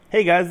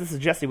Hey guys, this is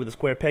Jesse with the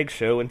Square Peg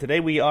Show, and today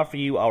we offer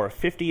you our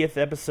 50th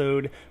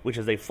episode, which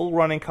is a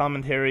full-running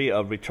commentary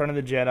of Return of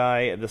the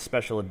Jedi, the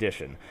Special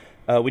Edition.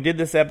 We did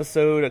this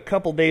episode a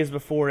couple days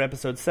before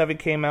Episode 7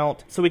 came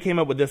out, so we came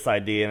up with this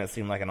idea, and it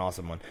seemed like an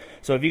awesome one.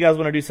 So if you guys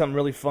want to do something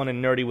really fun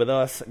and nerdy with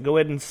us, go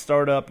ahead and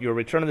start up your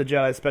Return of the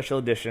Jedi Special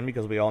Edition,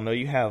 because we all know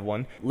you have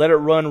one. Let it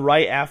run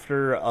right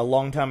after A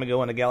Long Time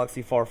Ago in a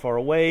Galaxy Far, Far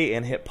Away,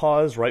 and hit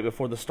pause right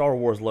before the Star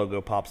Wars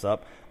logo pops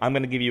up. I'm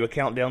going to give you a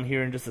countdown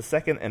here in just a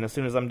second, and as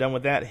soon as I'm done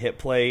with that, hit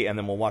play, and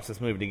then we'll watch this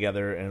movie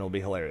together, and it'll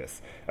be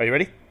hilarious. Are you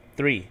ready?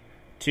 3,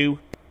 2,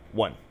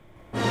 1.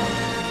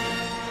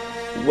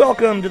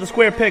 Welcome to the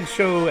Square Peg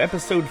Show,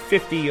 episode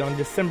 50 on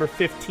December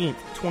 15th,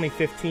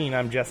 2015.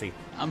 I'm Jesse.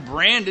 I'm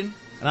Brandon.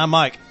 And I'm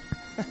Mike.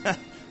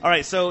 All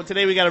right, so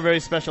today we got a very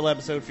special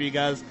episode for you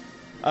guys.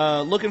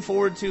 Looking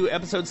forward to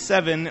episode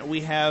 7.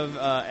 We have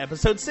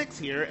episode 6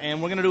 here,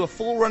 and we're going to do a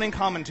full running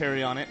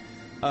commentary on it.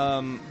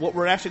 What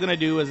we're actually going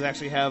to do is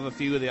actually have a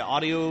few of the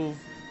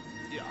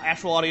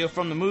actual audio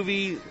from the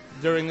movie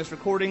during this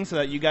recording so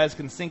that you guys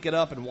can sync it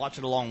up and watch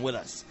it along with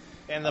us.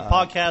 And the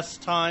podcast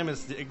time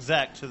is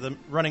exact to the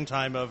running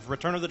time of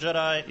Return of the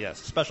Jedi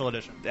Special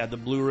Edition. Add the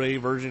Blu-ray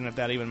version if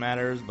that even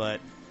matters, but...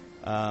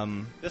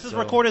 this is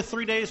recorded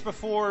 3 days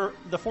before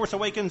The Force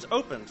Awakens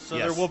opens, so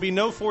there will be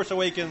no Force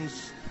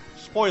Awakens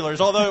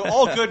spoilers, although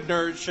all good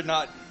nerds should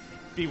not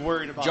be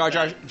worried about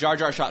Jar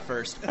Jar shot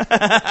first.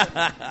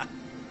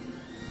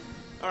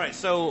 All right,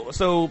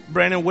 so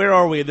Brandon, where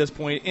are we at this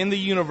point in the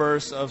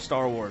universe of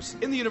Star Wars?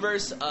 In the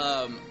universe,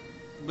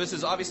 this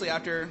is obviously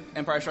after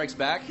Empire Strikes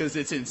Back, because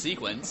it's in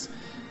sequence.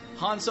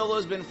 Han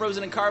Solo's been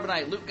frozen in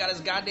carbonite. Luke got his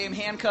goddamn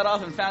hand cut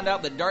off and found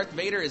out that Darth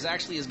Vader is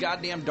actually his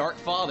goddamn Dark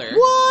Father.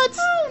 What?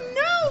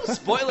 Oh no!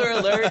 Spoiler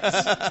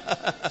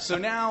alert! So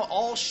now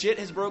all shit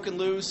has broken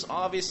loose.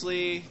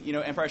 Obviously, you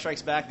know, Empire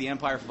Strikes Back, the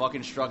Empire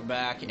fucking struck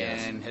back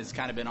and has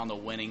kind of been on the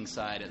winning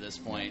side at this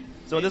point.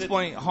 So at this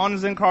point,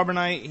 Han's in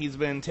carbonite. He's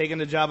been taken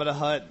to Jabba the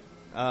Hutt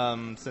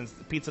since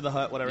Pizza the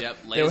Hut, whatever. Yep,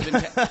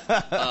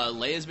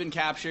 Leia's been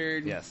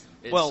captured. Yes.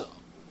 Well,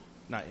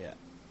 not yet.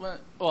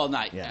 Well,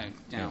 not yet.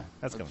 No,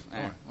 that's coming.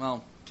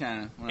 Well,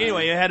 kind of.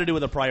 Anyway, it had to do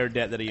with a prior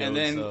debt that he owed. And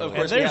then, of And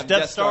course, there's we have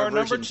Death Star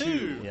number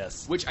version 2.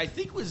 Yes. which I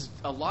think was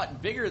a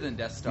lot bigger than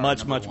Death Star.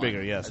 Much number 1.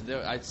 bigger. Yes.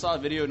 I saw a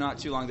video not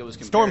too long that was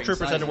comparing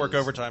Stormtroopers had to work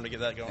sizes. overtime to get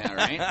that going. Yeah,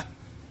 right.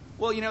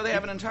 Well, you know, they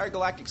have an entire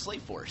galactic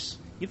slave force.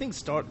 You think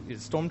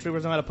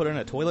Stormtroopers know how to put in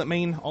a toilet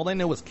main? All they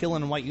know was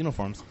killing in white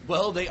uniforms.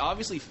 Well, they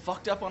obviously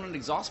fucked up on an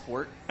exhaust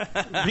port.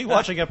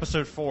 Rewatching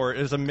Episode 4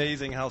 is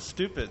amazing how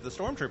stupid the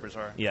Stormtroopers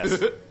are.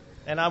 Yes.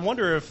 And I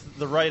wonder if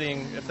the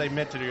writing, if they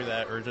meant to do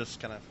that or just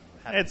kind of...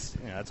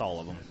 It's all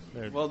of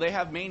them. Well, they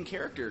have main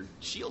character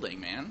shielding,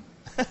 man.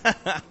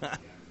 I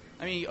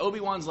mean,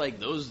 Obi-Wan's like,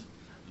 those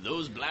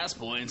blast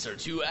points are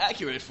too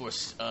accurate for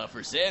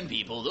sand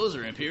people. Those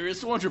are Imperial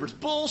Stormtroopers.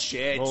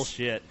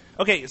 Bullshit.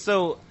 Okay,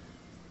 so,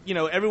 you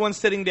know, everyone's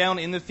sitting down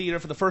in the theater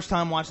for the first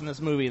time watching this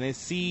movie, and they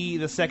see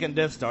the second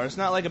Death Star. It's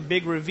not like a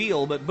big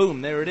reveal, but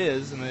boom, there it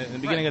is in the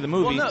beginning of the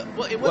movie.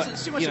 Well, it wasn't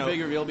too much of a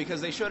big reveal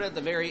because they showed it at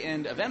the very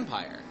end of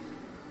Empire.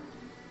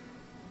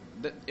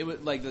 It was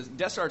like the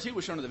Death Star 2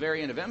 was shown at the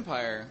very end of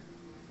Empire.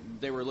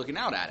 They were looking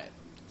out at it.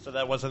 So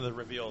that wasn't the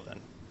reveal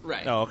then.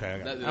 Right. Oh, okay.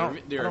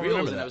 The reveal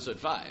was in Episode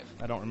 5.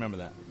 I don't remember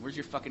that. Where's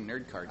your fucking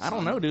nerd card? I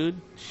don't know,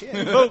 dude. Shit.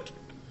 Revoked.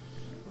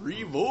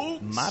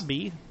 Revoked. Might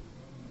be.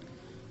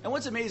 And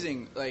what's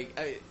amazing, like,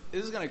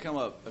 this is going to come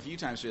up a few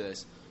times through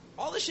this.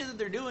 All the shit that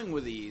they're doing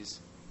with these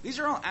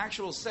are all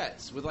actual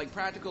sets with like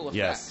practical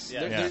effects.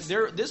 Yes.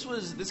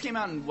 This came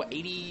out in what,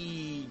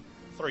 83?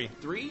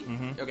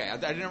 Mm-hmm. Okay, I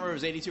didn't remember if it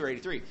was 82 or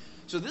 83.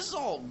 So this is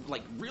all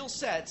like real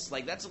sets.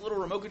 Like that's a little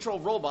remote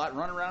controlled robot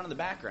running around in the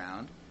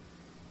background.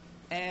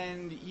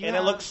 And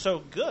it looks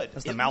so good.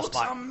 That's the mouse looks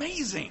bot.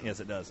 amazing. Yes,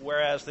 it does.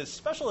 Whereas the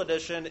special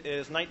edition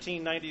is circa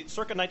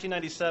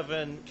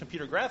 1997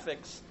 computer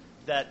graphics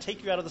that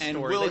take you out of the And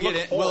story.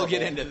 we'll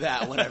get into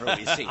that whenever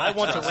we see it. I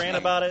want to rant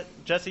about it.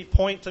 Jesse,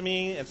 point to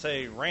me and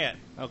say rant.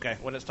 Okay.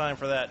 When it's time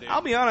for that, dude.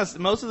 I'll be honest.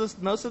 Most of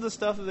the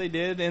stuff that they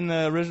did in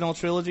the original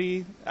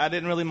trilogy, I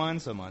didn't really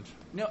mind so much.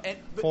 No,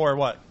 For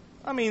what?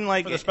 I mean,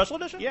 like For the special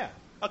edition? Yeah.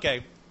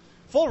 Okay.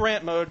 Full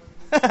rant mode.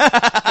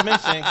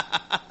 Commencing.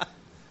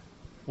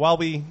 While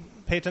we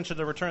pay attention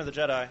to Return of the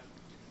Jedi,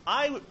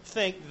 I would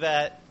think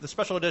that the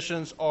special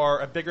editions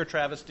are a bigger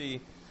travesty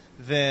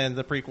than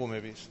the prequel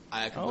movies.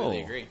 I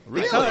completely agree.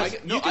 Really? I You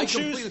can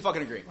completely choose-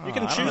 fucking agree. You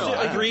can I choose don't know.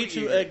 to agree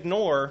completely to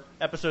ignore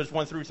episodes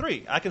 1 through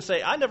 3. I can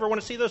say, I never want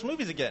to see those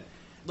movies again.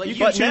 Like, You you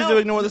can but choose now- to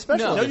ignore the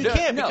special. No, you edition.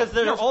 can't, because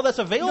they're all that's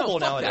available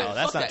fuck nowadays. That. No,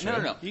 that's Fuck not that.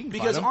 true. No. You can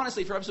Because find them.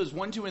 honestly, for episodes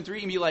 1, 2, and 3,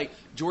 you can be like,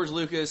 George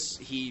Lucas,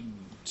 he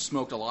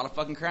smoked a lot of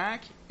fucking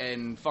crack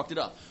and fucked it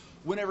up.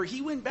 Whenever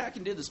he went back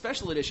and did the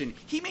special edition,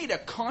 he made a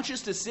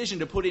conscious decision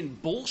to put in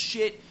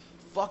bullshit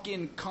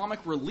fucking comic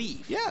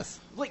relief. Yes.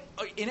 Like,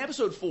 in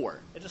episode 4.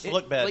 It just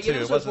looked bad, like too. in It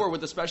episode wasn't- 4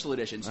 with the special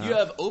editions, you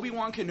have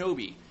Obi-Wan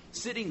Kenobi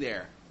sitting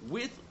there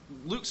with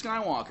Luke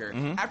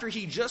Skywalker, after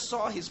he just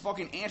saw his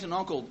fucking aunt and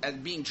uncle as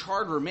being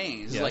charred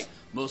remains, he's like,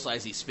 Mos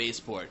Eisley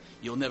Spaceport,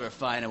 you'll never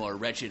find a more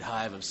wretched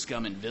hive of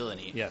scum and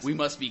villainy. Yes. We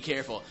must be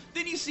careful.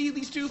 Then you see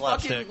these two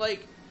Slapstick. fucking,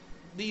 like,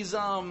 these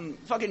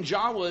fucking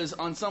Jawas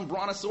on some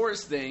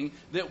brontosaurus thing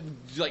that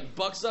like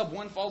bucks up,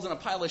 one falls in a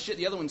pile of shit,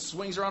 the other one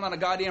swings around on a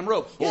goddamn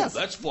rope. Yes. Oh,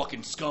 that's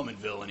fucking scum and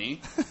villainy.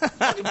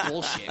 Fucking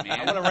bullshit, man.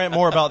 I'm going to rant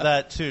more about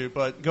that too,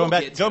 but going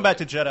back to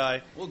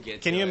Jedi. We'll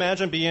get Can to you it.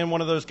 imagine being one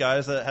of those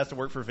guys that has to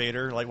work for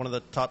Vader, like one of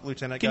the top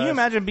lieutenant guys? Can you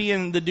imagine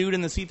being the dude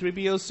in the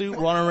C-3PO suit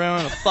running around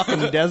in a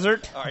fucking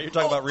desert? All right, you're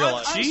talking about real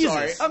life.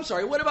 I'm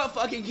sorry. What about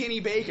fucking Kenny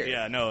Baker?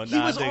 Yeah, no, he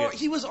nah, was I dig it.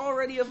 he was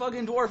already a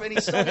fucking dwarf, and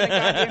he's stuck in a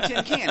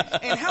goddamn tin can.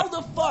 And how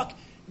the fuck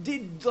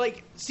did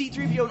like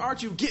C-3PO and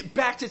R2 get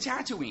back to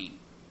Tatooine?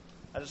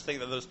 I just think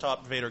that those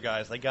top Vader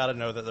guys, they got to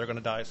know that they're going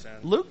to die soon.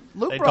 Luke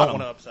They brought don't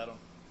him. want to upset them.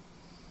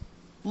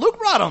 Luke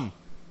brought him.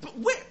 But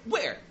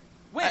where?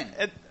 When?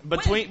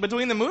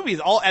 Between the movies,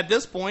 at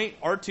this point,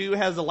 R2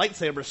 has a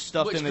lightsaber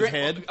stuffed in his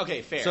head.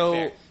 Okay, fair.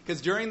 So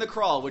because during the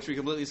crawl, which we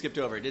completely skipped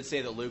over, it did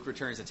say that Luke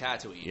returns to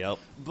Tatooine. Yep.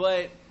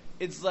 But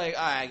it's like,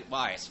 all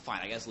right, it's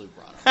fine. I guess Luke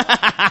brought him.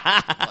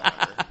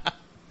 Whatever.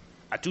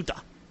 Atuta.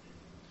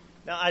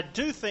 Now, I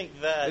do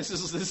think that This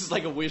is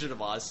like a Wizard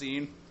of Oz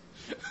scene.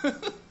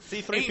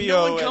 C-3PO Ain't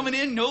no one and- coming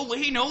in, no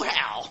way, no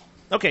how.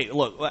 Okay,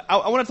 look,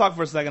 I want to talk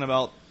for a second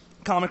about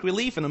comic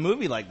relief in a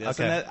movie like this,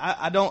 Okay. and that,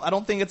 I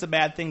don't think it's a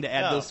bad thing to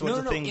add No. those sorts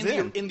of things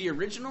in. In the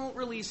original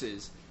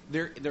releases,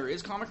 there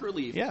is comic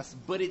relief. Yes.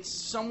 But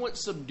it's somewhat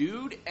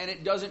subdued, and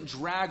it doesn't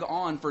drag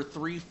on for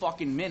 3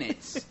 fucking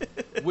minutes,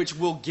 which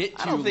we'll get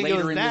to I don't think it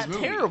later was in that this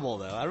movie. terrible,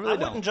 though. I I really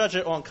wouldn't don't. judge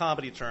it on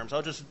comedy terms.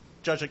 I'll just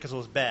judge it because it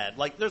was bad.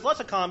 Like, there's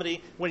lots of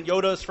comedy when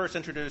Yoda's first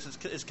introduced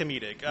is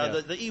comedic. Yeah.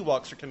 The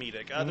Ewoks are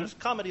comedic. There's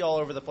comedy all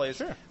over the place.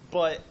 Sure.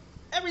 But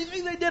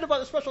everything they did about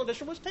the special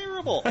edition was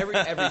terrible.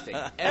 Everything.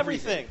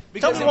 Everything.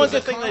 Because Tell me it one was good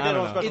a thing they con- did I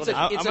on don't special know.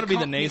 edition. I'm gonna be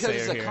the because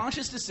it's naysayer a here.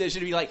 conscious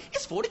decision to be like,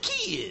 it's for the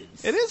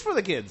kids. It is for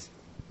the kids.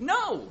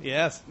 No.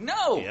 Yes.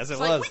 No. Yes, it it's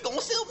was. like, we're going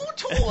to sell more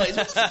toys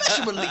with a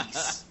special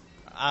release.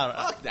 I don't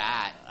know. Fuck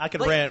that. I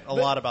could rant a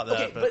lot about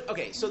that, Okay, but-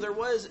 okay, so there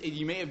was,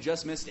 you may have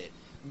just missed it.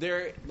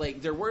 There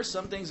were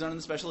some things done in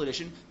the special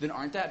edition that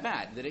aren't that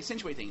bad, that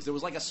accentuate things. There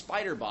was like a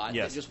spider bot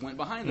Yes. that just went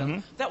behind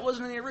them. That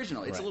wasn't in the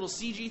original. It's Right. a little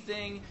CG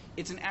thing.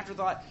 It's an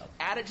afterthought.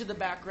 Add it to the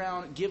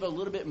background. Give a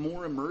little bit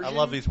more immersion. I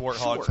love these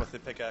warthogs Sure. with the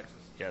pickaxes.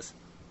 Yes.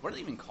 What are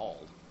they even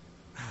called?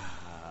 They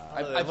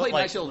I look played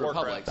like Knights of the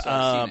Warcraft. Republic, so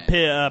I've seen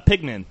it.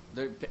 Pigman.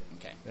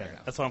 Okay, fair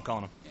enough. That's what I'm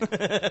calling him.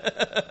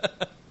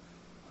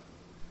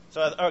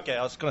 So, okay,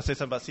 I was going to say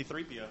something about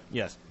C-3PO.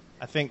 Yes.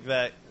 I think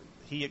that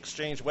he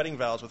exchanged wedding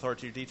vows with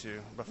R2-D2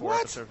 before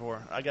What? Episode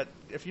 4.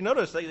 If you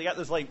notice, they got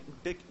this like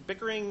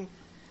bickering.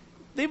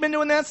 They've been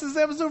doing that since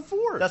episode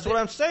 4. That's what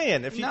I'm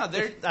saying. If you, No,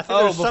 they're- I think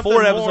Oh, there's before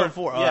something Episode more,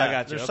 4. Oh, yeah, I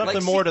got you. There's Okay. something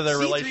Like, more to their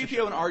C-3PO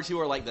relationship. and R2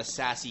 are like the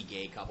sassy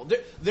gay couple.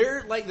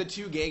 They're like the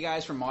two gay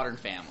guys from Modern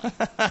Family.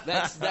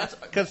 That's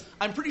 'Cause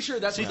I'm pretty sure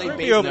that's what they C-3PO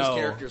base those no,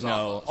 characters no.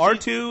 off of.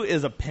 R2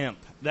 is a pimp.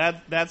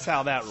 That's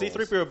how that rolls.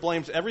 C-3PO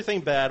blames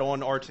everything bad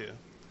on R2.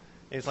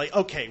 And it's like,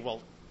 okay,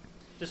 well,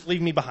 just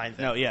leave me behind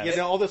then. No, yeah. You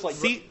know, all this like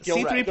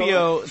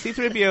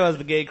C-3PO has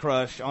the gay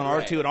crush on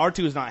Right. R2, and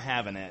R2 is not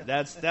having it.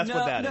 That's what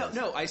that is.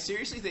 No, I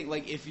seriously think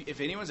like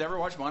if anyone's ever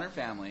watched Modern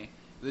Family,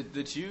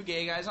 the two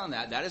gay guys on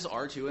that is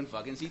R2 and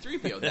fucking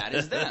C-3PO. That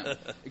is them.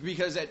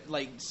 Because Never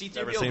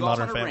C-3PO seen goes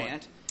Modern on a Family.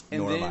 rant.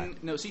 And Nor have then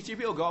no,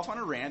 C-3PO go off on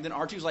a rant. Then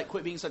R2's like,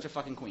 "Quit being such a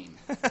fucking queen."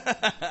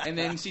 And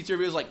then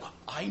C-3PO's like,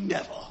 "I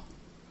never."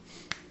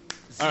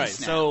 All right,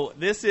 Z-snap. so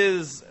this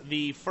is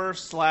the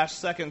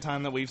first/second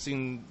time that we've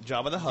seen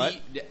Jabba the Hutt.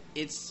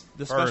 It's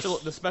The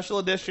First. special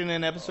edition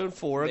in episode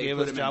 4 They gave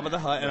put us him in Jabba the there,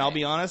 Hutt, and I'll right.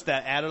 be honest,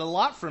 that added a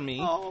lot for me.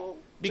 Oh,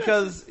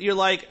 because you're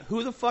like,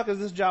 who the fuck is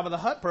this Jabba the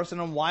Hutt person,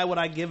 and why would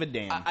I give a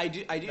damn? I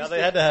do. Now think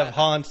they had to have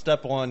Han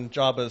step on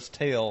Jabba's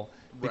tail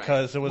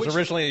because it was Which-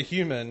 originally a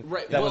human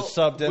right, that well, was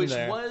subbed in which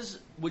there.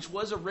 which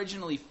was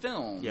originally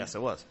filmed. Yes,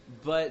 it was.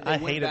 But they I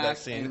went hated back that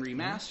scene. and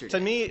remastered To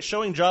it. me,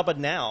 showing Jabba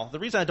now, the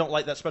reason I don't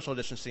like that special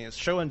edition scene is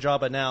showing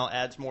Jabba now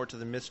adds more to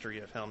the mystery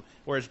of him.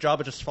 Whereas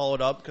Jabba just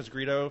followed up because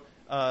Greedo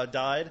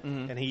died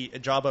and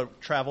Jabba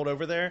traveled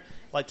over there.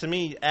 Like, to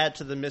me, add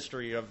to the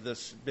mystery of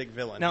this big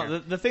villain. Now, here.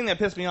 the thing that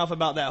pissed me off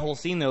about that whole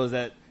scene, though, is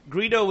that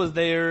Greedo was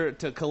there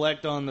to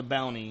collect on the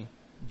bounty.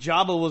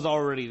 Jabba was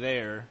already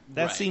there.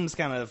 That Right. seems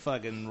kind of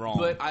fucking wrong.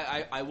 But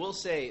I will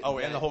say. oh,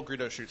 that and the whole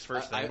Greedo shoots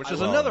first I- thing, which I is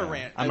will- another man.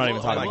 rant. I'm not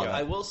even talking I will, about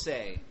I that. will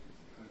say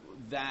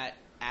that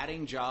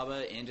adding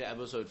Jabba into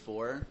Episode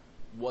 4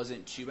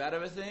 wasn't too bad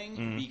of a thing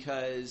Mm-hmm.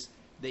 because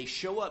they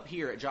show up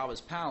here at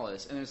Jabba's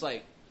palace and it's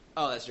like,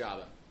 oh, that's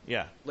Jabba.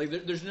 yeah. Like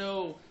there's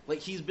no like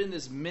he's been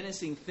this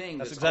menacing thing.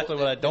 That's that's exactly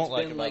what I don't that's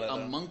like been about like it, a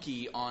though.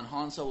 monkey on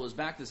Han Solo's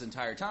back this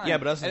entire time. Yeah,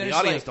 but us as And the it's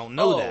audience like, don't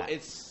know oh, that.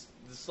 It's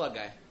the slug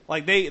guy.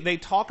 Like, they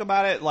talk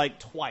about it, like,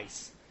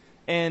 twice.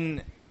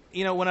 And,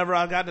 you know, whenever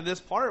I got to this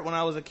part when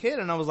I was a kid,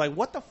 and I was like,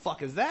 what the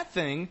fuck is that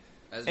thing?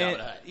 That's And- Jabba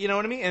the Hutt. You know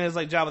what I mean? And it's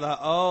like Jabba the Hutt.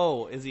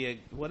 Oh, is he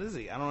what is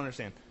he? I don't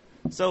understand.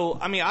 So,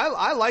 I mean,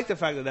 I like the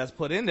fact that that's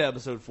put into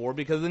episode 4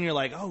 because then you're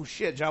like, oh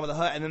shit, Jabba the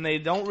Hutt, and then they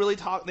don't really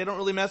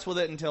mess with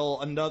it until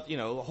another,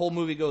 the whole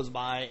movie goes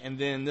by, and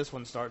then this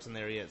one starts, and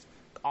there he is.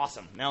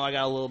 Awesome. Now I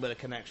got a little bit of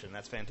connection.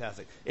 That's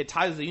fantastic. It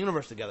ties the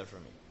universe together for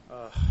me.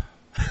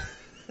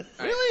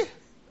 Really?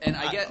 And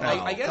I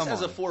guess come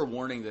as a on.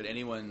 forewarning that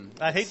anyone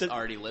I hate that's to-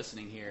 already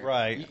listening here,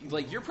 Right.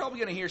 You're probably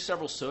going to hear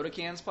several soda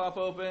cans pop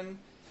open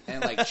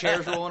and like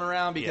chairs rolling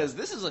around because Yeah.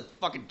 this is a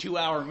fucking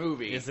 2-hour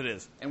movie. Yes, it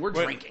is. And we're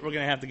drinking. We're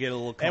going to have to get a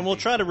little comfy. And we'll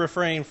try to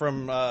refrain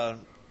from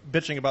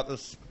bitching about the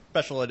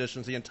special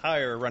editions the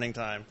entire running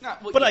time.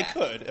 But I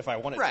could if I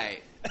wanted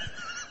Right.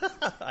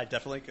 to. I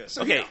definitely could.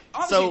 So, Okay,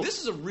 obviously, so- this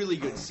is a really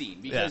good scene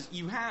because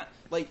you have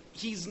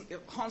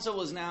Han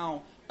Solo is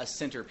now a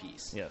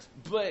centerpiece. Yes.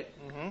 But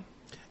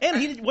And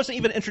he wasn't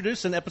even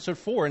introduced in episode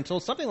 4 until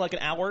something like an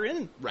hour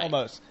in, Right.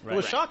 almost. Right. It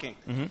was Right.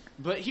 shocking.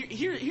 But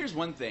here's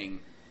one thing,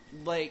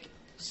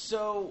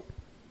 so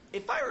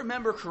if I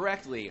remember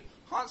correctly,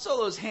 Han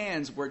Solo's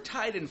hands were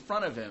tied in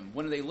front of him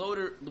when they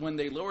lowered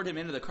him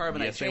into the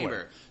carbonite Yes, they chamber.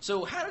 were.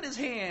 So how did his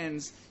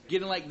hands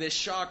get in like this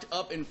shocked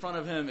up in front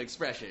of him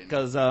expression?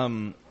 Because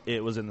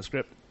it was in the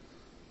script.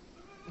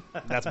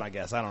 That's my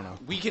guess. I don't know.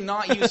 We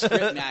cannot use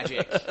script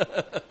magic.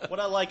 What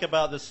I like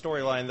about this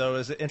storyline, though,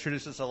 is it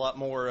introduces a lot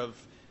more of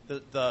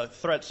the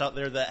threats out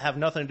there that have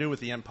nothing to do with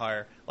the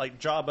Empire. Like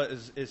Jabba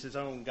is his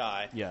own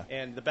guy. Yeah.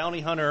 And the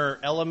bounty hunter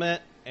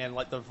element and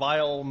like the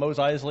vile Mos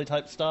Eisley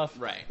type stuff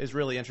Right. is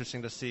really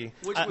interesting to see.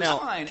 Which was now,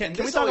 fine. can and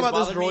we this talk always about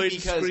this bothered me droid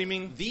because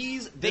screaming?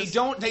 They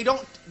don't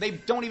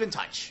even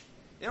touch.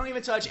 They don't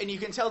even touch, and you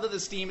can tell that the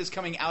steam is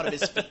coming out of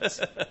his feet.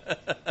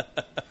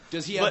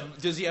 Does he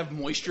have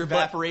moisture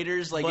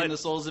evaporators in the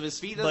soles of his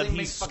feet? Doesn't But even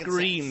he make fucking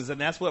screams, sense.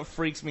 and that's what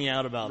freaks me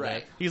out about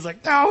Right. that. He's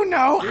like, no,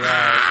 no.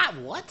 Ah,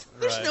 what?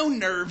 There's Right. no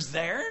nerves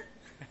there.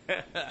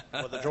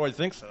 Well, the droid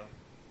thinks so.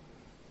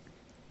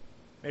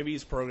 Maybe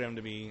he's programmed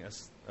to be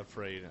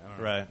afraid. I don't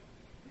know. Right.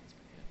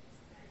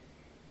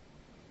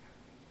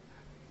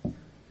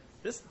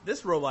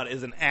 This robot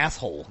is an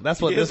asshole.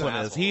 That's what He this is an one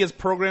is. asshole. He is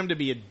programmed to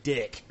be a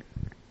dick.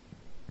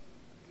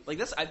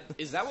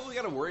 Is that what we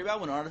got to worry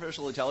about when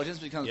artificial intelligence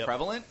becomes Yep.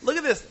 prevalent? Look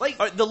at this.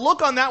 The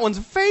look on that one's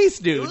face,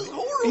 dude. It was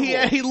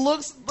horrible. He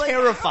looks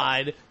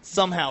terrified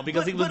somehow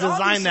because he was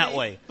designed that obviously-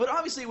 way. But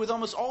obviously, with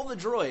almost all the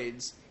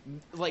droids,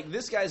 like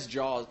this guy's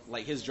jaw,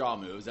 like his jaw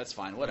moves. That's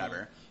fine,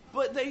 whatever.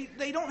 But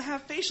they don't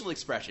have facial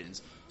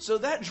expressions. So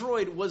that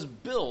droid was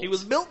built. He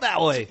was built that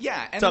way.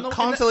 Yeah, and to the-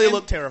 constantly and-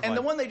 look terrified. And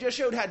the one they just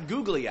showed had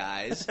googly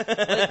eyes,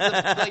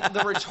 like the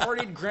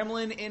retarded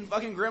gremlin in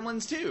fucking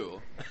Gremlins 2.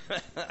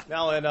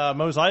 Now, in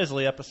Mos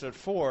Eisley, episode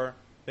 4,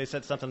 they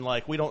said something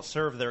like, "We don't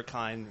serve their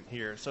kind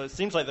here." So it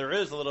seems like there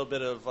is a little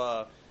bit of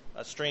a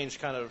strange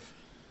kind of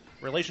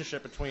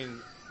relationship between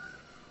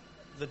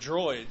the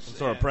droids.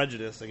 sort of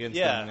prejudice against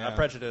Yeah, them. a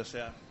prejudice,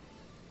 yeah.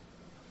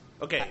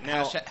 Okay,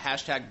 now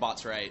Hashtag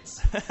bots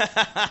rights.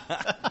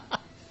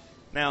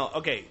 now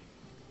okay.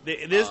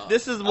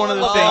 This is one of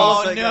the things.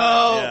 Oh no!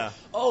 Yeah.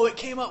 Oh, it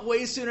came up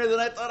way sooner than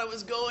I thought it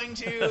was going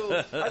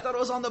to. I thought it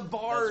was on the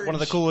barge. It's one of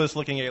the coolest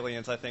looking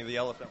aliens, I think, the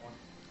elephant one.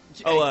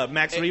 Oh,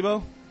 Max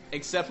Rebo?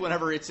 Except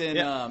whenever it's in,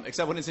 Yeah.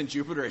 except when it's in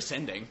Jupiter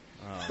Ascending.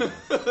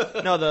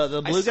 No,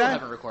 the blue still guy.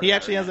 haven't recorded He that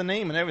actually right has a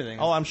name and everything.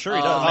 Oh, I'm sure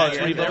he Oh, does. Max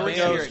There Rebo. we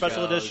Here go, it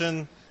special goes.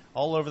 edition,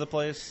 all over the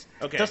place.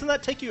 Okay. Doesn't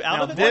that take you out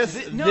now of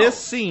it? this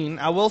scene,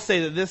 I will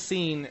say that this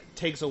scene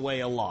takes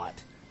away a lot.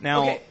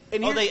 Now, Okay,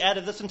 and Oh, here's- they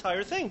added this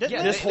entire thing, didn't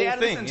Yeah, they? This they whole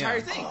added thing, this entire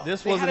yeah. thing.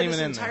 This They wasn't added even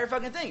this in there. entire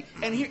fucking thing.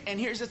 And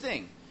here's the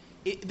thing.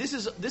 This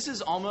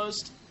is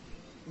almost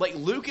like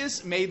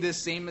Lucas made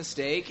this same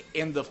mistake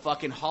in the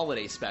fucking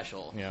holiday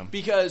special. Yeah.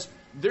 Because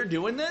they're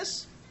doing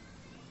this.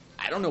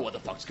 I don't know what the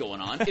fuck's going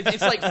on.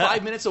 It's like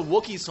 5 minutes of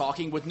Wookiees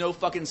talking with no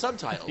fucking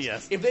subtitles.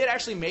 Yes. If they had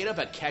actually made up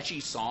a catchy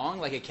song,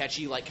 like a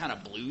catchy, like kind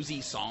of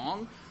bluesy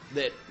song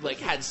that like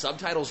had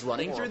subtitles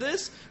running through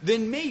this,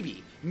 then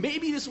maybe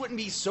this wouldn't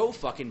be so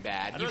fucking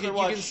bad. I'd You rather can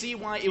watch see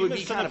why it would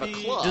be Human kind of a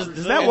Centipede. club. does And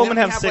that then woman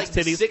we have six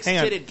like, titties? Hang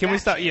on. six-titted Can we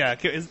fat stop? chick. Yeah.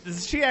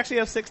 Does she actually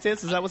have 6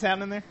 tits? Is that what's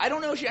happening there? I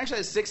don't know if she actually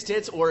has 6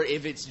 tits or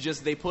if it's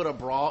just they put a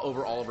bra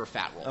over all of her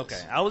fat rolls. Okay.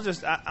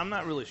 I'm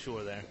not really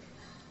sure there.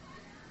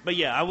 But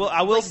yeah, I will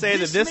Like, say that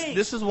this this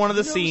makes is one of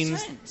the no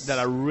scenes sense. that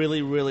I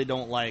really, really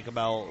don't like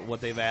about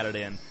what they've added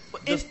in.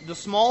 But The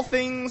small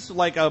things,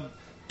 like a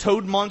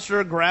toad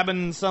monster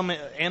grabbing some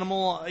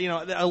animal, a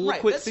little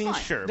quick that's scene,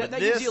 fine. sure. That but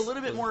gives this you a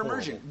little bit was more horrible.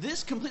 immersion.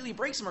 This completely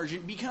breaks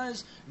immersion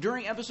because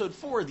during episode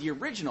 4, the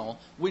original,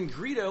 when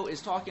Greedo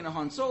is talking to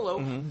Han Solo,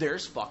 Mm-hmm.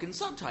 there's fucking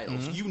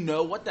subtitles. You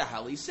know what the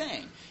hell he's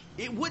saying.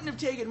 It wouldn't have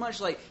taken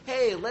much like,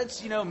 hey,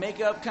 let's, make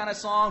up kind of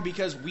song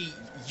because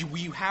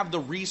you have the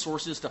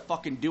resources to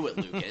fucking do it,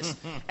 Lucas.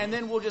 And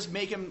then we'll just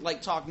make him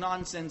like talk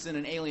nonsense in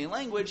an alien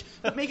language,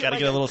 but make it Gotta like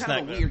get a little kind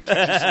of snack a weird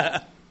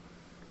catchy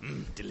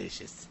song.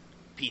 Delicious.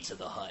 Pizza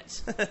the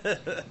Hut.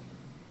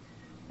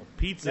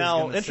 Pizza.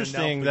 Now,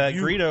 interesting that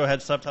Greedo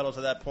had subtitles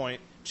at that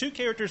point. 2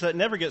 characters that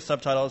never get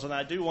subtitles, and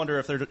I do wonder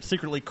if they're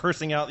secretly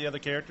cursing out the other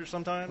characters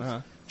sometimes.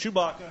 Uh-huh.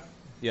 Chewbacca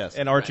Yes.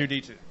 and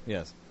R2-D2.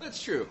 Yes.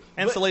 That's true.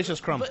 And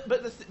Salacious Crumb.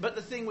 But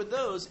the thing with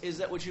those is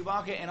that with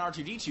Chewbacca and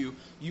R2-D2,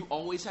 you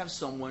always have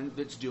someone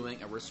that's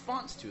doing a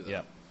response to them.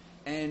 Yep.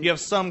 And You have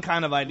some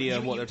kind of idea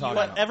of what they're talking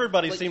But about.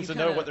 everybody Like, seems you to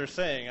know kinda- what they're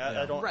saying.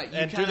 I don't. Right, you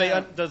And do they?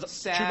 kinda Does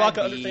sad Chewbacca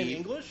be- understand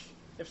English?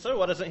 If so,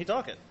 why doesn't he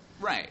talk it?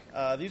 right.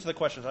 These are the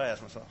questions I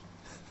ask myself.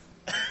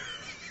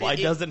 Why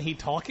doesn't he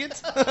talk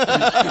it?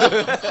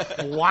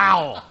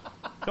 Wow.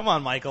 Come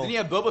on, Michael. Then you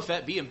have Boba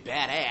Fett being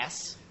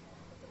badass.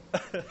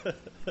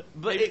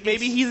 But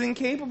Maybe he's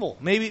incapable.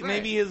 Maybe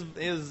Right.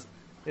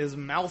 his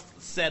mouth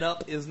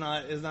setup is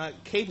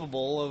not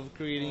capable of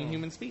creating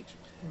human speech.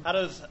 How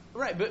does?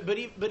 right.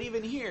 But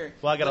even here,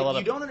 Well, I got a lot you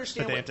of don't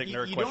understand what pedantic you,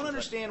 nerd you questions don't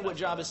understand what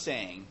Jabba's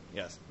saying.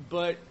 Yes.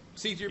 But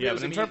C-3PO You have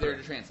is an immediately there interpreter.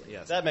 to translate.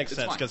 Yes. That makes It's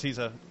sense fine. because he's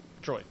a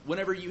droid.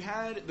 Whenever you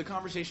had the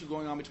conversation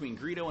going on between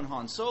Greedo and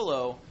Han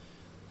Solo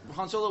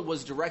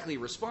was directly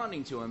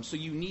responding to him, so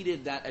you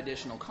needed that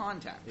additional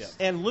context.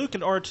 Yeah. And Luke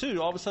and R2,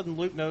 all of a sudden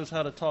Luke knows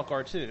how to talk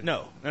R2.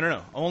 No.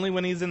 Only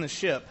when he's in the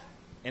ship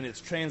and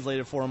it's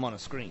translated for him on a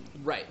screen.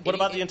 Right. What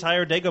about the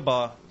entire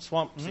Dagobah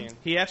swamp scene?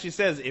 He actually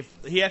says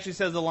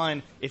the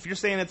line, if you're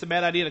saying it's a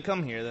bad idea to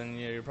come here, then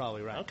you're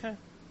probably right. Okay.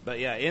 But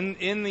yeah,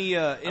 in the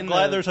I'm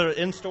glad there's an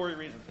in-story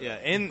reason. yeah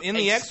in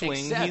the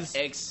X-wing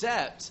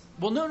Except,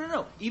 well,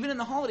 no. Even in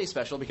the holiday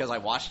special, because I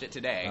watched it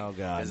today. Oh,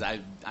 God. Because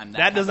I'm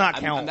That does not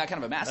I'm count. that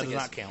kind of a masochist. That does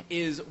not count.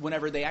 Is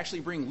whenever they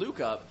actually bring Luke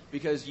up,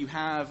 because you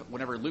have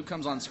whenever Luke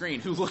comes on screen,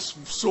 who looks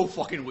so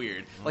fucking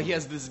weird, like he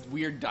has this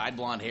weird dyed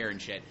blonde hair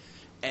and shit,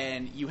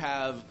 and you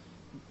have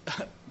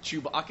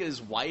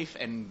Chewbacca's wife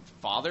and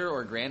father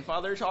or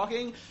grandfather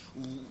talking.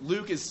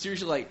 Luke is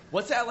seriously like,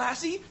 "What's that,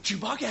 lassie?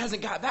 Chewbacca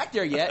hasn't got back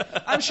there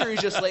yet." I'm sure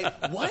he's just like,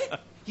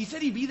 "What? He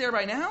said he'd be there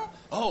by now?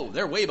 Oh,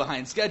 they're way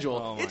behind schedule.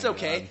 Oh, my it's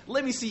okay. God.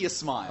 Let me see you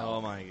smile."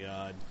 oh my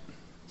god.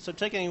 So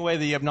taking away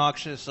the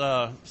obnoxious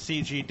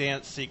CG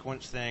dance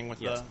sequence thing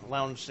with Yes. the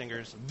lounge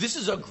singers, This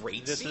is a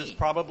great this scene. is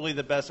probably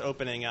the best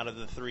opening out of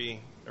the 3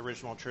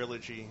 original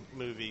trilogy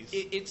movies.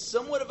 It's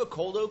somewhat of a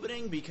cold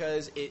opening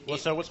because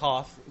So was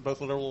Hoth, both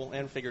literal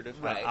and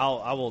figurative. Right.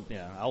 I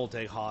will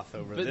take Hoth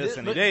over But this thi-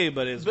 any but- day,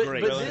 but it's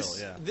great. But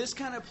still, this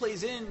kind of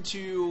plays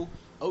into,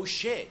 oh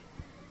shit.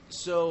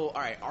 So,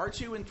 all right,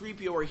 R2 and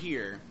 3PO are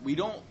here. We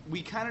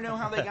kind of know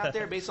how they got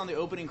there based on the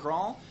opening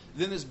crawl.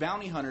 Then this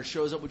bounty hunter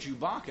shows up with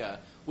Chewbacca,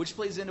 which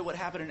plays into what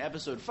happened in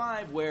Episode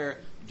 5, where,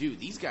 dude,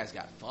 these guys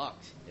got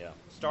fucked. yeah.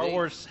 Star They-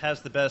 Wars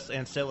has the best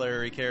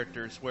ancillary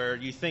characters where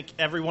you think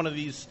every one of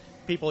these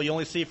people you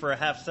only see for a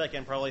half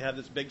second probably have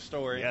this big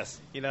story. Yes.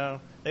 You know,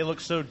 they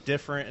look so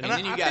different. And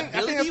then you got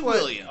Billy that's D. what-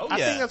 Williams. Oh, I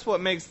yeah. think that's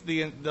what makes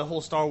the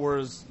whole Star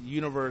Wars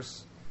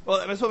universe.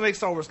 Well, that's what makes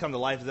Star Wars come to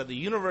life is that the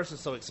universe is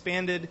so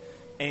expanded,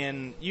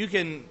 and you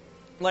can,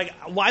 like,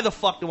 why the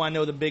fuck do I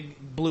know the big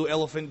blue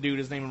elephant dude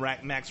is named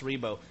Max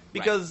Rebo?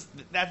 Because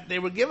that they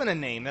were given a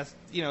name. That's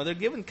they're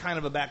given kind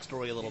of a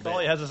backstory a little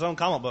Probably bit. has his own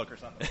comic book or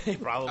something. He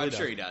probably I'm does.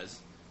 sure he does.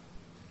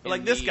 But like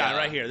In this the, guy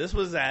right here. This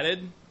was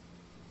added.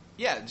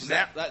 Yeah, just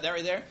That- that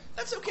right there.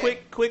 That's okay.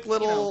 Quick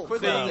little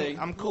quick thing. little thing.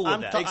 I'm cool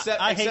I'm with ta- that.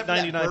 Except, I hate except for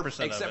that 99% burp, of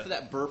except it. for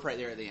that burp right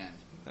there at the end.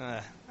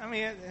 I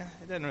mean, it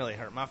doesn't really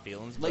hurt my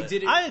feelings. Like, but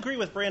did it? I agree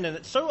with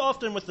Brandon. So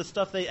often with the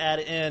stuff they add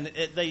in,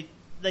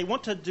 they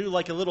want to do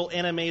like a little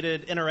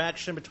animated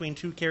interaction between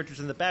two characters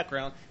in the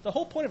background. The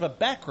whole point of a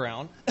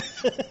background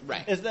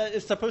Right. is that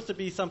it's supposed to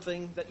be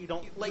something that you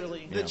don't like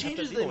really the have to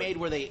changes deal they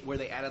with. made where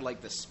they added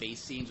like the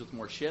space scenes with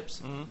more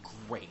ships.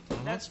 Great,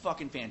 that's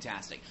fucking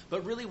fantastic.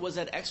 But really, was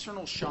that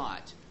external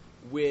shot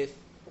with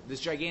this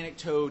gigantic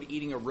toad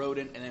eating a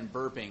rodent and then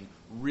burping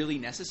really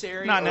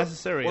necessary? Not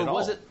necessary or at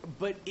was all. it?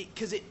 But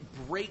because it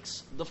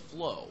breaks the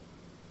flow.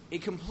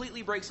 It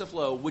completely breaks the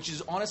flow, which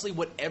is honestly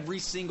what every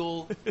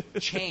single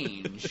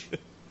change.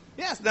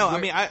 Yes, no, I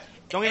Where- mean,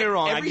 don't get me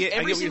wrong. I get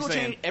what you're single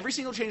saying. change, every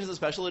single change of the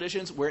special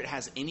editions where it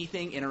has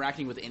anything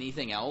interacting with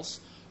anything else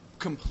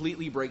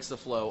completely breaks the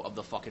flow of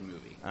the fucking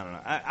movie. I don't know.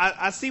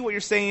 I see what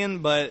you're saying,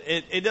 but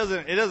it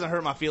doesn't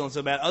hurt my feelings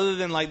so bad. Other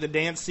than like the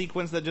dance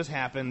sequence that just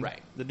happened,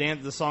 Right.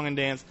 The song and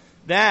dance,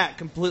 that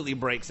completely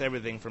breaks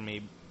everything for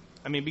me.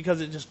 I mean, because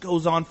it just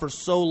goes on for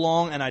so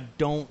long, and I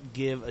don't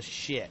give a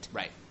shit.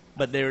 Right.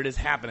 But there it is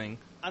happening.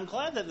 I'm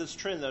glad that this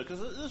trend, though, because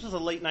this was a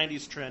late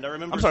 '90s trend. I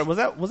remember. I'm sorry. Was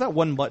that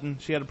one button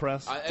she had to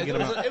press to It get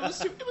him out? was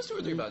two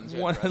or three buttons.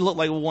 One, it looked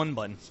like one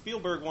button.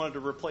 Spielberg wanted to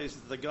replace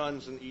the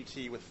guns in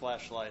E.T. with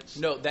flashlights.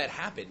 No, that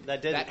happened.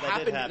 That did happen.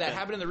 happen. That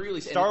happened in the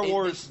re-release. Star And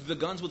Wars- the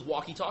guns with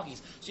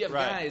walkie-talkies. So you have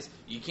Right. guys.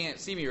 You can't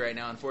see me right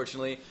now,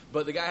 unfortunately.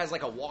 But the guy has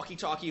like a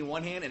walkie-talkie in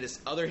one hand, and his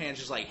other hand's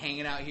just like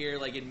hanging out here,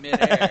 like in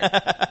midair,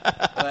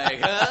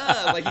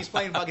 like he's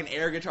playing fucking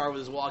air guitar with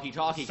his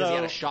walkie-talkie because he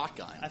had a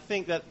shotgun. I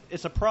think that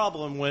it's a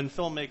problem when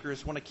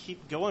filmmakers want to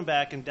keep going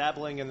back and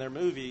dabbling in their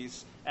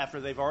movies after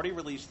they've already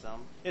released them.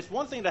 It's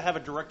one thing to have a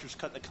director's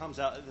cut that comes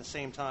out at the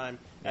same time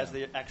as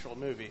the actual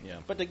movie. Yeah.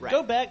 But to Right.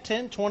 go back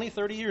 10, 20,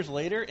 30 years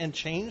later and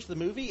change the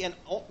movie and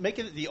make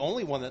it the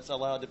only one that's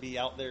allowed to be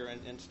out there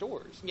in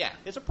stores, Yeah.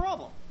 it's a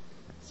problem.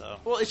 So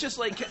Well, it's just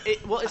like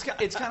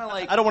it's kind of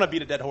like I don't want to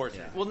beat a dead horse.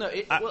 Yeah. Well,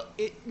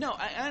 no,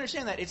 I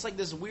understand that. It's like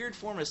this weird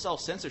form of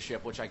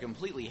self-censorship, which I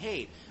completely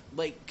hate.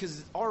 Like,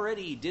 because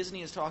already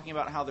Disney is talking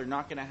about how they're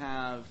not going to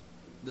have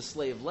the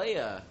Slave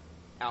Leia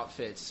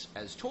outfits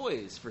as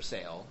toys for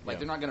sale. Like,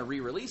 they're not going to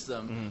re-release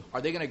them. Mm-hmm.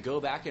 Are they going to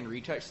go back and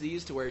retouch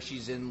these to where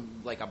she's in,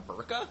 like, a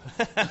burqa?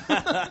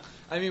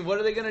 I mean, what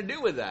are they going to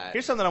do with that?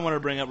 Here's something I want to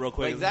bring up real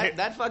quick. Like,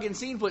 that fucking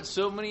scene put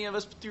so many of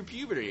us through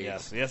puberty.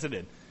 Yes, it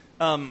did.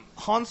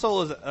 Han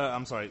Solo's,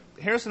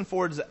 Harrison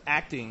Ford's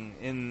acting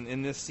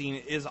in this scene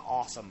is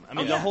awesome. I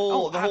mean, the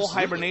whole absolutely.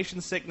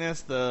 hibernation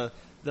sickness, the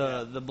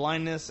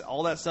blindness,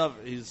 all that stuff.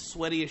 He's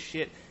sweaty as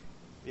shit.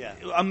 Yeah.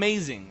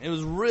 Amazing. It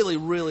was really,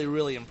 really,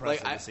 really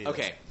impressive Like, to see this.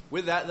 okay,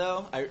 with that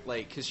though,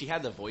 because she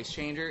had the voice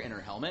changer in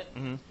her helmet,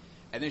 and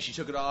then she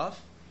took it off,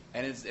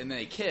 and then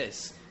they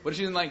kiss, but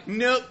she's like,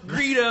 nope,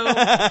 Greedo.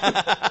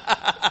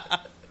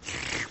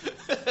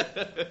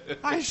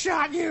 I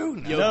shot you.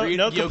 Yo, No, Greedo-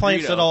 no Yo,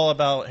 complaints Greedo. at all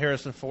about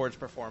Harrison Ford's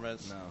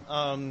performance.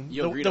 No.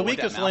 Yo, Greedo, The what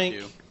weakest that mouth link,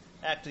 do?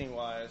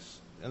 acting-wise,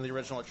 in the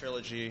original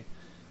trilogy,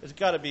 has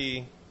got to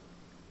be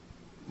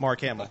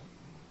Mark Hamill.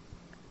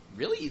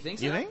 Really, you think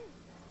so? You think?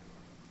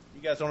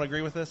 You guys don't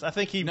agree with this? I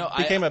think he No,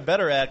 became a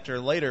better actor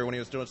later when he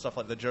was doing stuff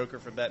like the Joker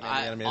for Batman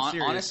the Animated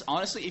Series.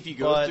 Honestly, if you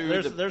go But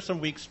through there's some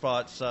weak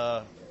spots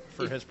for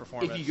his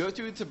performance. If you go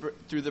through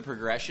the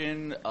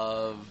progression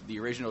of the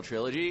original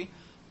trilogy,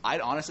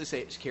 I'd honestly say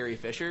it's Carrie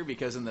Fisher,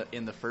 because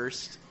in the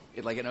first,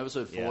 like in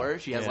episode 4,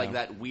 she has like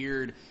that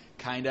weird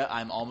kinda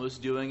I'm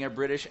almost doing a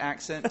British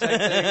accent type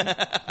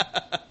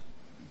thing.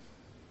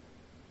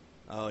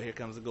 Oh, here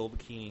comes the gold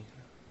bikini.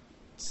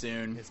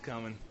 Soon, It's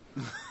coming.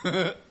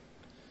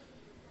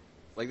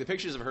 like the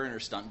pictures of her and her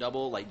stunt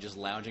double, like just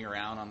lounging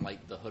around on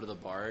like the hood of the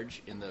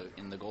barge in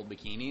the gold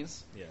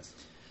bikinis. Yes.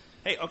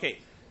 Hey, okay.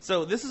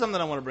 So this is something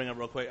I want to bring up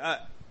real quick.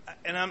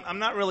 And I'm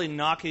not really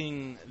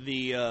knocking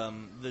the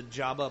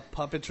Jabba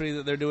puppetry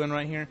that they're doing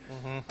right here.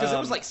 Because it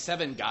was like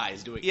 7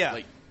 guys doing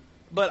Yeah.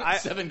 But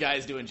 7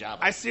 guys doing Jabba.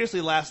 I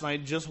seriously last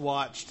night just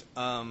watched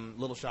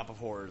Little Shop of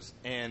Horrors,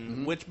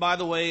 and which, by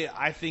the way,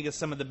 I think is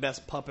some of the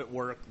best puppet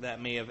work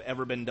that may have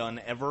ever been done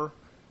ever.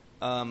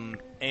 And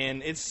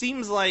it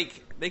seems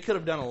like they could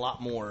have done a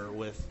lot more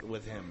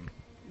with him.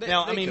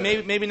 Now, I mean,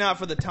 maybe not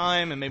for the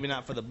time and maybe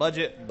not for the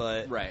budget,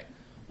 but Right.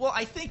 Well,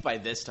 I think by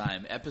this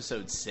time,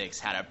 Episode 6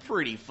 had a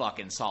pretty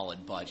fucking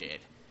solid budget.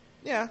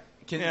 yeah.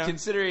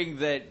 Considering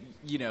that,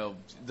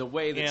 the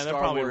way that Yeah, they're Star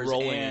probably Wars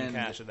rolling in and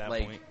cash at that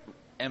like, point.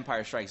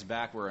 Empire Strikes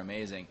Back were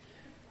amazing.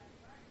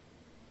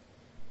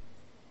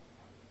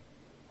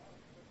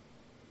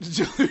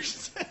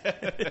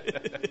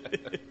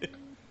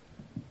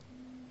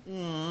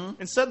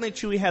 And suddenly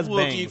Chewie has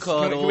Wookiee bangs.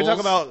 Can we talk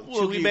about cuddles.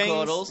 Chewie Wookiee bangs?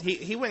 cuddles.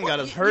 He went and got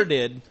his you-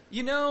 herded.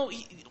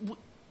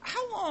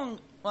 How long?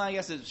 Well, I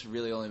guess it's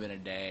really only been a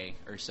day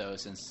or so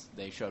since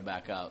they showed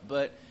back up.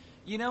 But,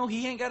 he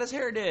ain't got his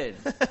hair did.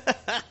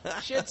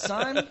 Shit,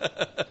 son.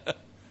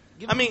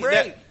 Give him I mean, a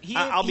break.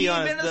 I'll be he ain't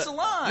honest. been in a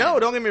salon. No,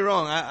 don't get me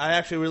wrong. I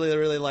actually really,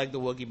 really like the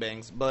Wookiee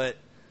bangs, but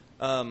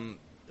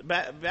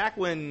back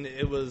when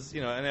it was,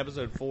 in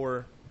episode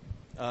 4,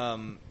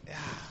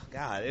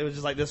 God, it was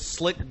just like this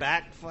slick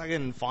back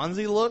fucking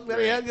Fonzie look that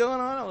he had going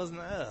on. I was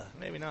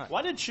maybe not.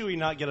 Why did Chewie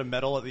not get a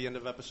medal at the end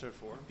of Episode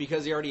 4?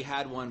 Because he already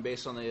had one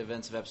based on the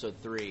events of Episode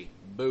 3.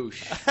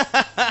 Boosh.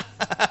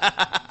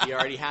 He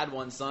already had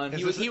one, son.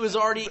 Is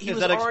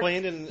that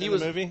explained in the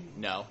movie?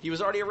 No. He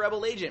was already a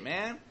rebel agent,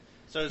 man.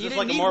 So is He this didn't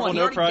like a need Marvel one. He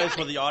No already Prize got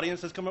where it. the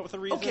audience has come up with a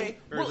reason? Okay,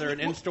 Or well, is there an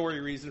well, in-story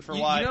reason for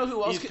you why know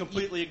who else he's could-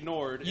 completely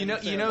ignored? You know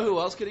who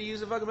else could have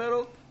used a fucking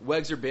medal?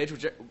 Wegs or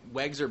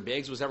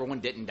Biggs, whichever one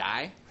didn't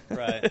die.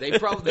 Right. They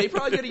probably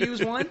could have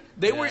used one.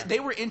 They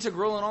were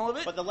integral in all of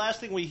it. But the last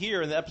thing we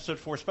hear in the Episode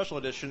 4 special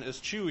edition is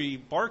Chewie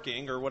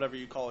barking, or whatever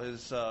you call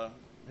his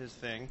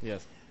thing,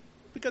 Yes.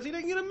 because he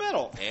didn't get a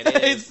medal.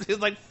 It is. it's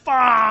like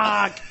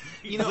fuck.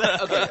 Okay.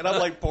 And I'm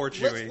like, poor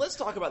Chewie. Let's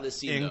talk about this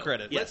scene. In though.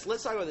 credit.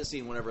 Let's talk about this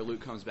scene whenever Luke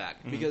comes back,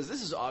 because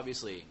this is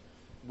obviously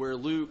where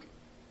Luke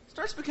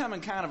starts becoming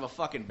kind of a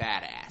fucking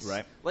badass.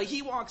 Right. Like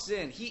he walks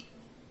in, he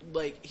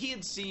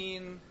had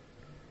seen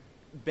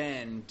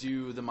Ben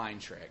do the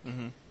mind trick.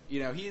 He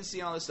had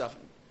seen all this stuff.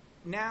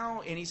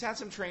 Now, and he's had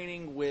some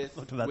training with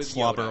Look at that with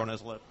slobber Yoda. on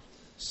his lip.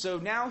 So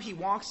now he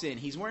walks in.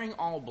 He's wearing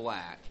all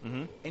black,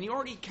 and he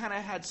already kind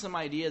of had some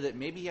idea that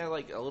maybe he had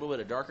like a little bit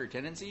of darker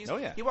tendencies. Oh,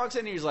 yeah. He walks in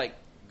and he's like,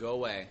 "Go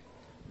away,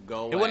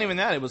 go away." It wasn't even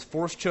that. It was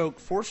force choke.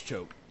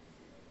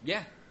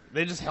 Yeah,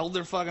 They just held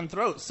their fucking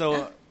throats.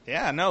 So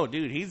no,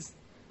 dude, he's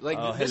like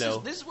Oh, this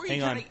hello. is where Hang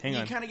you on, kind hang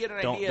of on. get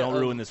an Don't idea. don't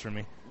of, ruin this for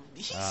me.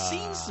 He's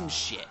seen some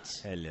shit.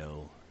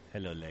 Hello,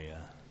 Leia.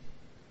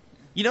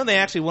 You know they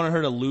actually wanted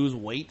her to lose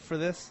weight for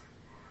this,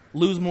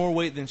 lose more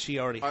weight than she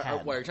already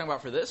had What, are you talking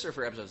about for this or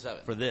for episode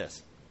 7? for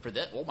this. For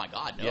this? Oh my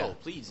God, no! Yeah.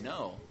 Please,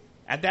 no.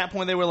 At that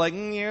point, they were like,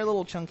 "You're a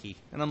little chunky,"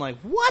 and I'm like,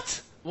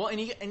 "What?" Well, and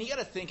you got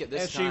to think at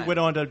this And time. she went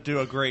on to do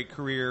a great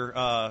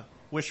career,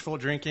 wishful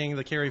drinking,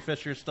 the Carrie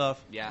Fisher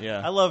stuff. Yeah.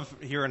 Yeah. I love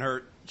hearing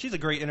her She's a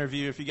great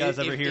interview if you guys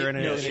ever hear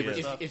any of her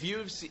stuff. If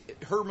you've seen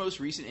her most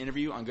recent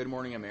interview on Good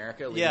Morning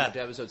America, leading up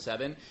to episode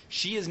 7,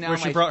 she is now where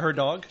she brought her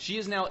dog. She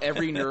is now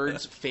every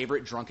nerd's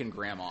favorite drunken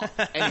grandma,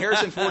 and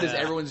Harrison Ford is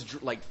everyone's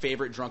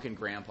favorite drunken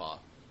grandpa.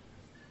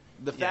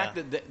 The fact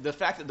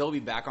that they'll be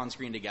back on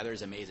screen together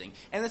is amazing.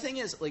 And the thing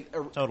is,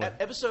 totally.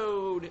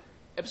 episode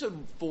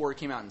 4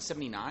 came out in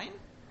 79.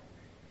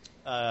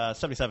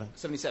 77.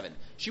 77.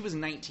 She was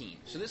 19.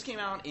 So this came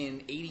out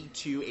in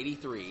 82,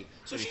 83.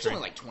 So she's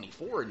only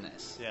 24 in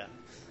this. Yeah.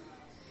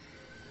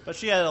 But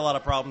she had a lot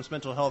of problems,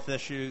 mental health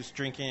issues,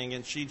 drinking,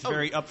 and she's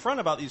very upfront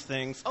about these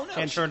things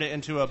and turned it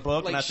into a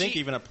book and I think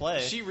even a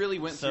play. She really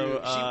went through...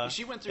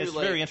 She went through... It's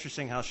very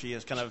interesting how she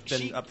has kind of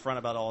been upfront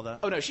about all that.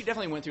 Oh, no, she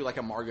definitely went through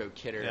a Margot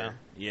Kidder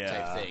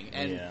type thing.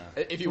 And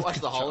if you watch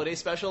the holiday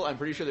special, I'm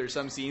pretty sure there's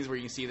some scenes where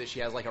you can see that she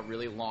has a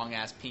really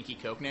long-ass pinky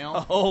coke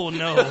nail. Oh,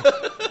 no.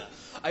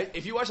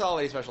 If you watch the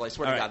holiday special, I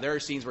swear to God, there are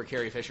scenes where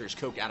Carrie Fisher is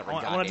coked out of her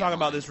goddamn I want to talk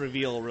about mind. this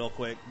reveal real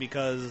quick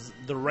because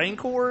the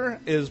Rancor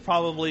is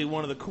probably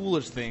one of the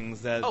coolest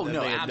things that they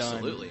have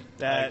absolutely.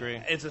 done. I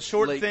agree. It's a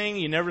short thing.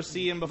 You never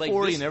see him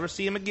before. You never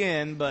see him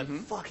again. But Mm-hmm.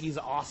 fuck, he's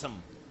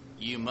awesome.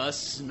 You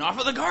must snuff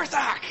of the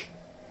Garthak!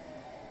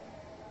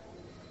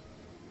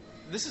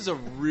 This is a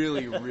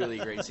really, really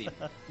great scene.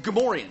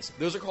 Gamorreans.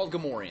 Those are called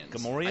Gamorreans.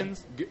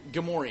 Gamorreans?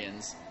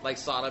 Gamorreans. Like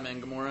Sodom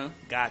and Gomorrah.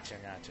 Gotcha.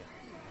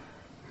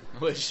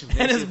 Which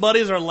and his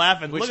buddies are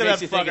laughing. Which Look at makes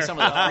that you think fucker. of some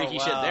of the freaky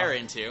shit they're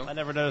into. I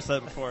never noticed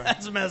that before.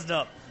 That's messed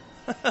up.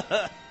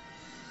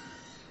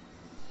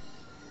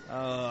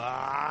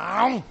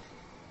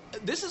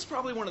 This is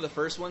probably one of the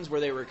first ones where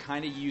they were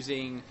kind of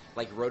using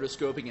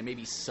rotoscoping and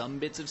maybe some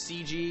bits of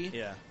CG.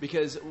 Yeah.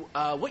 Because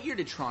what year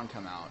did Tron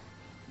come out?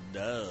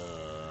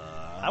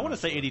 I want to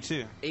say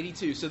 82.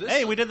 82. So this.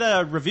 Hey, we did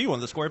the review on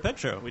the Square Peg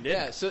Show. We did.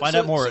 Yeah. Find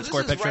out more at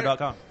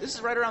squarepegshow.com. This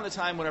is right around the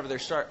time whenever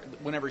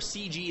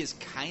CG is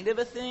kind of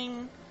a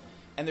thing,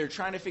 and they're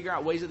trying to figure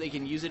out ways that they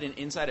can use it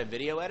inside of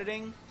video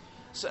editing.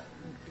 So,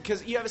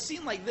 because you have a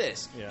scene like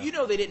this, you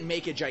know they didn't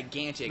make a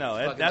gigantic.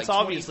 No, that's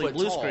obviously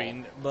blue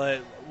screen.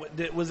 But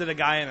was it a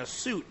guy in a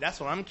suit? That's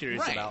what I'm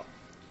curious about.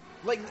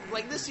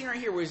 Like this scene right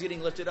here where he's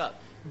getting lifted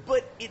up,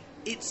 but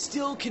it's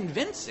still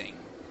convincing.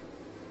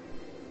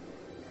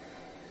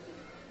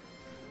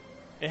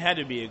 It had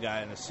to be a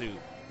guy in a suit,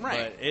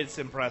 right? But it's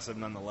impressive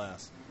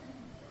nonetheless.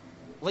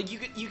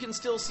 You can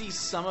still see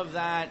some of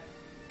that.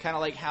 Kind of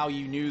like how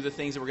you knew the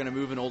things that were going to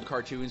move in old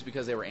cartoons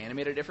because they were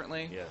animated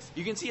differently. Yes.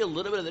 You can see a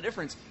little bit of the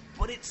difference,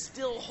 but it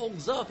still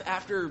holds up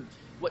after,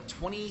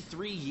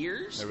 23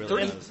 years? It really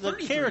 30, does. The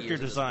character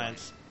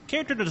designs.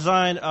 Character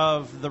design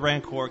of the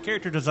Rancor,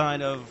 character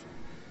design of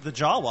the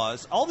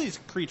Jawas, all these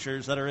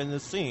creatures that are in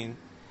this scene,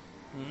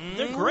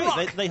 they're great.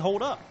 They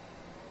hold up.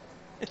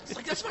 It's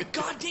like, that's my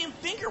goddamn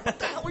finger. What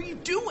the hell are you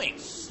doing?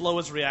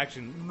 Slowest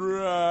reaction.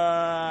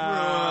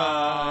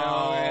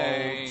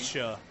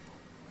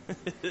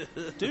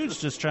 Dude's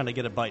just trying to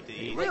get a bite to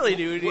eat. Really,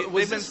 dude?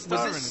 Was this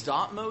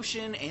stop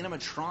motion,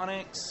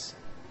 animatronics?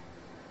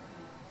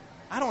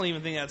 I don't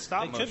even think that's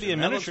stop motion. It could be a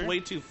that looks miniature. way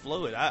too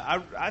fluid.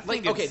 I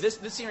think this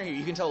scene right here,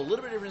 you can tell a little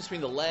bit of difference between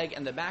the leg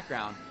and the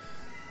background,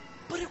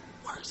 but it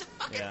works. It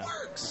fucking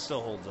works. It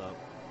still holds up.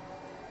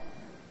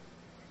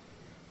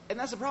 And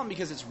that's the problem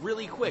because it's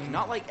really quick.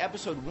 Not like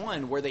episode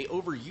 1 where they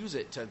overuse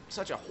it to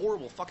such a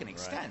horrible fucking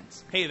extent.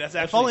 Right. Hey, that's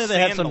actually if only they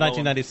had some below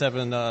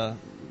 1997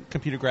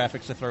 computer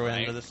graphics to throw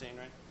into the scene,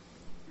 right?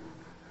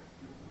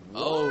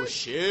 Oh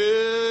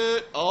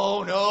shit!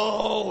 Oh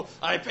no!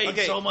 I paid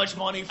so much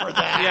money for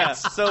that. Yeah.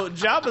 So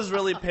Jabba's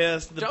really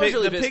pissed. The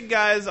pig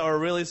guys are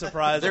really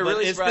surprised. They're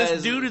really surprised.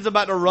 This dude is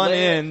about to run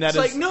in. That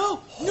is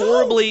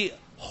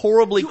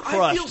horribly Dude, crushed.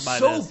 I feel by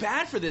so this.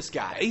 bad for this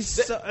guy.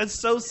 It's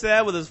so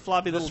sad with his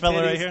floppy little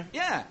fella titties. right here.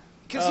 Yeah,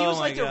 because he was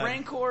like the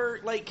Rancor,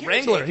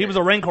 Wrangler. He was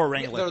a Rancor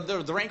Wrangler.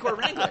 Yeah, the Rancor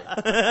Wrangler.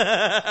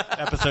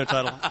 Episode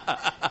title.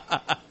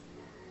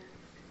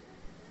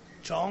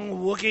 Chong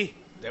Wookie.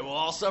 They will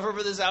all suffer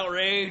for this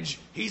outrage.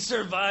 He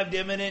survived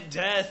imminent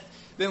death.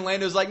 Then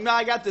Lando's like, "No,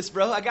 I got this,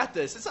 bro. I got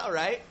this. It's all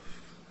right."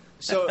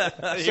 So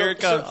here it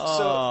comes.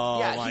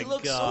 He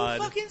looks so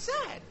fucking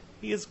sad.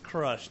 He is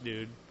crushed,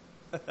 dude.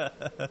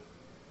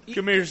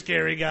 Come here,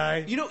 scary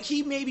guy. You know,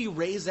 he maybe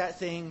raised that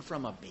thing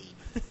from a baby.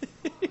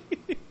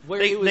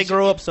 They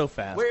grow up so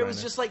fast. Where it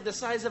was just like the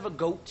size of a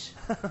goat.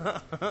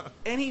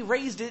 And he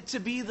raised it to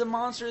be the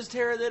monstrous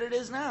terror that it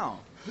is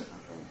now.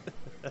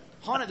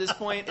 Han at this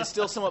point is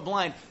still somewhat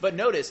blind, but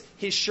notice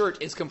his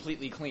shirt is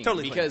completely clean.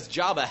 Totally because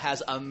Jabba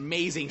has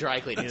amazing dry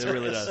cleaning. It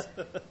really does.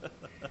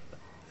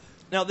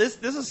 Now, this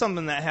is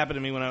something that happened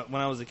to me when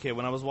I was a kid.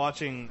 When I was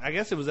watching, I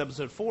guess it was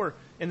episode 4,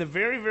 in the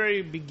very,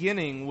 very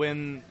beginning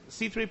when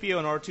C-3PO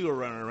and R2 were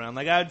running around.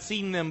 Like, I had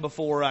seen them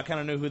before. I kind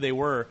of knew who they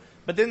were.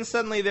 But then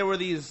suddenly there were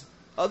these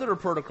other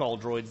protocol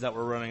droids that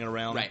were running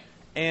around. Right.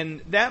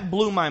 And that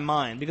blew my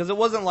mind because it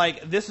wasn't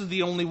like this is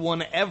the only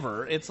one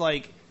ever. It's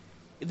like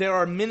there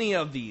are many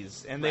of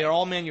these, and they are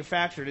all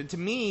manufactured. And to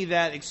me,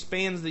 that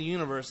expands the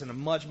universe in a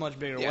much, much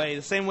bigger way.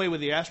 The same way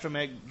with the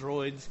astromech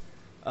droids,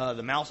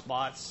 the mouse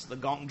bots, the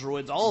gonk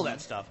droids, all of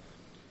that stuff.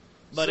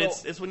 But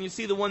So- it's when you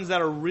see the ones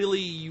that are really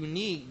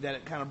unique that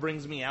it kind of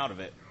brings me out of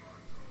it.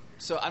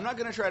 So I'm not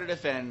going to try to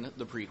defend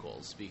the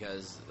prequels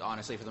because,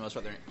 honestly, for the most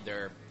part,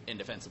 they're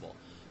indefensible.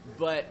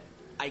 But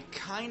I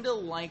kind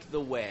of like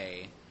the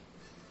way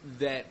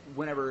that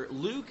whenever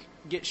Luke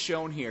gets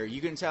shown here,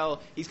 you can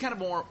tell he's kind of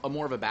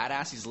more of a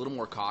badass. He's a little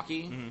more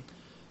cocky. Mm-hmm.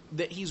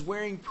 That he's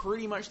wearing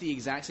pretty much the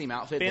exact same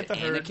outfit that Bantha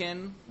Herd.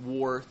 Anakin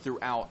wore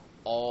throughout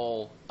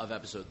all of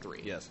Episode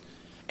 3. Yes.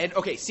 And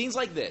okay, scenes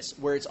like this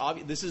where it's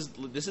obvious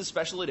this is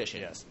special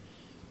edition. Yes.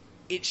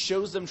 It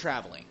shows them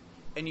traveling,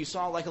 and you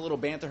saw like a little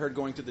bantha herd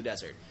going through the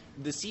desert.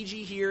 The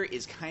CG here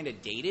is kind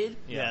of dated,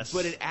 Yes.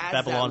 but it adds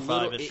Babylon that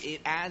little, 5-ish.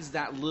 it adds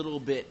that little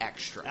bit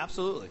extra.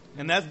 Absolutely.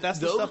 And that's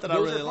the Those, stuff that I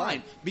those really are like.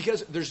 fine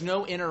because there's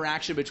no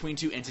interaction between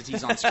two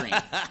entities on screen.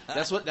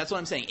 That's what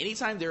I'm saying.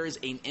 Anytime there is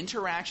an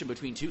interaction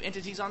between two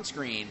entities on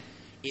screen,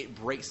 it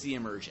breaks the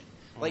immersion.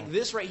 Like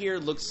this right here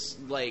looks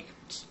like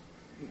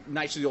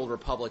Knights of the Old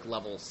Republic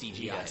level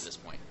CGI at this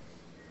point.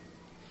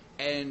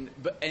 And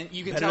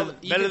you can Better tell than-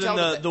 you better can than tell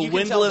the that- you can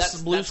windless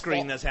tell blue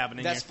screen that's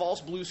happening That's here. false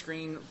blue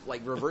screen,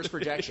 like reverse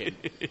projection.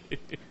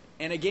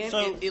 And again,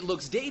 So- it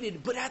looks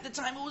dated, but at the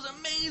time it was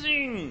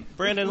amazing.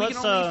 Brandon, we let's,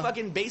 can only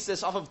fucking base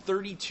this off of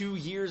 32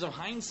 years of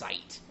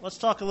hindsight. Let's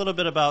talk a little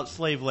bit about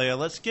Slave Leia.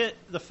 Let's get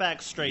the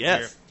facts straight Yes.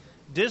 here.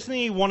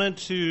 Disney wanted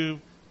to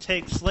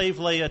take Slave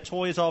Leia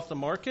toys off the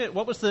market.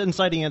 What was the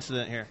inciting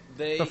incident here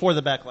before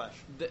the backlash?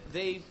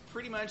 They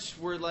pretty much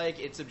were like,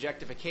 it's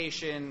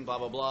objectification, blah,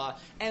 blah, blah.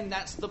 And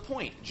that's the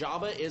point.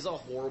 Jabba is a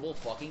horrible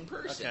fucking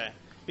person. Okay.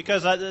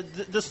 Because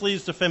this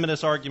leads to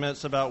feminist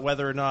arguments about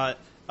whether or not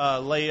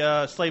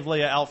Slave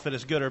Leia outfit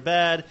is good or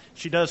bad.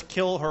 She does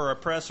kill her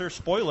oppressor.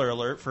 Spoiler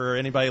alert for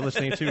anybody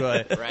listening to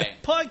a Right.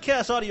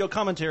 podcast audio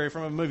commentary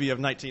from a movie of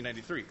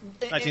 1983.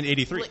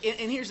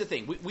 And here's the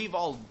thing: we've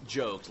all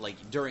joked, like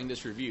during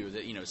this review,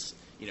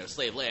 that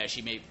Slave Leia,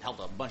 she may help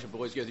a bunch of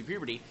boys go through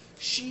puberty.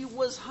 She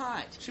was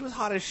hot. She was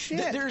hot as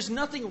shit. There's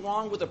nothing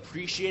wrong with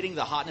appreciating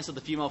the hotness of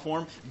the female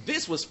form.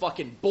 This was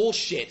fucking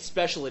bullshit.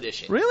 Special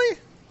edition. Really?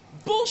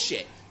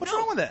 Bullshit. What's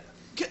wrong with that?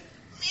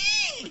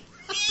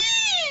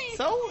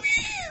 So?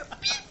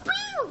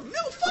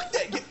 No, fuck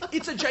that.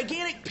 It's a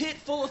gigantic pit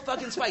full of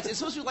fucking spikes. It's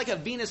supposed to be like a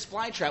Venus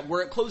flytrap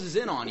where it closes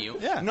in on you.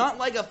 Yeah. Not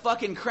like a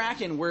fucking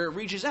Kraken where it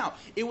reaches out.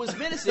 It was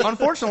menacing.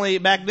 Unfortunately,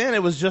 back then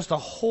it was just a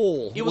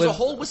hole. It was a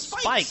hole with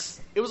spikes.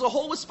 It was a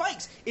hole with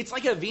spikes. It's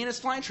like a Venus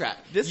flytrap.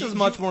 This is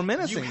much more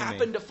menacing You to me.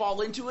 happen to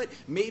fall into it.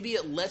 Maybe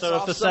it lets So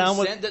if off the some sound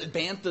was- scent that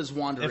Banthas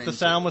wander If into. the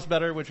sound was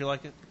better, would you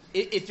like it?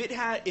 If it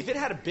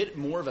had a bit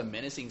more of a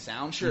menacing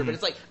sound, sure. Mm. But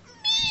it's like,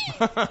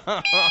 I'm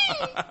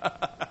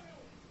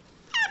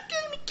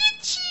gonna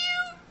get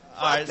you.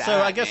 All right, Fuck so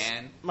that, I guess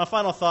man. my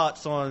final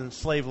thoughts on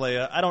Slave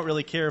Leia. I don't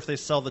really care if they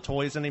sell the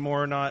toys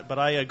anymore or not, but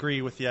I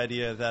agree with the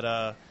idea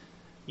that,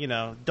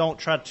 don't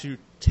try to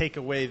take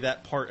away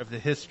that part of the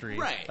history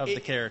Right. of the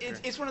character.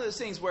 It's one of those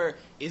things where,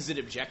 is it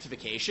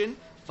objectification?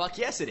 Fuck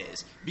yes, it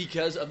is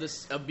because of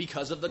this.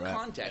 Because of the Right.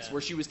 context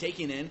where she was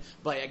taken in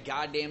by a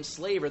goddamn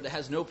slaver that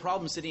has no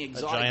problem sitting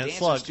exotic giant dancers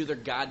slug. to their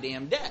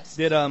goddamn deaths.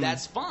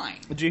 That's fine.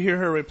 Did you hear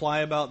her reply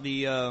about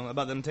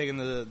about them taking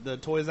the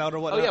toys out or Oh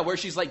whatnot? yeah, where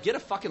she's like, get a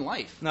fucking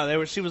life.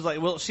 No, she was like,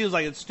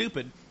 it's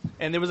stupid.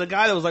 And there was a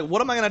guy that was like,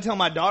 what am I going to tell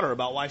my daughter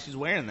about why she's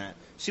wearing that?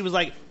 She was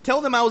like,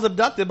 tell them I was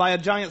abducted by a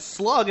giant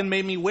slug and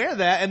made me wear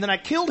that, and then I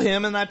killed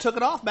him and I took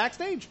it off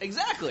backstage.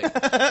 Exactly.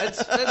 That's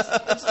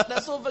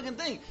the whole fucking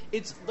thing.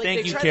 It's like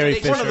Thank they you, try Carrie to,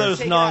 Fisher. One of those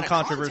take it out of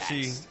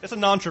non-controversy. context. It's a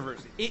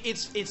non-controversy.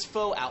 It's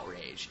faux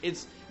outrage.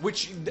 It's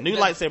New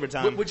lightsaber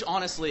time. Which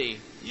honestly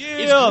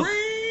Yeah. is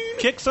green.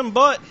 Kick some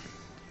butt.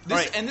 This, All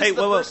right, and this hey, is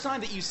the wait. first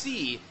time that you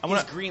see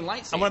his green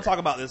lightsaber. I want to talk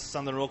about this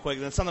something real quick.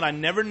 That's something I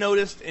never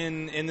noticed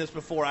in this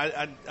before.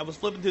 I was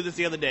flipping through this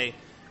the other day.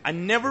 I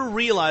never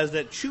realized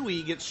that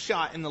Chewie gets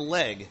shot in the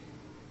leg.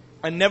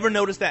 I never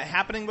noticed that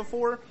happening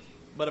before,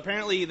 but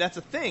apparently that's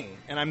a thing,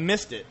 and I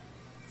missed it.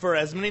 For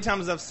as many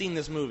times as I've seen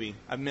this movie,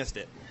 I've missed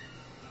it.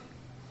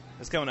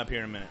 It's coming up here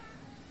in a minute.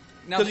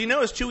 Now, Because you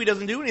notice Chewie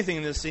doesn't do anything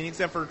in this scene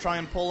except for try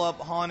and pull up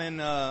Han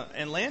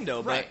and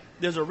Lando, but Right.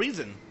 there's a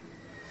reason.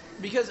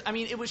 because I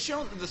mean, it was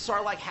shown that the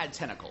Sarlacc had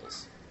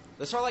tentacles.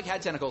 The Sarlacc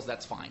had tentacles.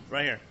 That's fine.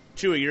 Right here.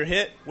 Chewie, you're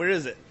hit. Where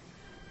is it?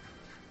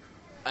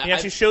 He I've-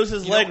 actually shows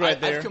his you leg know, right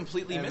there. I've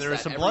completely And missed there was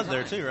that some every blood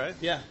there time. too, right?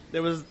 Yeah,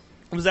 there was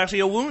actually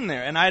a wound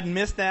there, and I had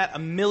missed that a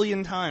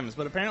million times.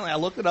 But apparently, I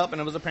looked it up,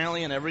 and it was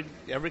apparently in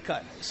every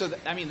cut. So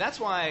I mean, that's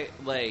why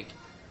like He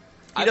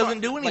I doesn't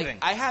don't- do anything.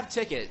 Like, I have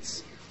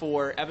tickets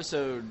for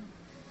Episode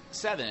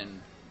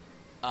 7,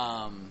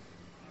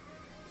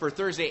 for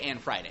Thursday and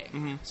Friday.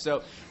 Mm-hmm.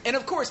 So, and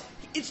of course,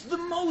 it's the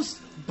most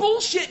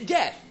bullshit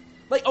death.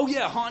 Like, oh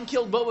yeah, Han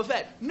killed Boba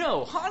Fett.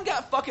 No, Han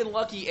got fucking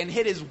lucky and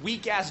hit his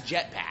weak ass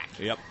jetpack.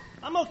 Yep.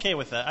 I'm okay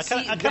with that. I See,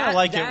 kind of that-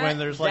 like it that- when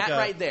there's like that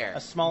right there.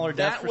 a smaller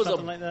death That or was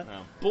something a like that.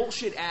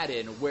 bullshit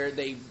add-in where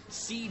they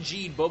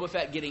CG'd Boba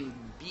Fett getting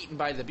beaten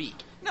by the beak.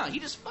 No, he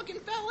just fucking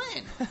fell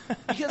in.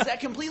 Because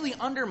that completely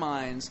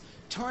undermines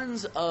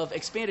tons of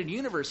expanded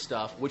universe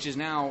stuff, which is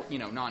now,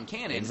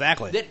 non-canon.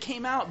 Exactly. That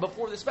came out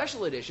before the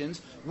special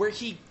editions where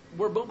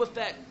Boba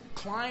Fett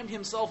climbed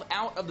himself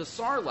out of the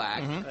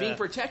Sarlacc, being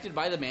protected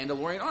by the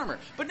Mandalorian armor.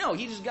 But no,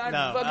 he just got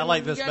fucking I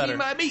like this got better. eaten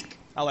by a beak.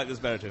 I like this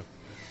better too.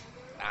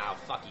 Oh,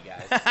 fuck you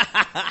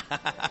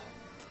guys.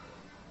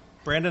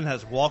 Brandon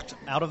has walked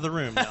out of the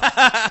room now.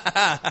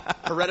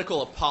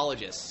 Heretical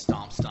apologist.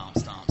 Stomp, stomp,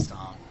 stomp,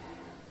 stomp.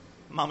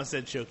 Mama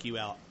said choke you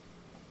out.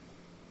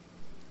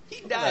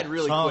 He died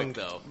really tongue. quick,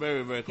 though.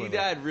 Very, very He quickly.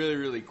 died really,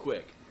 really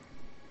quick.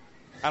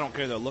 I don't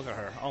care though. Look at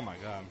her. Oh my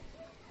god.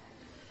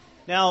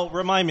 Now,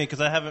 remind me, because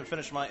I haven't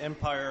finished my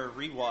Empire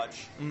rewatch.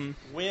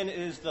 When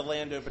is the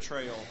Lando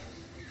betrayal?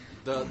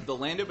 The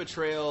Lando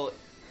betrayal,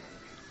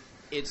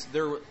 it's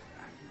there.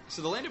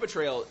 So the Lando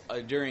betrayal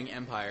during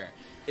Empire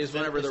is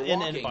whenever It's they're in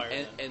walking,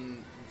 Empire,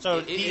 and So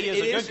he is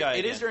a good guy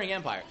It is again. during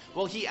Empire.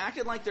 Well, he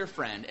acted like their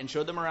friend and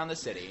showed them around the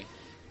city,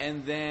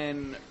 and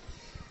then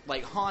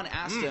like Han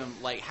asked him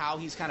like how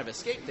he's kind of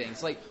escaped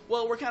things. Like,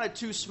 well, we're kind of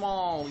too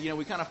small. You know,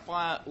 we kind of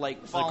fall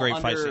great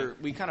fight scene. under.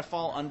 We kind of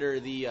fall under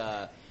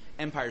the.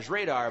 Empire's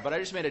radar, but I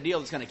just made a deal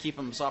that's going to keep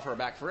him off our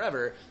back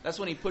forever. That's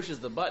when he pushes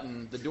the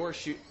button, the door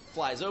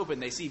flies open,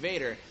 they see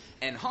Vader,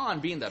 and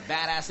Han, being the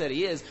badass that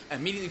he is,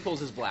 immediately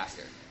pulls his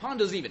blaster. Han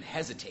doesn't even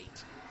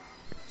hesitate.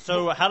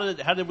 So how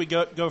did we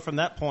go from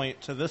that point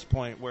to this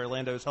point where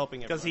Lando's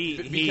helping him? Because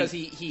Because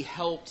he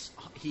helped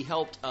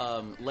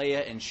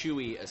Leia and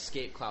Chewie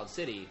escape Cloud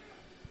City.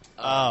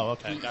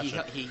 Okay,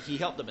 gotcha. He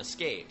helped them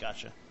escape.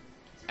 Gotcha.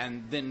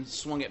 And then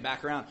swung it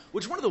back around.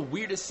 Which one of the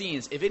weirdest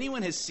scenes, if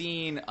anyone has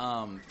seen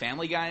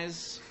Family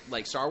Guy's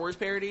like Star Wars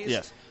parodies,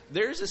 Yes.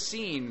 there's a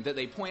scene that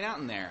they point out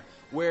in there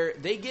where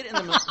they get in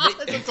the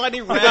It's a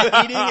tiny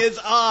rat eating his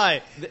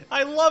eye.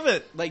 I love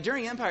it. like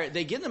during Empire,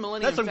 they get in the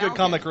Millennium That's some good Falcon.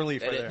 comic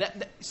relief right there.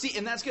 See,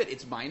 and that's good.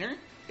 It's minor.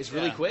 It's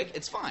really Yeah. quick.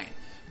 It's fine.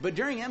 But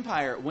during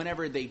Empire,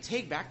 whenever they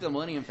take back the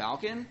Millennium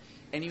Falcon,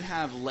 and you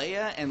have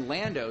Leia and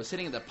Lando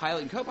sitting in the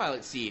pilot and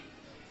co-pilot seat,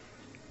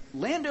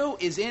 Lando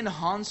is in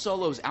Han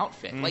Solo's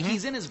outfit. Like,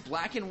 he's in his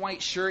black and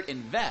white shirt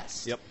and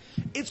vest. Yep.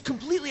 It's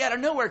completely out of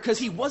nowhere because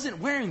he wasn't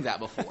wearing that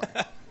before.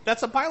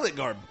 That's a pilot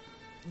garb.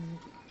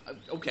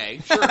 Okay,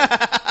 sure.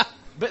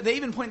 But they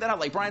even point that out.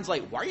 Like, Brian's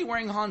like, why are you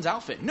wearing Han's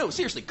outfit? No,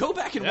 seriously, go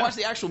back and watch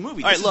the actual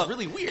movie. All This right, look. is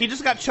really weird. He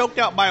just got choked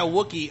out by a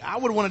Wookiee. I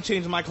would want to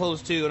change my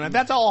clothes too. And if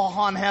that's all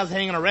Han has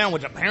hanging around,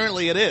 which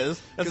apparently it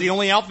is, that's the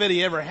only outfit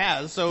he ever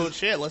has. So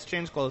shit, let's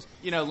change clothes.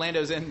 You know,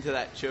 Lando's into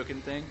that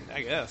choking thing.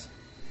 I guess.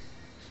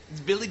 It's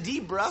Billy D,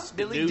 bro.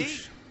 Billy D.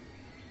 Douche.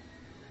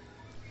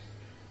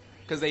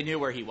 Because they knew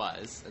where he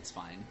was. That's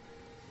fine.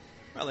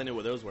 Well, they knew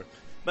what those were.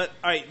 But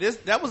all right,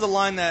 that was a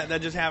line that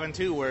just happened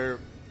too, where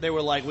they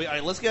were like, all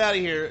right, let's get out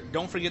of here.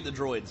 Don't forget the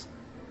droids.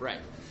 Right.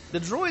 The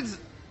droids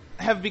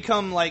have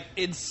become like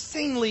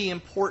insanely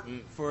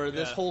important for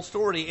this whole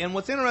story. And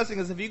what's interesting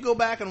is if you go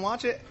back and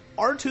watch it,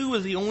 R2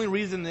 is the only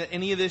reason that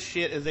any of this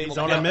shit is able He's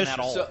to on a happen mission. at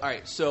all. So, all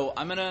right, so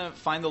I'm going to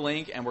find the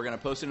link, and we're going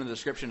to post it in the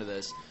description of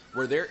this,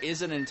 where there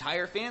is an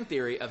entire fan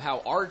theory of how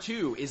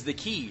R2 is the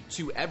key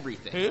to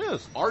everything. It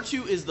is.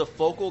 R2 is the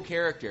focal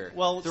character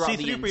Well, throughout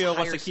the C-3PO entire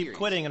wants to keep series.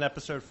 quitting in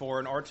Episode 4,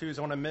 and R2's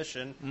on a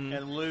mission,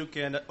 and Luke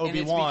and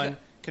Obi-Wan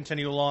because-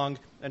 continue along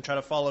and try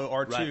to follow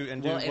R2 Right.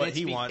 and do Well, and what it's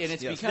he be- wants. and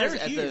it's Yes. because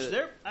they're at huge.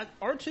 the-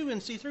 R2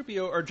 and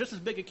C-3PO are just as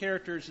big a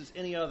characters as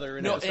any other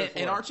in No, Episode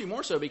 4. and R2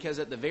 more so, because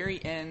at the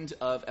very end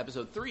of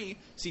Episode 3,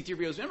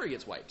 C-3PO's memory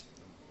gets wiped.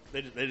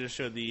 They just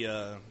showed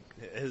the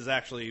his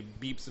actually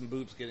beeps and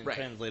boops getting Right.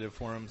 translated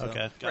for him. So.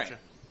 Okay, gotcha. Right.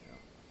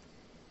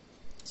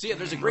 So yeah,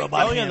 there's a great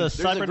Robot Oh, yeah, the there's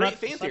a great cybernetic-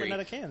 fan theory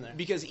cybernetic hand there.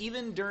 because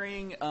even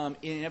during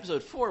in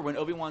Episode 4, when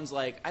Obi-Wan's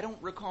like, I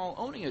don't recall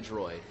owning a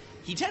droid,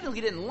 he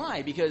technically didn't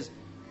lie because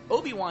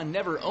Obi-Wan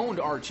never owned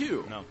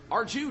R2. No.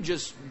 R2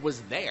 just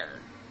was there.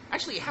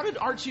 Actually, how did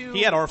R2?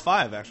 He had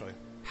R5 actually.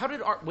 How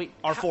did R4?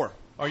 R4.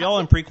 Are y'all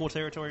in prequel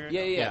territory right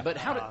Yeah, now? yeah, Yeah. But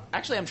how did?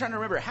 Actually, I'm trying to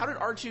remember. How did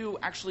R2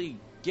 actually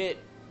get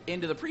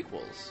into the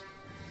prequels?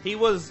 He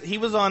was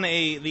on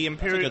the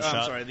Imperial. good I'm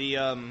shot. sorry, the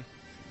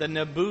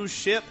Naboo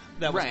ship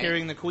that was Right.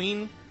 carrying the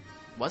Queen.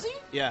 Was he?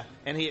 Yeah,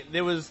 and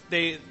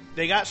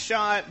they got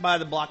shot by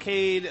the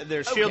blockade.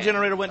 Their shield Okay.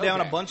 generator went down.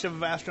 Okay. A bunch of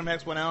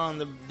astromechs went out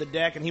on the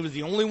deck, and he was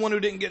the only one who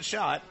didn't get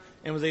shot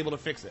and was able to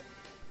fix it.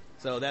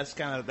 So that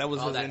was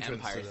Oh, his that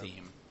entrance Empire to them.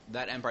 theme.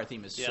 That Empire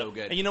theme is so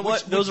good. And you know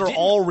Which- what? Those which are didn't-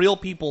 all real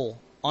people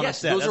on Yes,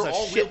 a set. those That's are a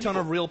all shit real ton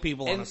people. of real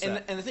people on and, a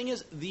set. And the thing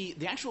is, the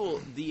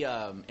actual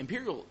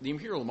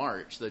Imperial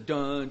March, the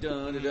dun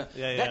dun dun, dun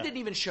Yeah, yeah. that didn't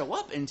even show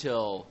up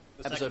until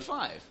Episode second-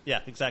 5. Yeah,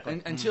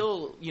 exactly.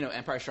 Until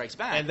Empire Strikes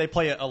Back. And they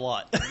play it a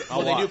lot.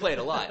 well, they do play it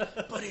a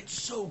lot, but it's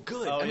so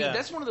good. Oh, I mean, yeah.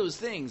 that's one of those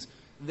things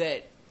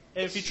that.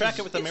 If you track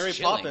it with the it's Mary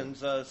chilling.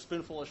 Poppins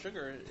spoonful of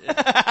sugar,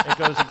 it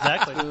goes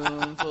exactly.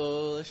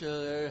 Spoonful of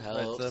sugar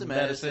helps the the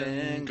medicine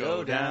medicine go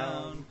go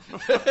down.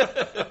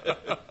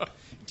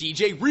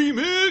 DJ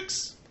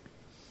Remix!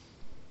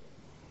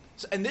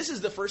 So, and this is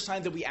the first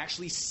time that we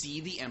actually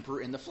see the Emperor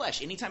in the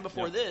flesh. Anytime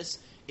before Yep. this,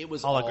 it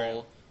was Hologram.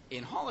 all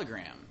in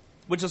hologram.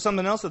 Which is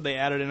something else that they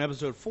added in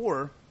Episode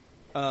 4.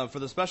 for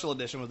the special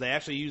edition was they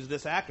actually used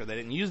this actor. They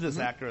didn't use this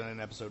actor in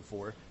Episode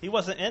 4. He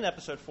wasn't in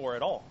Episode 4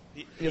 at all.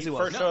 Yes, he was.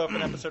 first showed up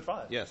in Episode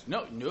 5. Yes.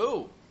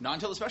 No, not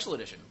until the special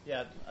edition.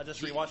 Yeah, I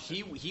just rewatched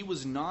it. He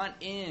was not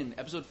in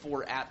Episode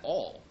 4 at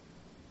all.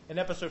 In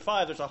Episode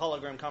 5, there's a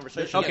hologram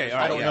conversation. Okay, Yeah, all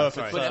right. I don't yeah, know if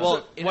sorry. it's...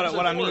 Well, in what Episode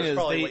I 4 mean is is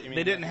probably what you they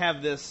mean. didn't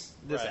have this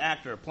Right.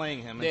 actor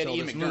playing him They had until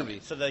Ian this McDermott. movie.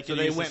 So they could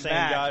use went the same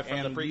back guy from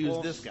the and prequels?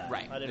 used this guy.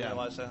 Right. I didn't Yeah.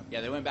 realize that.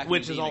 Yeah, they went back.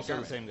 Which and is Ian also McDermott.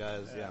 the same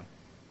guys. Yeah.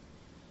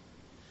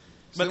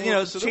 So But, you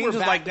know, then we're changes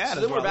back- like that So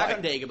is then what we're I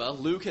back like. on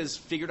Dagobah. Luke has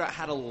figured out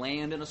how to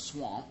land in a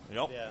swamp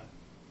Yep. Yeah.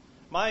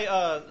 My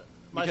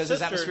because his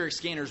sister, atmospheric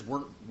scanners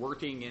weren't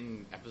working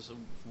in Episode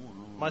 4.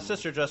 My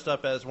sister dressed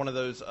up as one of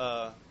those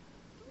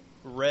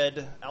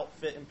red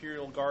outfit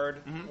Imperial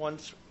Guard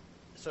ones.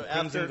 So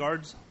Crimson after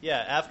Guards. Yeah,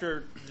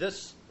 after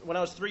this, when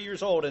I was 3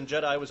 years old and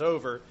Jedi was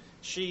over,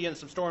 she and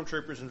some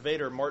stormtroopers and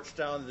Vader marched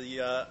down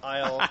the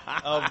aisle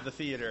of the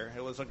theater.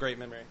 It was a great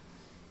memory.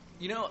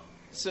 You know,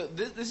 so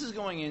this is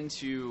going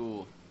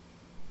into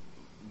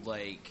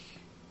like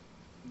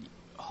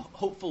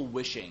hopeful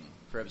wishing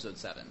for Episode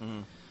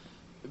 7.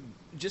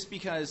 Just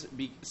because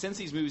since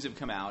these movies have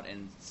come out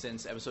and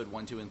since Episode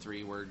 1, 2, and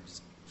 3 were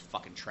just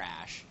fucking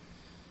trash,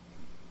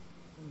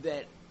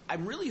 that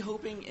I'm really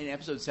hoping in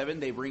Episode 7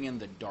 they bring in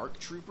the Dark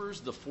Troopers,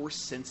 the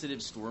Force-sensitive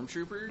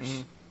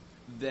stormtroopers,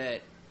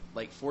 that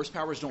like Force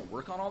powers don't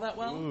work on all that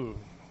well. Ooh.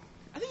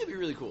 I think it'd be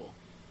really cool.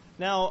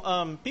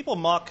 Now, people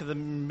mock the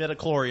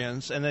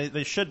midichlorians, and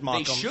they should mock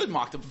They them. should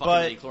mock the fucking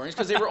but- midichlorians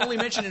because they were only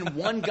mentioned in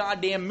one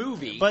goddamn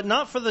movie. But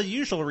not for the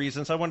usual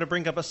reasons. I want to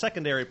bring up a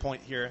secondary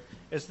point here,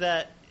 is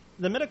that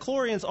the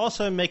midichlorians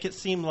also make it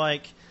seem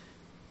like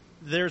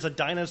there's a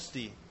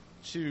dynasty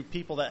to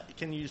people that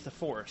can use the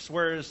Force,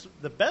 whereas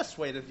the best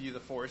way to view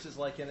the Force is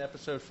like in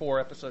Episode 4,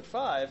 Episode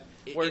 5,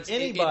 where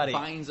it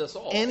binds us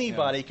all.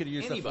 anybody could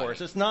use Anybody. the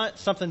Force. It's not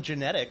something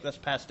genetic that's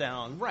passed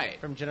down Right.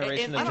 from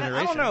generation And to I don't-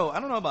 generation. I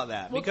don't know about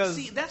that Well, because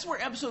see, that's where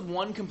Episode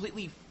 1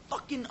 completely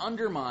fucking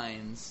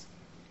undermines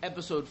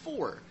Episode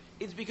 4.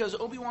 It's because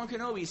Obi-Wan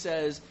Kenobi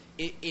says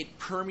it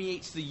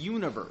permeates the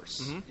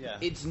universe. Yeah.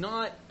 It's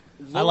not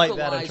I like that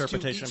localized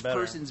interpretation to each better.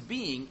 person's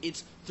being.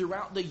 It's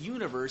throughout the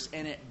universe,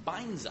 and it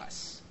binds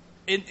us.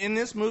 in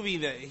this movie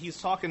that he's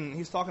talking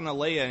to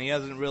Leia and he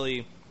hasn't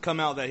really come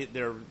out that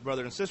they're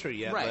brother and sister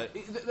yet. Right.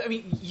 But I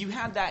mean, you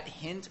had that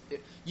hint.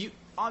 You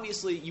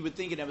would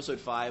think in Episode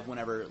 5,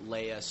 whenever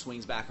Leia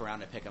swings back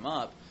around to pick him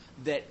up,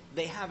 that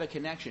they have a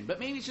connection. But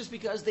maybe it's just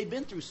because they've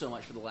been through so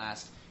much for the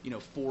last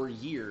 4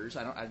 years.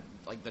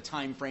 Like the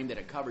time frame that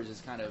it covers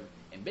is kind of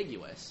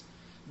ambiguous.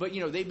 But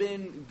they've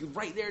been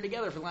right there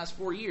together for the last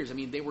 4 years. I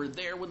mean, they were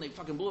there when they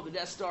fucking blew up the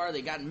Death Star.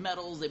 They got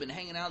medals. They've been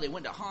hanging out. They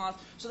went to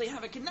Hoth, so they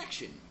have a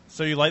connection.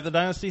 So you like the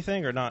dynasty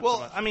thing or not? so well,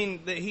 much? I mean,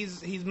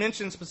 he's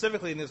mentioned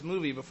specifically in this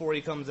movie before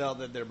he comes out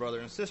that they're brother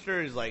and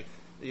sister. He's like,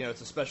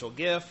 it's a special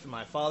gift.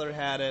 My father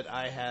had it.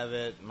 I have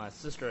it. My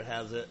sister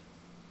has it.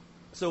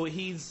 So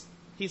he's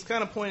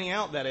kind of pointing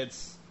out that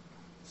it's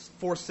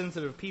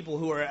Force-sensitive people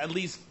who are at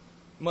least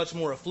much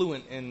more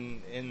affluent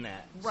in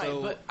that. Right,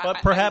 So, But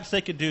perhaps they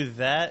could do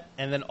that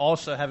and then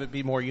also have it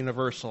be more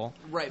universal.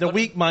 Right, The but-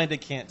 weak-minded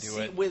can't do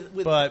See, it, with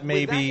but that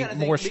maybe kind of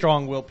thing, more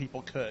strong-willed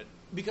people could.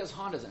 because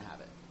Han doesn't have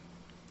it.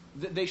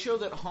 They show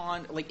that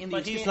Han, like in the,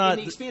 But he's in not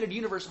the expanded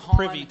universe, Han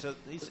privy to-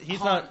 he's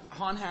not-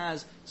 Han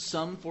has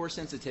some Force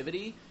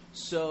sensitivity,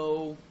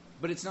 so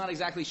but it's not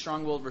exactly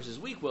strong-willed versus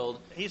weak-willed.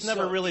 He's so-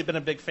 never really been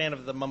a big fan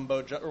of the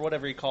mumbo or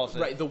whatever he calls it.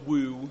 right the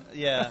woo.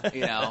 Yeah.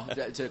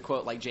 To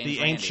quote like James The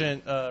Randi.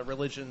 ancient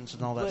religions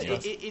and all that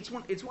But stuff.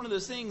 it's one of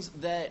those things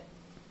that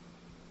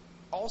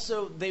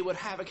also they would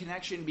have a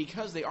connection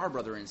because they are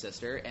brother and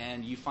sister,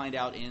 and you find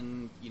out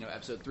in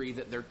Episode 3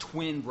 that they're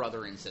twin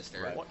brother and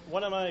sister.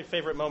 One of my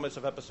favorite moments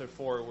of Episode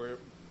 4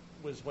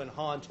 was when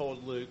Han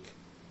told Luke,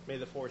 "May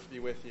the Force be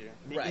with you."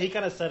 Right. He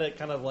kind of said it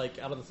kind of like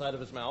out of the side of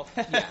his mouth.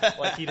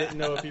 Like he didn't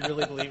know if he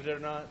really believed it or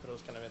not, but it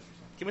was kind of interesting.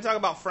 can we talk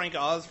about Frank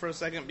Oz for a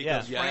second?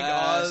 Because Yeah. Frank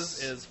Yes.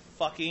 Oz is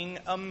fucking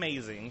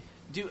amazing.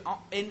 Dude,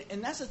 and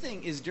that's the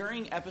thing, is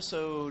during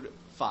Episode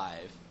 5,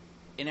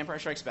 in Empire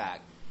Strikes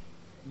Back,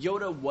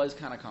 Yoda was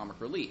kind of comic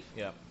relief.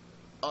 Yeah.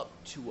 Up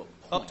to a point.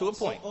 Up to a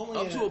point.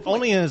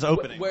 Only in his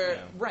opening. Where,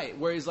 Yeah. right,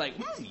 where he's like,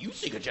 you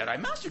think a Jedi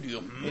Master, do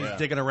you? He's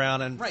digging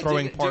around and Right,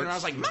 throwing digging parts. around. I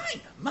was like,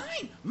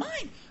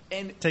 mine,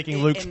 and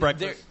Taking Luke's and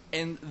breakfast.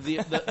 And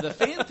the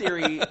fan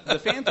theory, the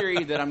fan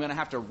theory that I'm going to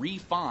have to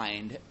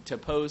re-find to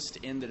post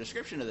in the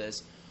description of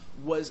this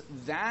was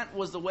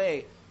the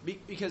way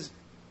because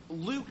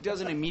Luke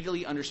doesn't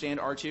immediately understand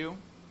R2.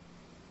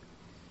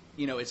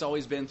 It's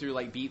always been through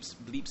like bleeps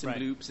and Right.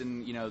 bloops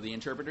and the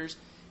interpreters.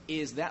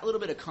 Is that little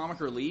bit of comic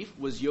relief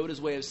was Yoda's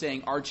way of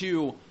saying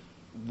R2,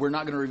 we're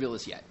not going to reveal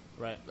this yet.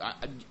 Right.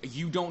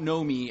 You don't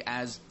know me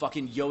as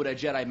fucking Yoda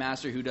Jedi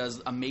Master who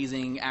does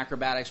amazing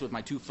acrobatics with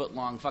my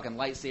 2-foot-long fucking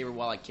lightsaber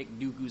while I kick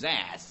Dooku's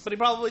ass. But he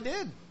probably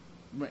did.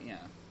 Right, yeah.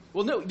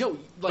 Well, no. Like,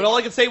 But all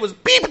I could say was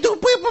beep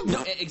doop beep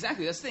no, beep.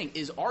 exactly. That's the thing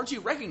is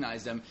R2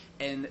 recognized him,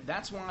 and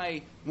that's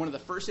why one of the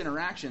first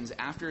interactions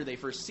after they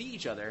first see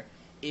each other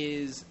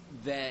is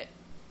that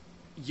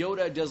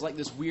Yoda does like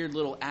this weird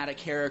little add a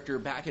character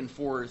back and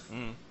forth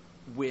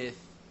with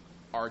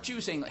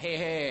R2 saying,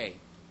 hey,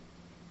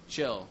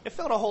 chill. It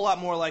felt a whole lot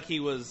more like he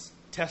was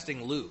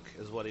testing Luke,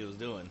 is what he was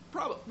doing.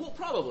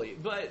 Probably,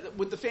 but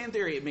with the fan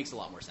theory, it makes a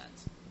lot more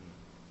sense.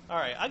 All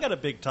right, I got a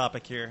big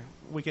topic here.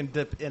 We can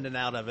dip in and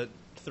out of it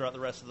throughout the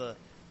rest of the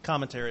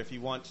commentary if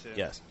you want to.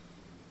 Yes.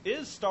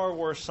 Is Star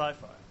Wars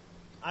sci-fi?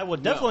 I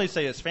would definitely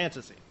say it's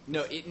fantasy.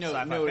 So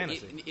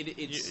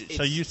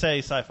you say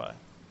sci-fi?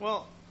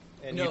 Well,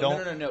 and no, you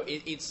don't? no.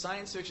 It's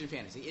science fiction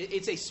fantasy.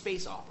 It's a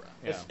space opera.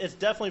 Yeah. It's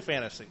definitely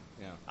fantasy.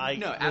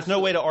 Yeah. There's no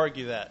way to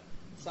argue that.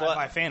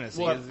 Sci-fi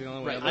fantasy is the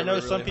only way. right, I know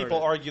really some people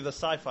heard it. argue the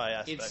sci-fi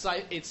aspect.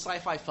 It's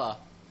sci-fi fa.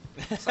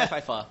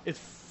 Sci-fi fa. It's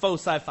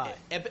faux sci-fi.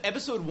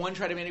 Episode 1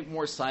 tried to make it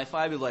more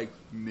sci-fi, but like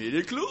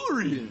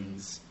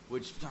midichlorians,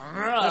 which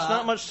There's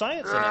not much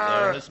science in it,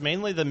 though. It's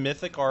mainly the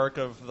mythic arc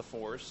of the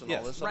Force and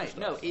all this other right.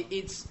 stuff. No, it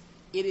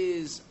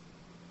is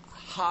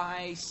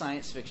high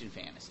science fiction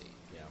fantasy.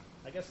 Yeah.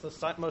 I guess the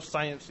most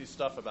sciencey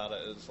stuff about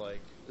it is like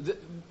The,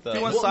 the If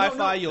you want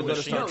sci-fi, you'll go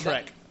to Star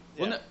Trek.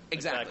 Well, Yeah, no,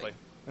 exactly.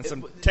 And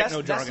some That's techno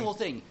the jargon. whole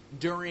thing.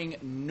 During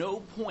no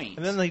point.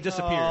 and then he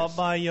disappears. Oh,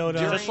 bye Yoda.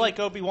 Just like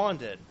Obi-Wan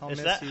did. I'll Is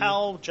miss that you.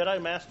 how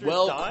Jedi Masters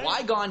well, die?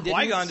 Qui-Gon didn't.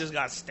 Qui-Gon just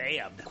got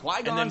stabbed.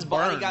 Qui-Gon's and then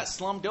body burned. got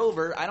slumped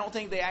over. I don't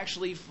think they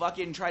actually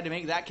fucking tried to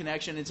make that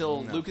connection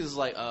until Lucas is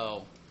like,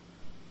 oh,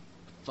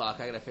 fuck,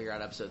 I gotta figure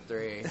out episode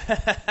 3.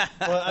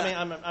 Well,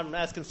 I mean, I'm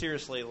asking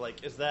seriously.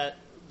 Like, is that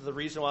the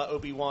reason why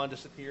Obi-Wan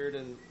disappeared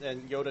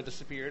and Yoda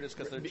disappeared? Is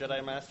because they're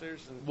Jedi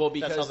Masters? And Well,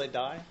 that's how because- they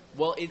die?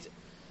 Well, it's...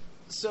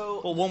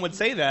 So... Well, one would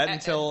say that At-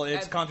 until at-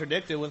 it's at-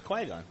 contradicted with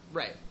Qui-Gon.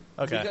 Right.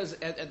 Okay. Because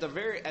at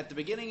the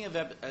beginning of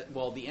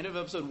the end of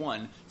episode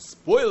 1,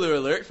 spoiler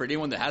alert for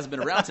anyone that hasn't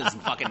been around since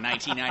fucking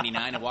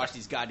 1999 and watched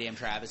these goddamn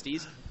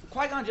travesties,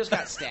 Qui-Gon just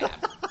got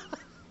stabbed.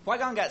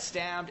 Qui-Gon got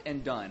stabbed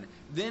and done.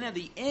 Then at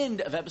the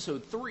end of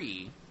episode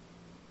 3,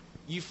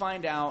 you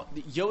find out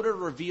that Yoda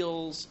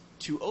reveals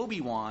to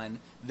Obi-Wan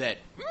that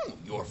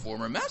your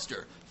former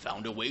master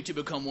found a way to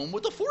become one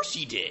with the Force.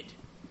 He did.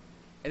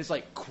 And it's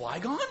like,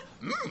 Qui-Gon?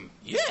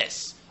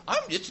 Yes.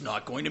 It's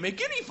not going to make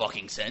any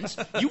fucking sense.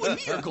 You and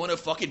me are going to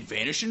fucking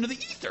vanish into the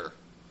ether.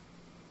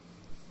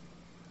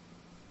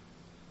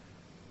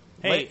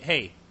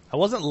 Hey, I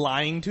wasn't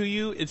lying to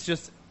you. It's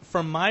just,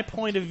 from my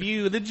point of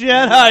view, the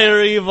Jedi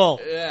are evil.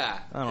 Yeah.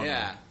 I don't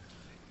know.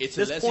 It's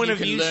a This lesson point you of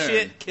can view learn,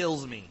 shit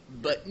kills me.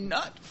 but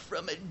not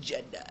from a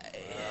Jedi.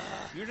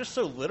 You're just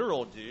so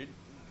literal, dude.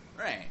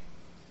 Right.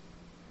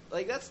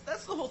 Like, that's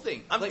the whole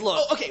thing. Look,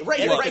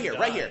 Right Look.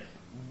 here.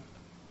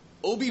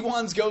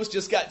 Obi-Wan's ghost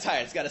just got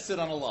tired. It's got to sit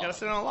on a log. Gotta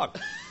sit on a log.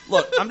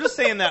 Look, I'm just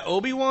saying that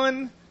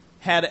Obi-Wan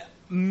had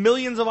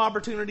millions of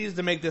opportunities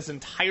to make this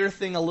entire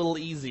thing a little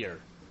easier.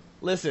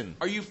 Listen,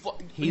 Are you...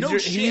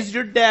 he's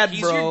your dad,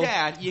 He's bro. your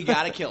dad. You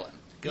got to kill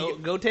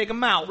him. Go take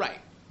him out. Right.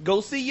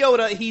 Go see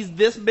Yoda. He's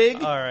this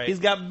big. All right. He's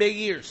got big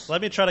ears.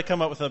 Let me try to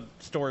come up with a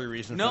story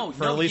reason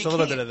for at least you a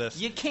little can't. bit of this.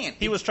 You can't.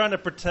 He was trying to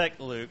protect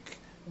Luke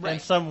in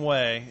Right. some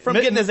way. From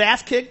getting his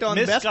ass kicked on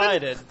Bespin?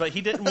 misguided, but he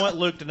didn't want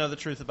Luke to know the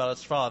truth about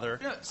his father.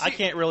 No, I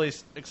can't really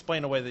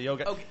explain away the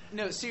yoga. Okay,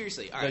 no,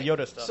 seriously. All The right.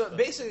 Yoda stuff, So though.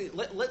 basically,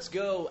 let's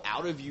go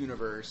out of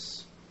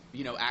universe.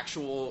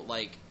 Actual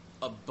like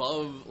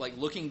above, like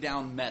looking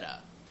down meta.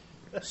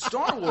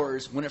 Star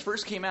Wars, when it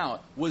first came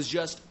out, was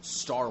just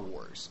Star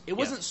Wars. It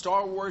wasn't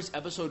Star Wars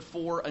Episode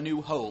 4: A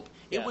New Hope.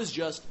 It Yeah. was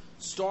just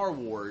Star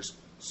Wars.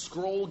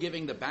 Scroll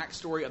giving the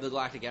backstory of the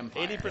Galactic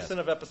Empire. 80%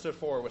 of Episode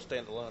 4 was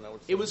standalone, I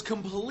would say. It was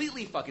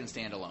completely fucking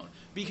standalone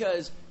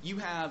because you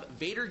have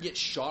Vader get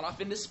shot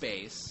off into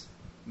space,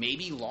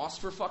 maybe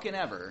lost for fucking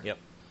ever. Yep.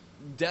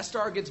 Death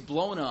Star gets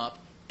blown up.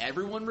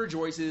 Everyone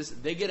rejoices.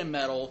 They get a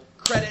medal.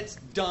 Credits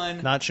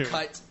done. Not true.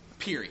 Cut.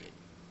 Period.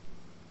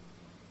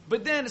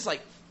 But then it's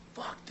like,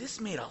 fuck, this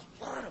made a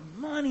lot of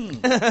money.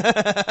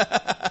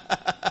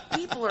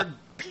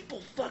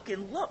 people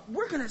fucking love.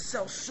 We're gonna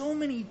sell so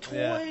many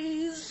Yeah.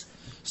 toys.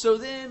 So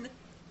then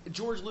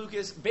George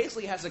Lucas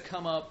basically has to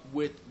come up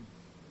with.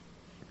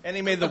 And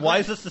he made the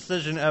wisest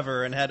decision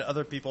ever and had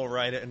other people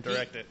write it and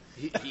direct it.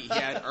 He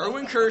had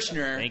Erwin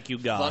Kirshner. Thank you,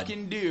 God.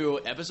 Fucking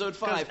do episode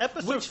 5.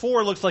 Episode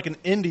 4 looks like an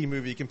indie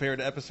movie compared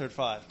to Episode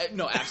 5.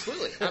 No,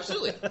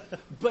 absolutely.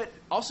 But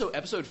also,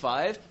 episode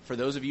 5, for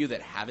those of you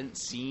that haven't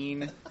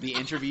seen the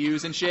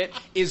interviews and shit,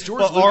 is George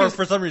Well, Lucas or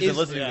for some reason is,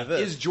 listening to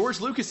this. is George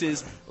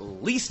Lucas's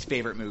least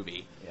favorite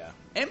movie. Yeah.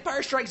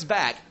 Empire Strikes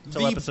Back,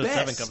 Until the episode best,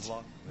 7 comes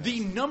along. the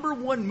number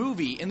one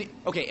movie in the.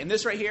 Okay, and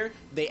this right here,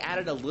 they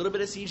added a little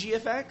bit of CG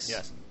effects.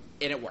 Yes.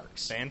 And it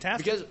works.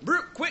 Fantastic. Because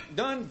quick,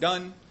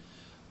 done.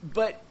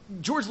 But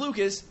George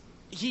Lucas,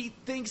 he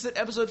thinks that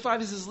episode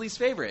 5 is his least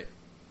favorite.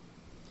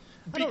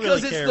 I don't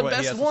Because really it's care the what he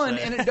best has to one,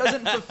 say. and it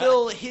doesn't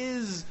fulfill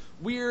his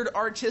weird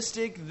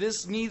artistic.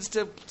 This needs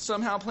to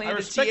somehow play I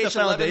into respect the TH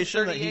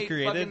foundation that he 1138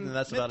 created, fucking and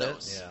that's about it.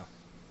 mythos. Yeah.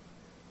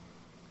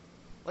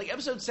 Like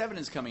episode 7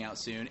 is coming out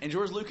soon, and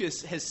George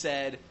Lucas has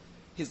said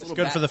his little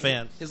good for the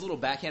fans. His little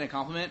backhanded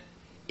compliment.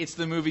 It's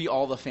the movie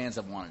all the fans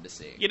have wanted to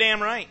see. You're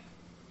damn right.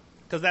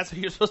 Because that's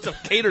what you're supposed to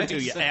cater to, you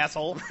Exactly.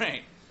 asshole.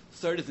 Right.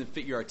 Sorry, doesn't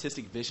fit your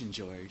artistic vision,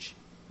 George.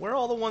 We're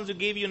all the ones who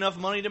gave you enough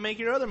money to make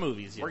your other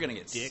movies. We're gonna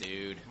get dick.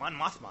 sued. Mon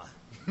Mothma.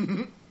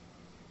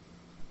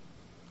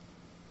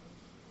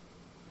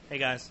 Hey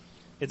guys,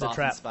 it's Boston a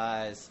trap.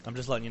 Spies. I'm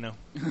just letting you know.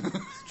 It's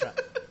a trap.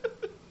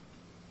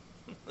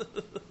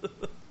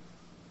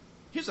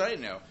 Here's what I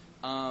didn't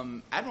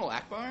know. Admiral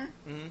Akbar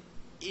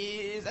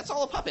that's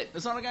all a puppet.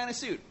 That's not a guy in a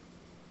suit.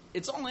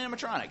 It's all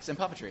animatronics and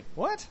puppetry.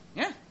 What?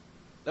 Yeah.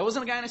 That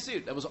wasn't a guy in a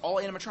suit. That was all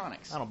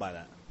animatronics. I don't buy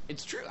that.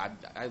 It's true.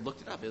 I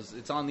looked it up.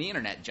 It's on the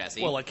internet,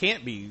 Jesse. Well, it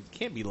can't be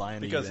lying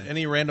Because to you.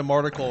 any random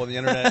article on the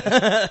internet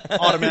is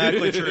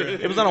automatically true.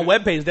 It was on a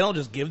webpage. They don't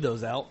just give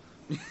those out.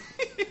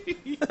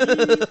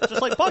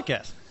 Just like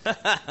podcasts.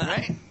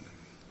 right?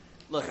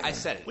 Look, I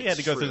said it. We had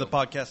to go It's through the true.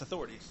 podcast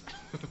authorities.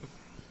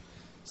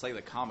 It's like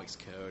the comics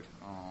code.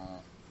 Aww.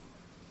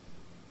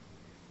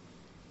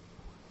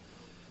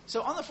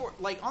 So on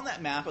on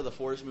that map of the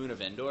forest moon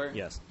of Endor,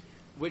 Yes.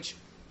 which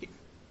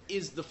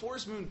is the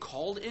forest moon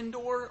called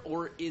Endor,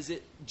 or is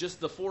it just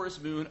the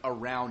forest moon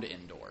around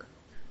Endor?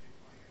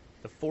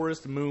 The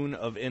forest moon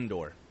of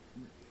Endor.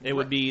 It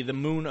would be the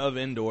moon of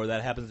Endor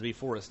that happens to be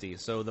foresty.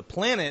 So the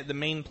planet, the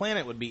main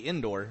planet, would be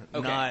Endor,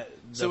 Okay. not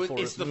the so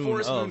forest it's the moon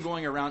forest of. moon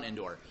going around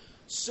Endor.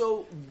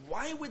 So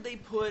why would they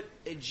put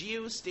a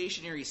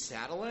geostationary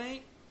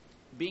satellite,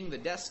 being the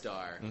Death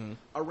Star,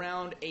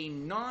 around a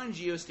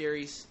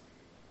non-geostationary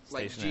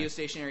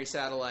geostationary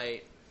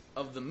satellite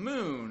of the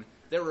moon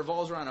that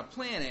revolves around a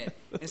planet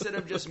instead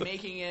of just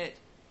making it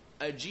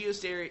a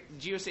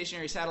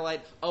geostationary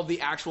satellite of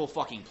the actual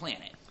fucking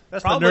planet?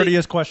 That's Probably- the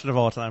nerdiest question of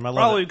all time. I love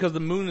Probably it. because the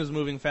moon is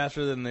moving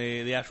faster than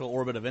the actual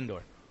orbit of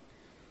Endor.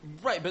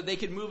 Right, but they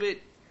could move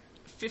it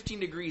 15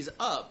 degrees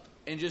up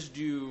and just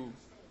do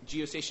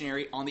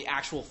geostationary on the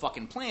actual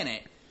fucking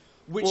planet.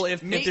 Which Well,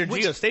 if they're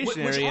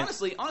geostationary-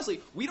 which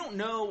honestly, we don't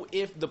know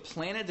if the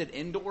planet that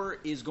Endor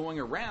is going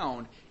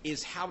around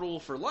is habitable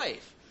for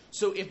life.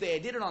 So if they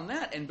did it on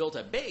that and built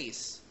a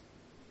base,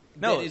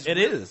 No, that it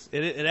is.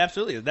 It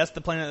absolutely is. That's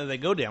the planet that they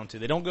go down to.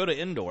 They don't go to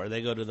Endor.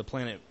 They go to the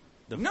planet.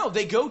 No,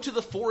 they go to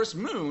the forest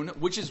moon,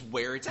 which is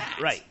where it's at.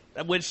 Right.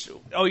 Which,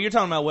 you're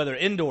talking about whether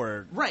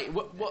Endor Right.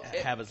 Well,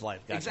 have its life.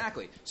 Gotcha.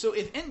 Exactly. So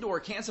if Endor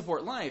can't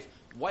support life,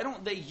 why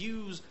don't they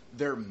use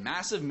their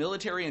massive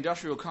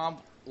military-industrial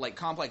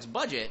complex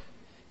budget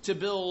to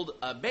build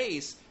a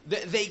base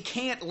that they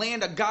can't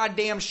land a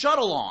goddamn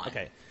shuttle on?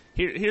 Okay.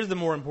 Here's the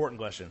more important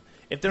question.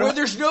 If they're Where not-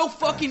 there's no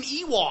fucking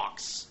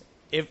Ewoks.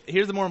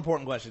 Here's the more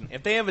important question.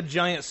 If they have a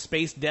giant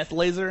space death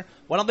laser,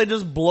 why don't they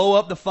just blow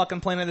up the fucking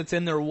planet that's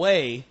in their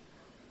way?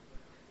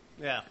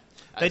 Yeah.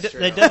 That's They true.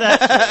 did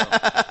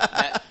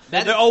that.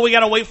 We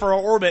gotta wait for our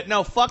orbit.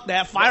 No, fuck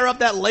that. Fire up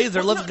that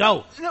laser. Let's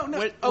go.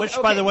 No. Which,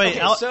 by the way,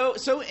 so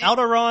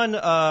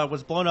Alderaan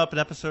was blown up in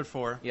Episode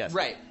 4. Yes.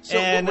 right. So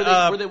And,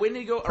 were they waiting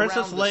to go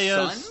Princess around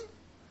Leia's the sun?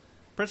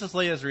 Princess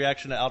Leia's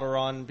reaction to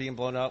Alderaan being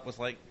blown up was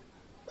like,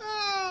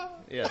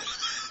 Yeah.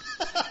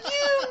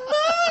 You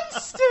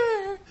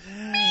monster!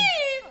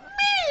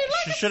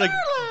 she should have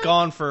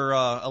gone for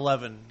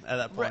 11 at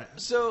that point. Right.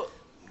 So,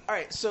 all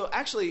right. So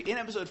actually, in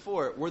Episode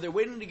 4, were they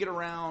waiting to get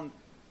around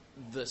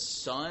the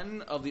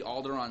sun of the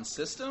Alderaan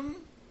system?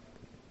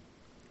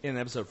 In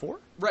episode 4?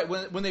 Right.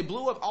 When they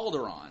blew up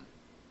Alderaan,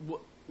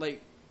 I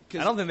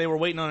don't think they were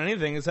waiting on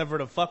anything except for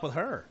to fuck with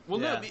her.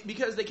 Well, Yeah. no,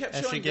 because they kept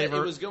And she showing gave that it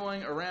her- was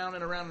going around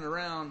and around and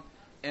around,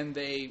 and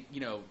they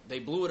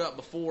blew it up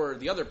before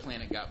the other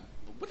planet got.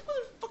 What other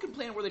fucking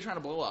planet were they trying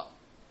to blow up?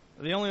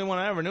 The only one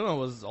I ever knew of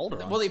was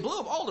Alderaan. Well, they blew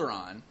up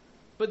Alderaan,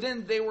 but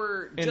then they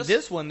were In just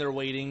this one, they're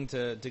waiting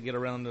to get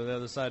around to the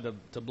other side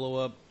to blow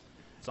up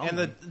something.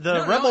 And the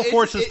No, rebel it's-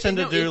 forces it- tend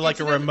no, to do it- like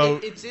it's a in-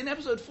 remote. It's in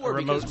Episode 4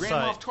 a because remote Grand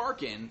Moff site.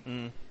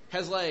 Tarkin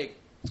has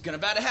it's gonna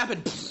about to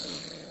happen.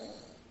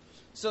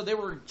 So they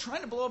were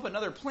trying to blow up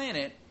another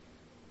planet.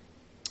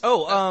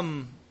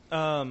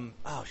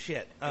 oh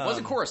shit. It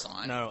wasn't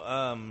Coruscant.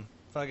 No,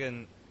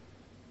 fucking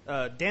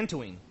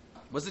Dantooine.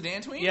 Was it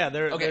Dantooine? Yeah, okay.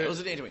 they're- It was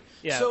a Dantooine.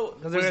 Yeah, So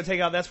because they're gonna take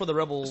out. That's where the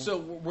rebel So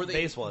were they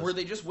base was. were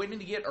they just waiting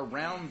to get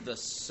around the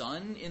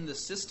sun in the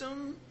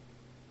system?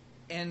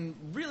 And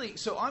really,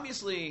 so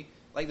obviously,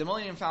 like the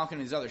Millennium Falcon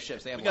and these other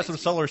ships, they have We got some light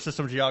speed. solar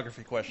system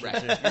geography questions.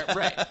 Right, here.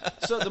 right.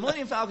 So the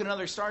Millennium Falcon and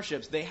other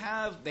starships, they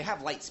have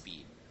light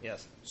speed.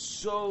 Yes.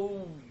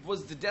 So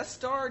was the Death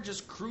Star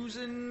just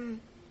cruising?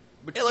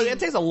 Hey, look, it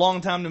takes a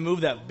long time to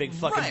move that big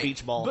fucking Right.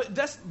 beach ball.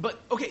 But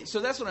okay, so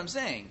that's what I'm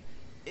saying.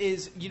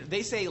 Is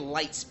they say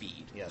light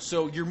speed. Yes.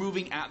 So you're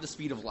moving at the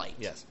speed of light.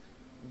 yes.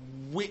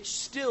 Which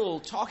still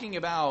talking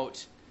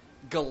about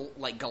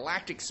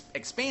galactic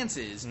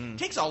expanses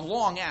takes a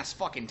long ass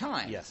fucking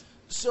time. Yes.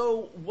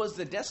 So was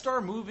the Death Star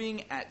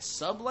moving at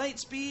sublight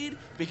speed?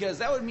 Because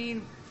that would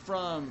mean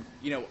from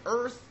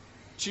Earth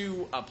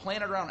to a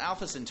planet around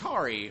Alpha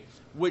Centauri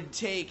would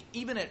take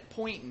even at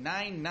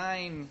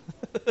 0.99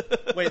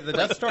 Wait, the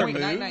Death Star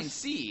 0.99 moves?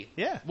 C.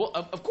 Yeah. Well,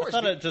 of I course.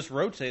 thought it just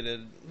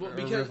rotated Well, or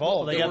because-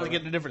 revolved. They They got were- to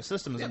get to different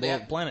systems Yeah, and they blow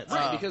had- up planets.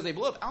 Right, because they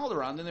blew up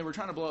Alderaan, then they were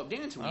trying to blow up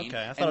Dantooine. Okay,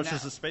 I and thought it was now-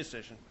 just a space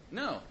station.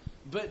 No,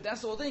 but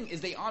that's the whole thing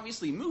is they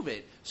obviously move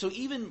it. So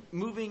even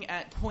moving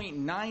at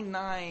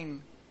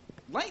 0.99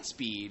 light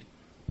speed,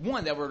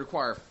 one, that would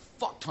require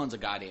fuck tons of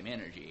goddamn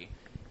energy.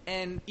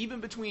 And even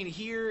between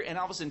here and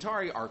Alpha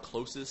Centauri, our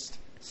closest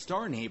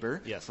star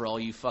neighbor, Yes. for all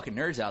you fucking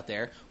nerds out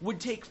there, would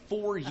take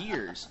 4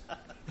 years.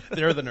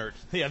 They're the nerds.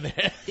 Yeah,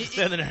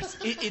 they're the nerds.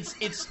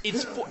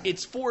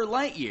 It's 4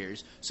 light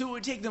years, so it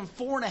would take them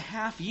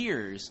 4.5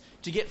 years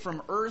to get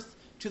from Earth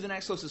to the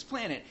next closest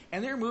planet,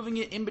 and they're moving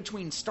it in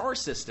between star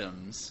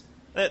systems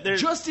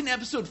just in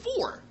episode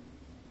 4,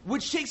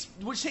 which takes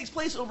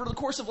place over the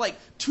course of like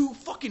 2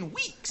 fucking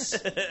weeks.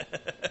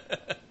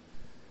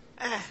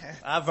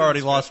 I've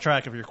already lost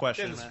track of your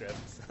question.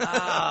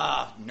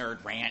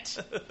 Nerd rant.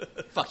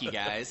 Fuck you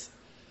guys.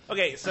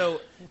 Okay,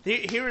 so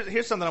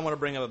here's something I want to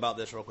bring up about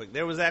this real quick.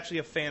 There was actually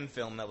a fan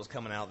film that was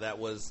coming out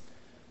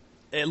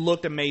it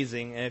looked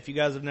amazing, and if you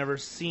guys have never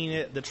seen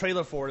it, the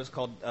trailer for it is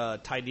called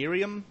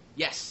Tidarium.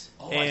 Yes.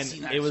 Oh, And I've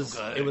seen that. it was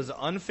so good. it was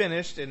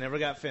unfinished. It never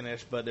got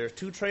finished, but there's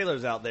 2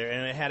 trailers out there,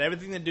 and it had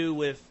everything to do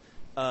with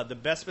the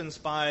Bespin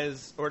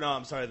spies, or no,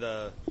 I'm sorry,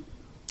 the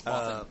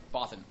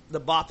Bothan.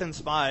 the Bothan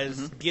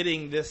spies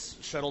getting this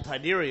shuttle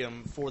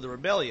Tidarium for the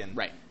rebellion.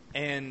 Right.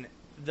 And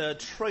the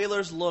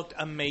trailers looked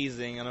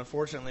amazing, and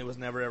unfortunately was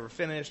never ever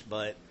finished,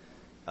 but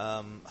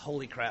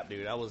holy crap,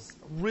 dude. I was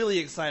really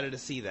excited to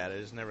see that.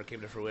 It just never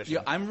came to fruition.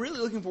 Yeah, I'm really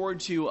looking forward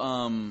to,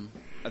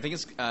 I think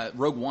it's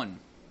Rogue One.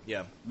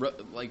 Yeah.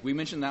 Like we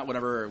mentioned that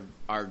whenever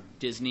our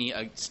Disney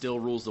still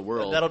rules the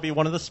world. That'll be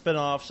one of the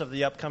spin-offs of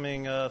the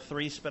upcoming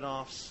 3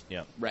 spin-offs.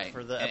 Yeah. Right,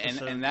 For the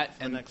episode, and that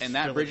the next and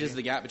that bridges trilogy.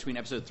 the gap between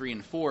episode 3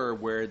 and 4,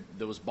 where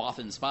those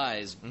Bothan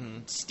spies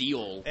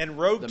steal. And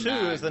Rogue the 2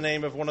 mag. is the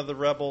name of one of the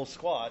rebel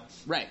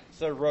squads. Right.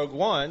 So Rogue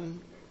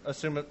One,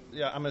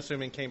 I'm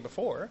assuming came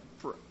before,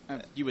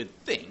 You would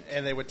think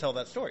and they would tell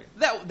that story.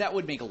 that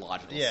would make a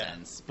logical Yeah.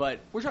 sense, but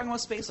we're talking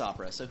about space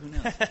opera, so who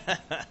knows?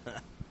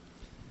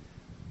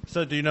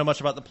 So do you know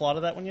much about the plot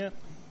of that one yet?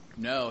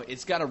 No,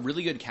 it's got a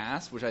really good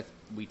cast, which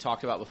we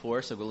talked about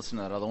before. So go listen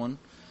to that other one.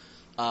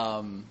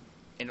 And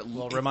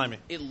remind me.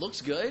 It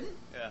looks good,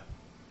 Yeah.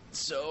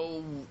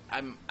 so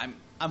I'm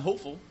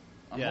hopeful.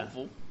 I'm Yeah.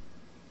 hopeful.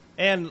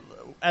 And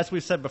as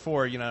we've said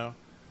before,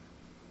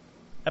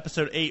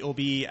 episode 8 will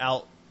be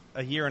out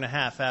a year and a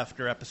half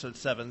after episode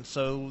 7,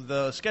 so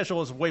the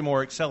schedule is way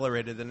more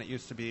accelerated than it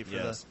used to be for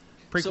Yes.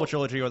 the prequel So-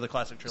 trilogy or the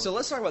classic trilogy. So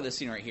let's talk about this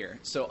scene right here.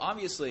 So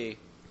obviously,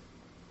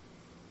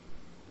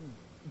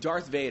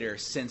 Darth Vader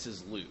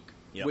senses Luke,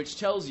 Yep. which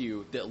tells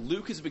you that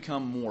Luke has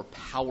become more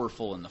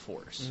powerful in the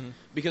Force,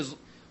 because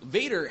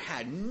Vader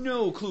had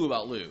no clue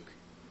about Luke.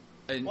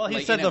 And, Well, he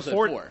like, said in the episode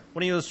Force 4.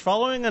 when he was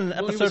following in When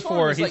he episode was following,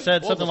 4. he's He like,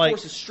 said well, something the like,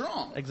 Force is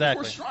strong. Exactly.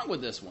 The Force is strong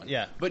with this one.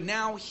 Yeah. But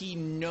now he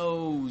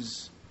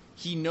knows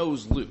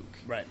Luke.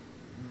 Right.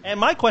 And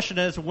my question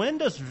is, when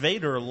does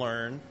Vader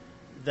learn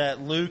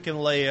that Luke and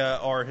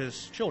Leia are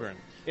his children?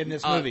 In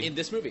this movie. In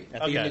this movie.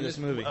 At the Okay. end of this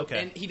movie. Okay.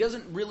 And he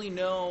doesn't really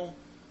know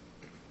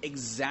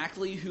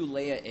exactly who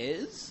Leia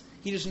is.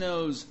 He just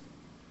knows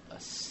a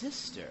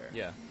sister.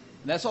 Yeah.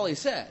 That's all he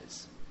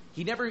says.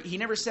 He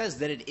never says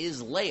that it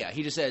is Leia.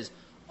 He just says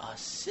a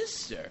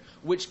sister,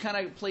 which kind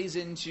of plays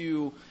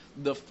into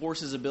the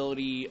Force's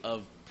ability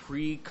of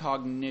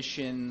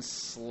precognition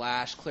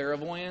 /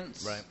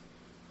 clairvoyance. Right.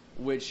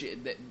 Which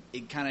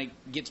it kind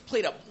of gets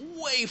played up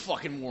way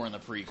fucking more in the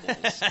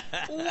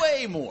prequels.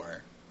 Way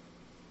more.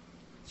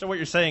 So what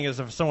you're saying is,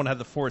 if someone had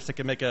the Force, they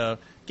could make a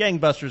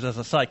gangbusters as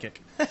a psychic.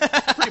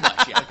 Pretty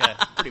much, yeah. Okay.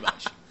 Pretty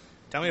much.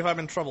 Tell me if I'm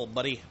in trouble,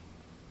 buddy.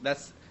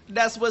 That's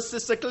what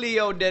Sister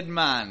Cleo did,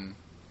 man.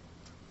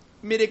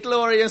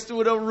 Midichlorians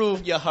through the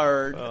roof, you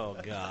heard. Oh,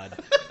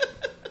 God.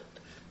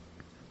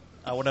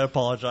 I want to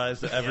apologize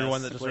to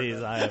everyone Yes, that please,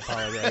 deserves I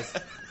apologize.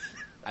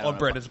 I on don't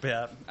Brandon's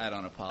behalf. I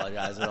don't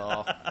apologize at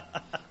all.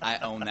 I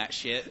own that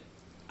shit.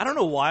 I don't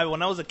know why.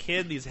 When I was a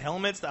kid, these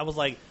helmets, I was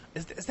like,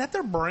 is that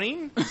their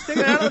brain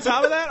sticking out on the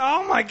top of that?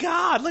 Oh, my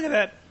God. Look at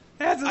that.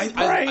 That's his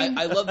brain.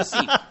 I love the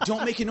scene.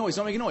 Don't make a noise.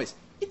 Don't make a noise.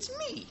 It's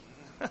me.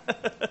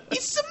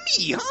 It's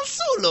me, Han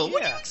Solo.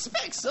 What do you Yeah.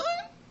 expect, son?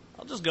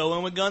 I'll just go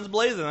in with guns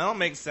blazing. I don't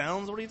make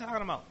sounds. What are you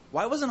talking about?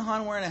 Why wasn't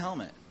Han wearing a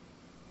helmet?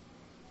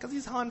 Because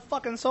he's Han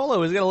fucking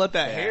Solo. He's going to let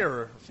that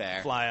hair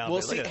Fair. fly out. Well,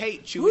 there. Look see, at it.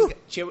 hey,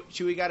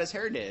 Chewie got his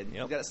hair did.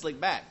 Yep. He got it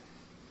slicked back.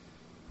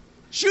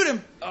 Shoot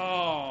him!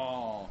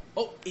 Oh,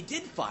 it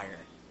did fire.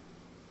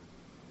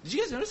 Did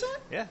you guys notice that?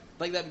 Yeah.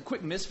 Like that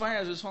quick misfire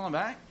as it was falling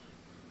back.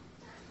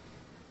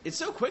 It's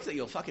so quick that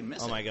you'll fucking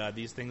miss it. Oh, my God.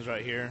 These things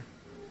right here.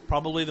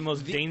 Probably the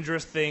most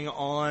dangerous thing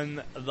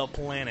on the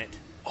planet.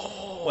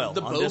 Oh, Well,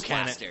 the on this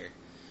planet. bowcaster.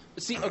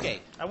 See, okay.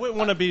 I wouldn't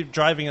want to be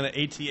driving an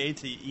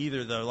AT-AT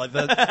either, though. Like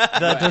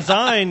the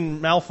design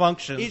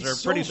malfunctions It's are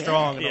so pretty bad.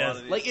 strong. In a Yeah. lot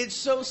of these. Like, it's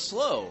so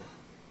slow.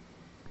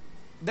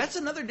 That's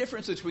another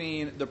difference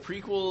between the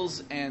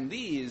prequels and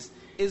these,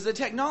 is the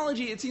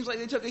technology, it seems like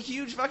they took a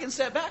huge fucking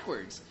step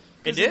backwards.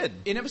 'Cause It did.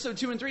 In episode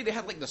 2 and 3, they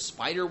had, like, the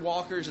spider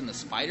walkers and the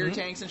spider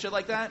tanks and shit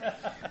like that.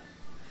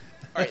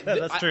 All right,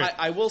 That's true.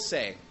 I will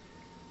say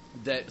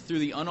that through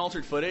the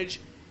unaltered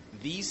footage,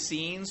 these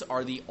scenes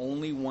are the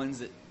only ones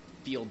that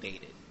feel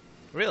dated.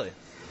 Really?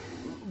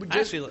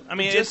 Just- Actually, I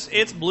mean, just-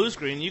 it's blue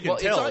screen. You can well,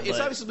 tell. it's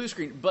but- obviously blue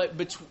screen, but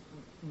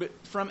but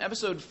from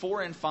episode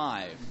 4 and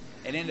 5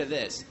 and into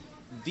this,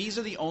 these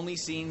are the only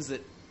scenes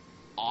that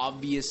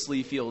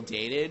obviously feel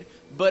dated.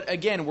 But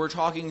again, we're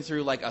talking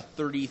through like a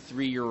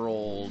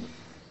 33-year-old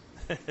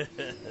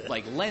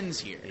like lens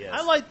here. Yes.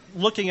 I like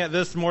looking at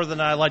this more than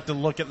I like to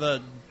look at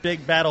the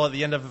big battle at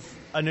the end of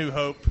A New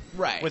Hope,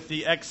 Right. With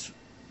the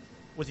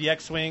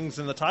X-wings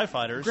and the TIE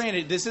fighters.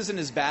 Granted, this isn't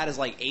as bad as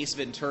like Ace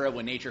Ventura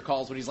when nature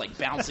calls, when he's like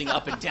bouncing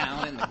up and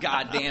down in the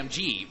goddamn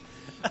Jeep.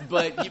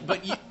 But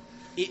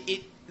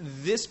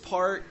this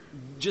part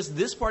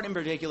in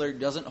particular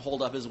doesn't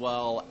hold up as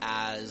well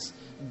as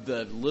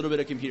the little bit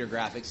of computer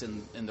graphics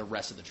in the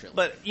rest of the trilogy.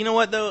 But you know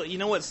what though? You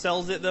know what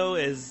sells it though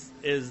is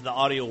the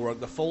audio work,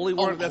 the Foley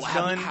work that's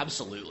done.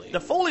 Absolutely. The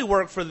Foley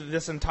work for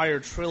this entire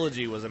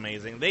trilogy was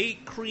amazing. They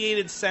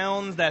created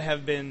sounds that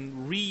have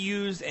been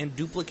reused and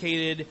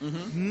duplicated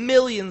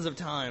millions of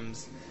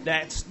times.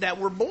 That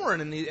were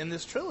born in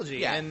this trilogy.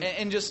 Yeah,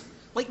 and just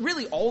like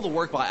really all the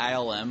work by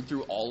ILM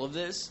through all of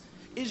this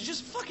is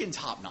just fucking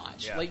top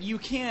notch. Yeah. Like you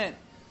can't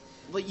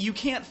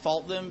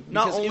fault them.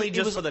 Not because only it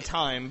just was, for the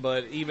time,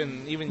 but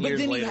even But years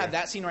then later. you have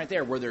that scene right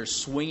there where they're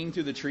swinging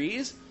through the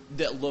trees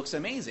that looks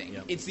amazing.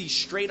 Yep. It's these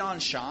straight on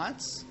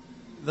shots.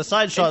 The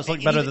side shots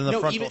look better than the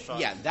frontal shots.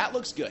 shots. Yeah, that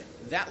looks good.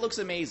 That looks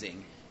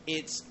amazing.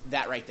 It's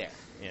that right there.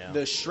 Yeah.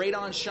 The straight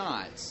on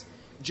shots,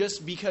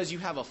 just because you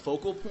have a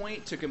focal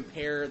point to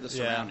compare the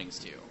surroundings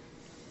to.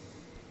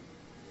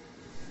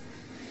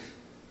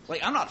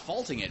 Like, I'm not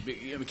faulting it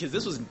because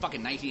this was in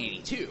fucking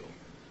 1982.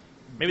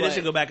 Maybe but- they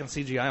should go back and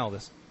CGI all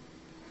this.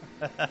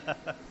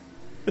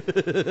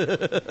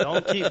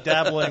 Don't keep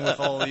dabbling with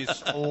all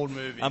these old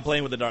movies. I'm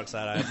playing with the dark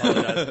side. I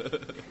apologize.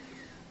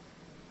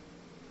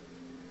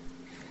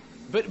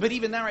 But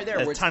even that right there,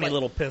 where A it's tiny like,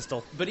 little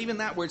pistol. But even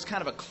that, where it's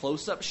kind of a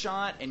close-up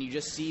shot, and you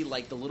just see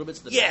like the little bits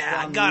of the Yeah,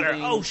 I background got her.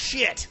 moving. Oh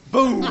shit!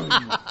 Boom!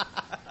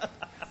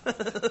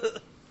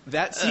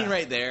 That scene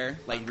right there,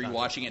 like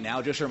rewatching it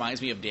now, just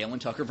reminds me of Dale and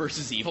Tucker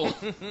versus Evil,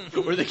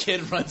 where the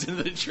kid runs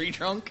into the tree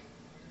trunk.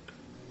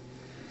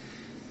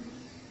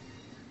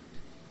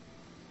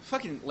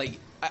 Fucking like,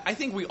 I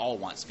think we all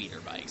want speeder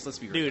bikes. Let's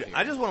be real. Dude, here.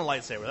 I just want a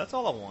lightsaber. That's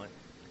all I want.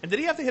 And did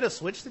he have to hit a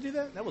switch to do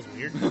that? That was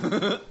weird.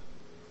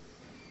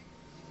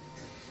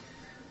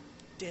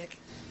 Dick.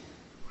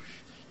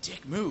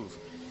 Dick, move!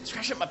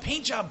 Scratch up my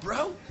paint job,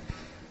 bro.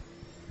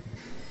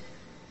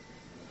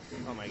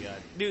 Oh my god,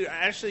 dude!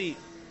 Actually,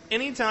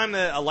 anytime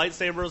that a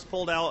lightsaber is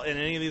pulled out in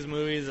any of these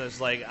movies, it's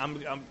like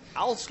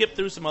I'll skip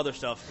through some other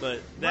stuff,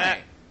 but that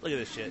Right. look at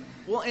this shit.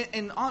 Well,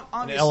 and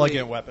obviously, An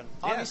elegant weapon.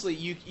 Obviously,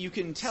 you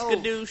can tell.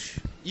 Skadoosh.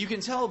 You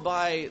can tell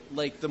by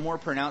like the more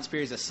pronounced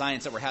periods of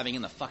science that we're having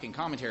in the fucking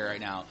commentary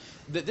right now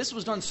that this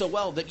was done so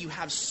well that you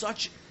have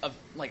such a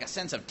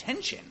sense of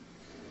tension.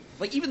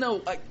 Like even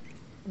though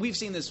we've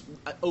seen this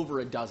over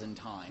a dozen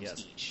times Yes.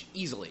 each,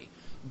 easily,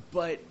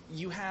 but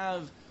you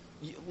have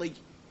like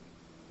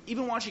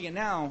even watching it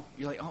now,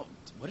 you're like, oh,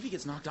 what if he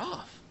gets knocked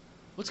off?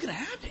 What's going to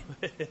happen?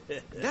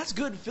 That's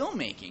good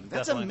filmmaking.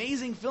 That's Definitely.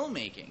 amazing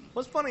filmmaking.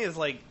 What's funny is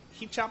like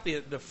he chopped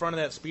the front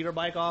of that speeder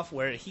bike off,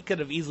 where he could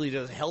have easily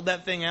just held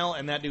that thing out,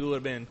 and that dude would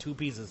have been in two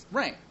pieces.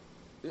 Right.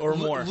 Or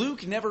more.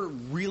 Luke never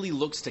really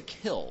looks to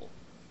kill.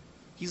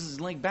 He's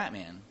like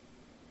Batman.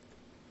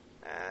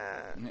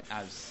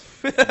 I was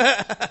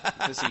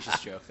facetious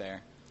joke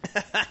there.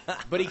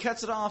 But he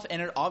cuts it off,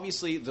 and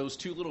obviously those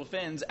two little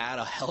fins add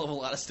a hell of a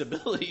lot of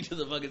stability to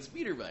the fucking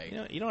speeder bike.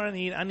 You know what I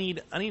need? I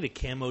need a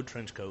camo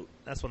trench coat.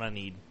 That's what I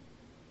need.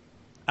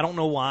 I don't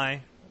know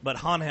why, but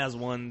Han has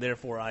one,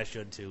 therefore I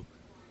should too.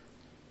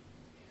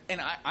 And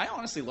I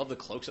honestly love the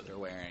cloaks that they're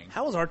wearing.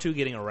 How is R2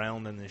 getting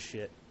around in this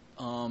shit?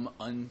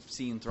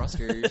 Unseen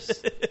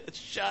thrusters.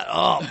 Shut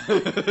up.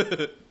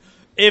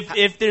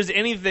 If there's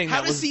anything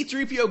How that does was,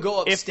 C-3PO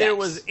go up if steps? there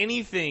was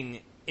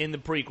anything in the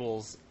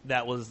prequels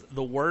that was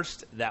the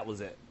worst, that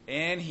was it.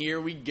 And here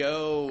we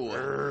go.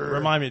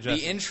 Remind me, The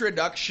Jesse.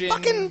 introduction.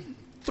 Fucking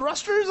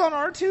thrusters on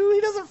R2.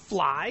 He doesn't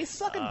fly.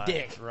 Suck a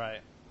dick. Right.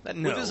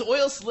 No. With his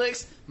oil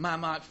slicks, my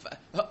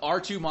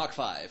R2 Mach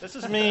 5. This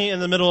is me in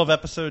the middle of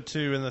episode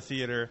 2 in the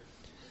theater.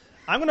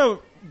 I'm going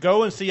to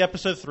go and see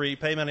episode 3,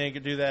 pay money to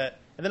do that,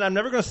 and then I'm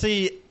never going to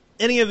see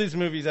any of these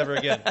movies ever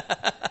again.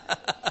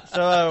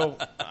 So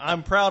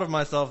I'm proud of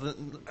myself.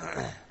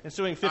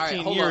 Ensuing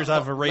 15 years,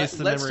 I've erased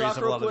the memories of a lot Let's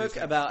talk real of these quick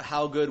things. about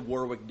how good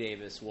Warwick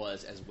Davis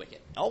was as Wicket.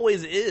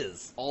 Always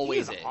is.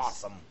 Always He's is.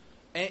 awesome.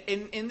 And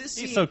in this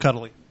scene, He's so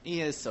cuddly.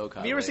 he is so cuddly.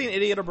 Have you ever seen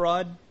Idiot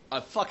Abroad? I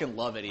fucking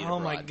love it. Oh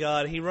my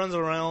god, he runs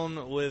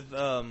around with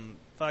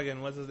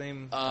fucking what's his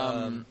name?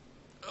 Oh,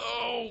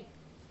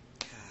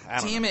 I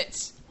don't damn know.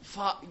 it!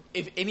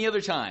 If any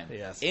other time,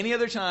 Yes. any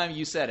other time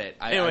you said it.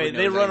 I Anyway, would know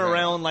they exactly run right.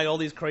 around like all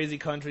these crazy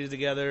countries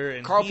together.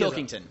 And Carl he is a-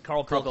 Pilkington.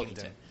 Carl Carl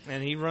Pilkington. Pilkington.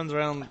 And he runs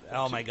around.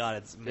 Oh my god,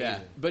 it's amazing. Yeah,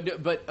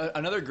 but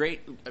another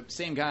great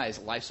same guys.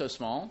 Life's So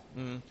Small.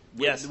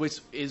 Yes. which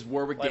is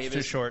Warwick Life's Davis.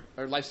 Too Short.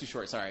 Or Life's Too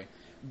Short. Sorry,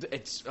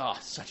 it's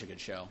such a good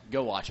show.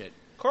 Go watch it.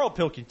 Carl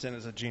Pilkington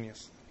is a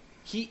genius.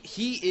 He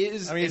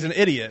is. I mean, he's an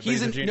idiot, but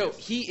he's a no. genius.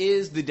 He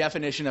is the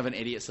definition of an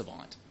idiot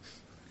savant,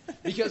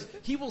 because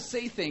he will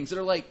say things that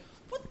are like,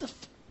 "What the?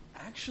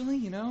 Actually,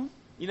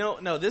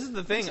 No, this is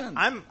the thing. sense.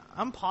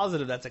 I'm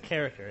positive that's a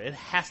character. It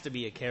has to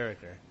be a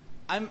character.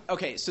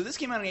 Okay, so this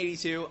came out in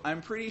 82.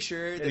 I'm pretty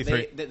sure that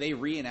 83. they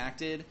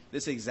reenacted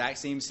this exact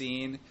same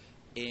scene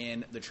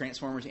in the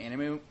Transformers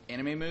anime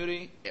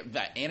movie,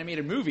 that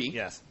animated movie.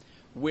 Yes.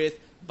 With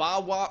Ba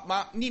Wa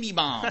Ma Nini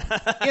Bomb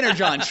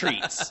Energon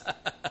treats.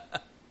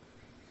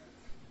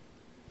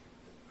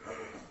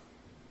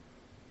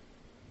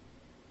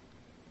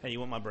 Hey, you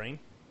want my brain?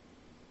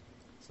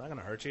 It's not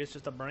gonna hurt you. It's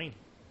just a brain.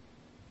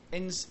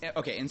 And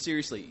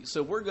seriously,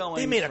 so we're going.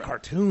 They made a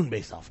cartoon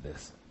based off of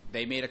this.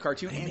 They made a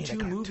cartoon and made a 2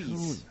 cartoon.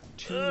 movies.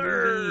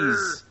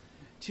 Urgh.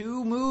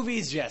 2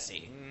 movies,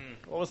 Jesse.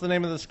 What was the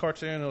name of this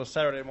cartoon? It was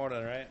Saturday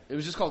morning, right? It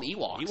was just called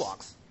Ewoks.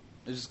 Ewoks.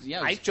 It was, yeah.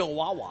 It was, Aicho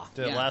Wawa.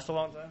 Did it Yeah. last a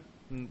long time?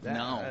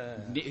 no,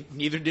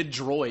 neither did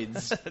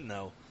Droids.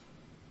 No.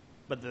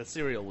 But the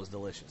cereal was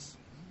delicious.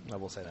 I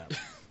will say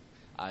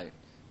that.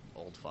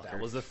 Old fucker. That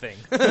was a thing.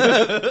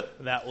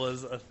 That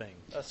was a thing.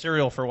 A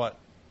cereal for what?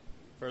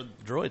 For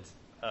droids.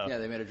 Yeah,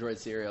 they made a droid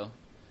cereal.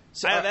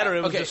 So, Either that or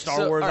it was just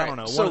Star Wars. I don't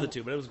know. One of the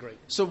two, but it was great.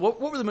 So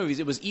what were the movies?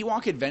 It was Was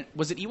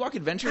it Ewok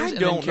Adventures? I and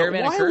don't then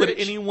Caravan know. of Why Courage? would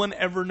anyone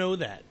ever know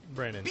that,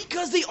 Brandon?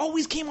 Because they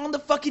always came on the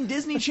fucking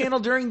Disney Channel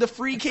during the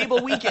free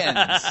cable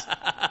weekends.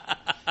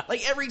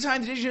 Like every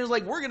time the Disney Channel was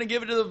like, we're gonna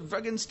give it to the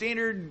fucking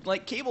standard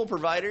like cable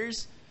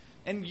providers,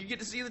 and you get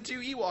to see the 2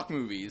 Ewok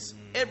movies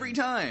every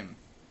time.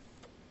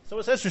 So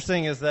what's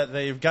interesting is that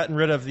they've gotten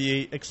rid of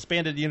the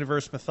expanded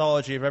universe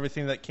mythology of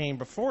everything that came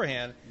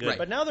beforehand, Right.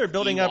 but now they're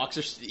building up.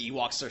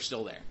 Ewoks are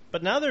still there.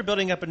 But now they're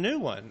building up a new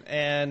one,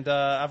 and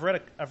I've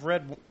read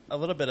a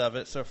little bit of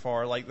it so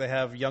far. Like they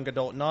have young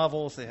adult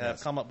novels, they have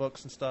comic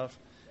books and stuff,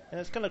 and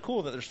it's kind of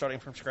cool that they're starting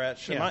from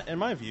scratch. Yeah. In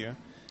my view,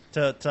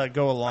 to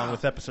go along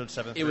with episode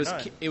 7 through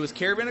 9. It was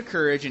Caravan of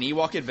Courage and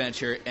Ewok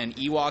Adventure and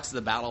Ewoks: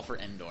 The Battle for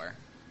Endor.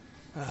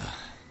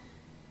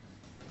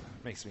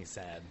 Makes me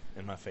sad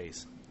in my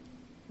face.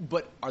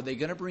 But are they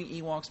going to bring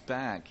Ewoks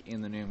back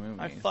in the new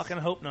movie? I fucking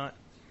hope not.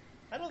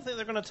 I don't think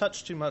they're going to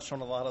touch too much on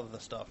a lot of the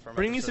stuff. From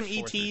Bring me some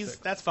episodes 4 through ETs. 6.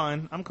 That's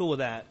fine. I'm cool with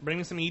that. Bring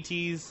me some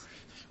ETs.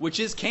 Which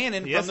is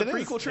canon Yes, from the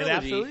it is. prequel It trilogy.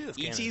 absolutely is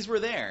canon. ETs were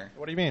there.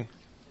 What do you mean?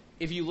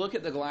 If you look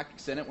at the Galactic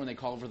Senate when they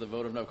called for the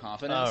vote of no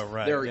confidence, Oh,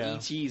 right, there are yeah.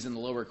 ETs in the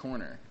lower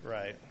corner.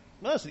 Right.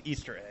 Well, that's an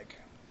Easter egg.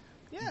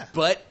 Yeah.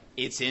 But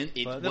it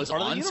But they're was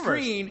part of the on universe.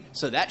 screen,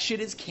 so that shit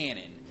is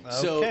canon.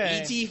 So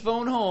Okay. ET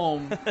phone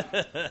home.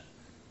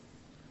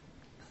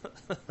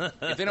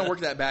 If they don't work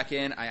that back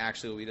in, I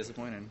actually will be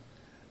disappointed.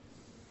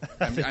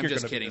 I'm think you're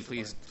just gonna be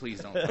kidding. Please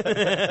don't. Please.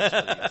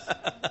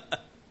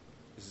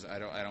 I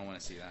don't want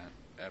to see that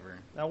ever.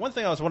 Now, one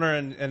thing I was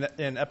wondering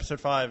in episode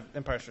 5,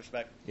 Empire Strikes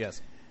Back,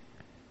 Yes.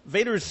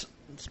 Vader's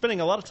spending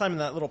a lot of time in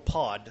that little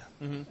pod,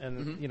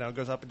 and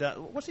goes up and down.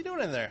 What's he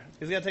doing in there?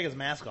 He's got to take his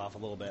mask off a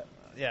little bit.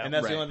 Yeah, And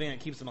that's right. the only thing that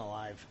keeps him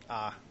alive.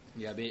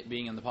 Yeah,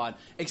 being in the pod,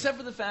 except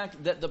for the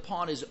fact that the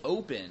pod is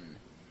open.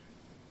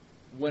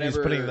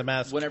 Whenever putting the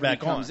mask whenever back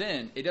he comes on.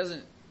 in, it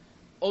doesn't.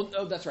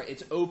 Oh, that's right.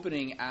 It's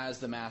opening as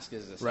the mask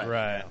is assembled.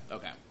 Right.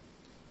 Okay.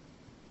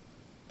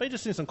 But he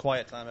just needs some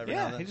quiet time every now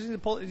Yeah, and he then.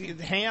 just need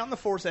to hang out in the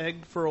Force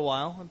egg for a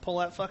while and pull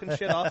that fucking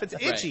shit off. It's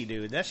itchy,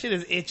 dude. That shit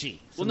is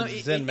itchy. Well, no,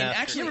 Zen and master.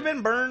 You actually, ever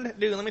been burned?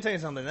 Dude, let me tell you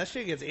something. That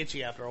shit gets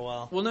itchy after a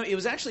while. well, no, it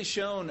was actually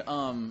shown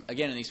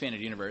again in the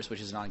expanded universe,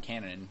 which is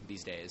non-canon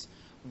these days.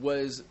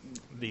 Was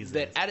These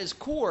that days. at his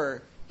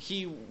core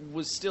he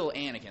was still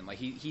Anakin? Like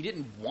he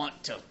didn't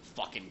want to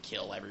fucking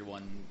kill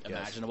everyone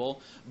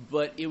imaginable,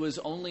 but it was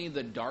only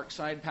the dark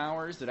side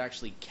powers that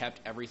actually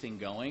kept everything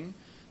going.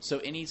 So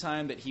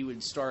anytime that he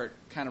would start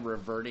kind of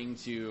reverting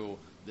to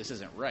this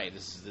isn't right,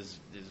 this is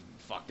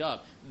fucked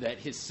up, that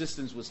his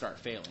systems would start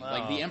failing.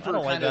 Like the Emperor I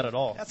don't like kind that of at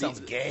all. That sounds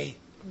gay.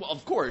 Well,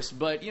 of course,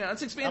 but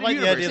it's I expanded like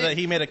the universe. idea that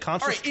he made a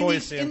conscious All right,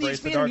 choice to in the embrace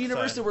the expanded dark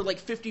universe, side. there were like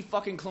 50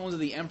 fucking clones of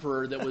the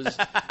Emperor. That was,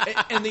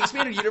 and the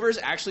expanded universe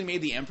actually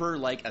made the Emperor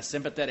like a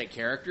sympathetic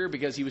character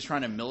because he was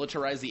trying to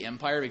militarize the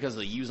Empire because of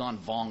the Yuuzhan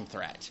Vong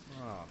threat.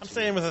 I'm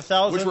saying with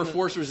 1,000 Which were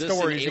force-resistant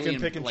stories, you can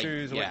alien, pick and like,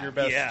 choose what yeah. your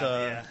best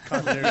Yeah.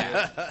 continuity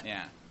is.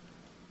 Yeah,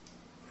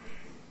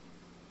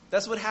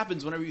 that's what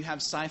happens whenever you have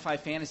sci-fi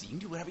fantasy. You can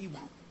do whatever you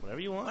want. Whatever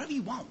you want. Whatever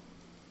you want.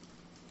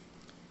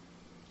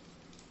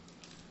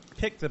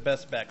 Pick the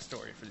best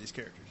backstory for these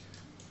characters.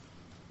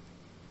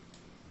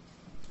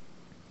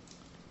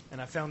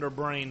 And I found her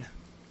brain.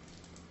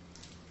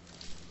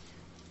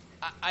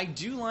 I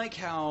do like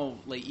how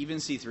like even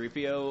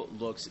C-3PO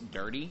looks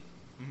dirty.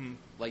 Mm-hmm.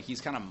 Like he's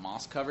kind of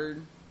moss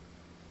covered,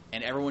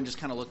 and everyone just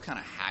kind of looked kind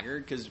of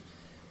haggard because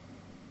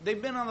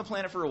they've been on the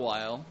planet for a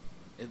while,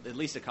 at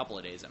least a couple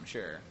of days, I'm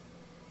sure.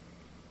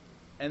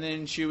 And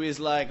then Chewie's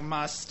like,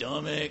 "My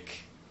stomach,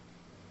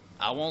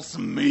 I want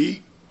some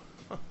meat."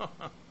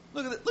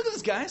 Look at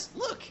this, guys.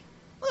 Look.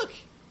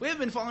 We haven't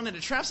been falling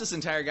into traps this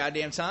entire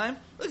goddamn time.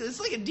 Look,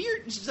 it's like a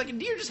deer. It's like a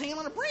deer just hanging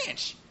on a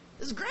branch.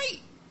 This is great.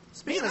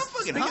 Speaking Man, of, I'm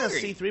fucking speaking of hungry.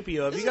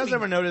 C-3PO, have This you is guys gonna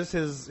ever be- noticed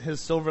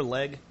his silver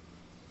leg?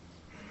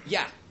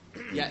 Yeah,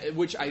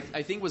 which I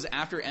think was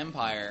after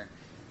Empire,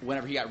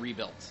 whenever he got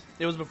rebuilt.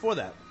 It was before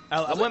that.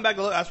 I went back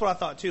to look. That's what I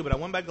thought too, but I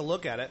went back to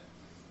look at it.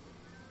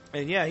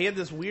 And yeah, he had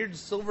this weird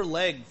silver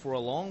leg for a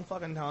long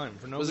fucking time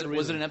for no Was good it reason.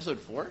 was it in episode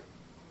 4?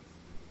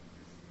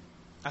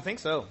 I think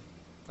so.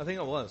 I think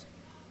it was.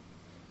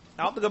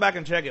 I'll have to go back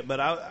and check it, but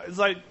it's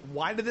like,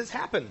 why did this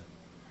happen?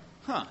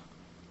 Huh.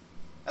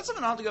 That's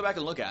something I'll have to go back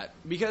and look at.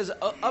 Because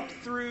up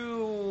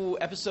through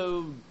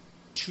episode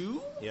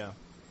 2, Yeah.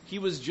 he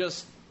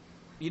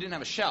didn't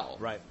have a shell.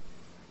 Right.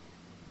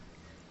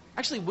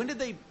 Actually, when did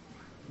they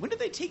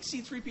take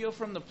C-3PO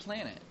from the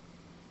planet?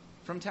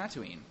 From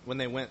Tatooine? When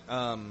they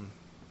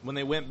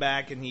went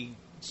back and he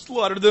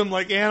slaughtered them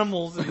like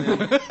animals, and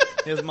then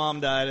his mom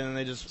died, and then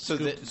they just So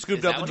scooped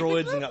is up that the when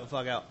he picked droids it and up? got the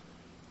fuck out.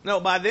 No,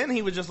 by then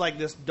he was just like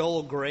this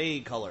dull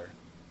gray color.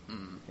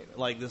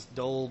 Like this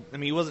dull... I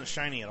mean, he wasn't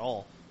shiny at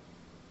all.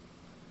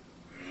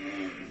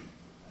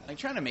 Like,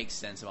 trying to make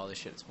sense of all this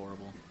shit is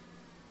horrible.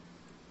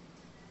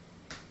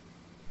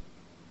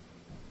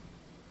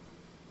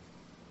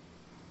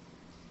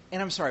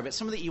 And I'm sorry, but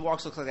some of the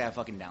Ewoks look like they have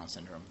fucking Down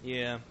syndrome.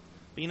 Yeah.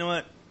 But you know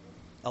what?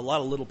 A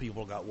lot of little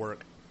people got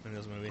work in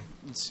this movie.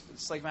 It's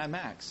like Mad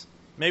Max.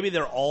 Maybe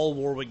they're all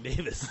Warwick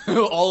Davis.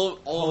 all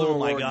Oh of them are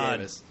my Warwick God.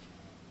 Davis.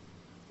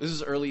 This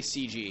is early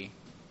CG.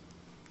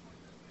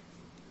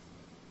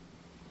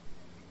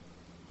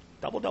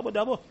 Double, double,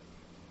 double.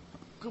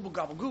 Gooble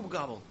gobble, gooble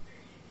gobble.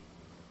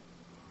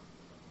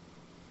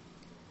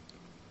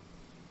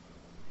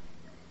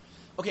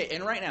 Okay,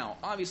 and right now,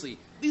 obviously,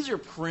 these are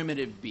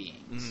primitive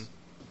beings.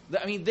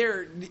 I mean,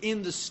 they're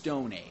in the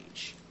Stone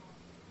Age.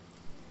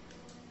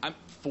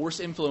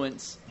 Force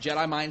influence,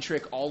 Jedi mind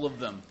trick, all of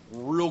them,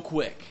 real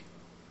quick.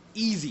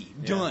 Easy,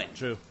 done.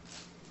 True.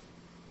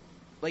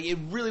 Like, it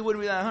really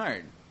wouldn't be that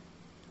hard.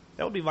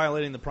 That would be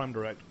violating the Prime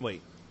Direct.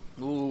 Wait.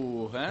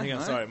 Ooh, huh? Hang on,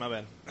 Huh? sorry, my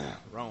bad.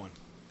 Wrong one.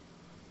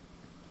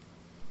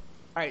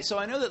 All right, so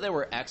I know that there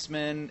were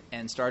X-Men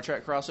and Star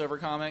Trek crossover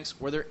comics.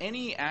 Were there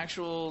any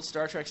actual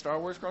Star Trek, Star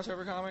Wars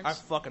crossover comics? I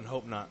fucking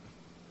hope not.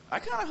 I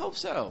kind of hope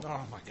so.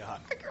 Oh my god.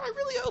 I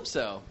really hope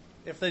so.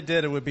 If they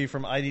did, it would be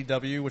from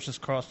IDW, which has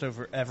crossed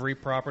over every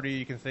property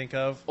you can think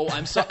of. Oh,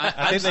 I'm sorry.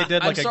 I think they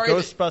did like a sorry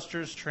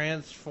Ghostbusters,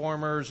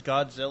 Transformers,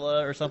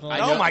 Godzilla, or something like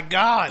I that. know- Oh my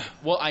god.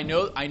 Well, I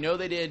know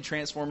they did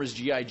Transformers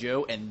G.I.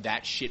 Joe, and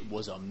that shit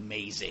was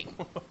amazing.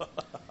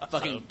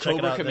 Fucking check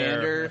it Cobra out there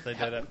Commander, if they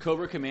did it.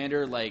 Cobra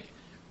Commander, like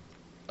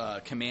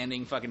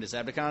commanding fucking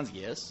Decepticons.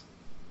 Yes.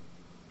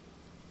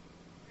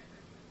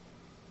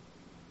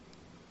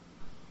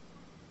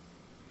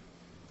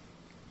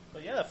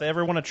 But yeah, if they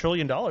ever won $1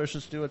 trillion,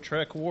 just do a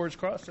Trek Wars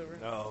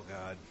crossover. Oh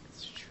god.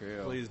 It's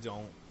true. Please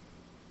don't.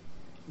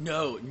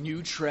 No,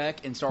 new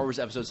Trek and Star Wars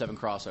Episode 7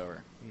 crossover.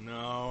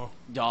 No.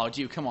 Dog,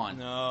 dude, come on.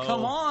 No.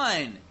 Come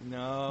on.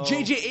 No.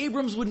 J.J.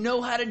 Abrams would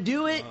know how to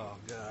do it. Oh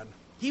god.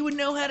 He would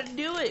know how to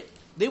do it.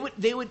 They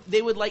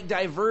would like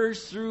diverge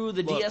through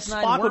the Look,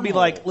 DS9 Spock would be wormhole.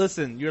 like,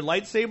 listen, your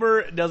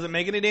lightsaber doesn't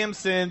make any damn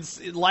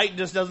sense. Light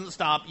just doesn't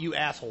stop, you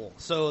asshole.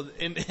 So,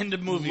 in the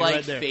movie like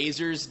right there.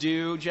 phasers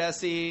do,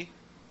 Jesse.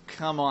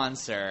 Come on,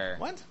 sir.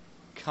 What?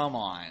 Come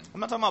on. I'm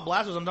not talking about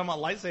blasters, I'm talking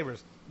about lightsabers.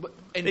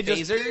 And They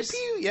just phasers?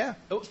 pew, pew, yeah.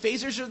 Oh,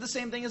 phasers are the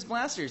same thing as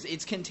blasters.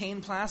 It's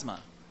contained plasma.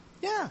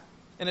 Yeah.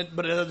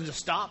 But it doesn't just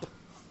stop.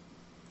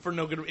 For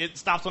no good. It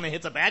stops when it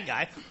hits a bad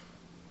guy.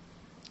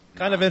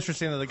 Kind of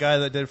interesting that the guy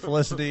that did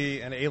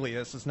Felicity and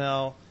Alias has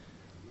now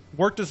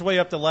worked his way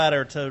up the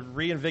ladder to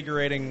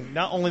reinvigorating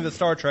not only the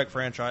Star Trek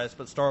franchise,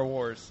 but Star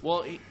Wars.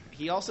 Well,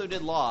 he also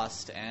did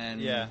Lost,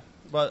 and Yeah.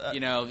 But you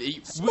know,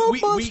 Smoke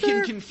we monster!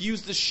 can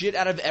confuse the shit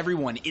out of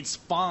everyone. It's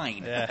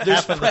fine. Yeah, There's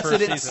happened the first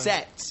precedent season.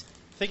 set.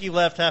 I think he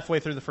left halfway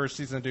through the first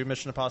season to do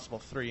Mission Impossible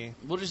 3.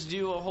 We'll just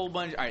do a whole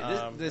bunch. All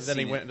right, this then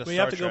he scene went into We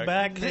Star have to go Trek.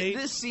 back, This- Nate.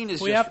 this scene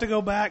is We just- have to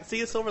go back.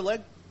 See a silver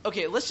leg?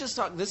 Okay, let's just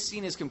talk. This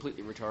scene is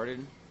completely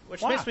retarded.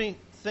 Which Why? makes me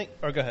think...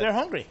 Or go ahead. They're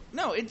hungry.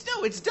 No, it's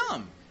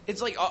dumb.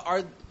 It's like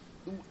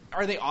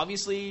are they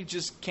obviously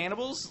just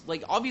cannibals?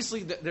 Like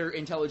obviously they're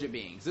intelligent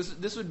beings.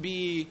 This would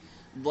be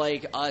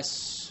like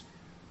us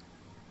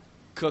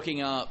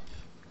cooking up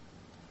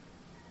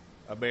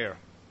A bear.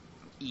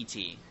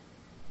 E.T.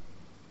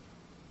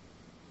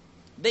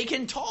 They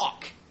can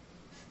talk.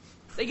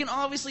 They can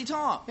obviously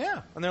talk.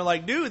 Yeah. And they're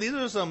like, dude, these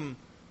are some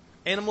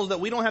animals that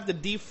we don't have to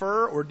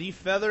defur or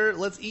defeather.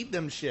 Let's eat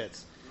them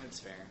shits. That's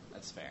fair.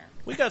 That's fair.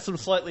 We got some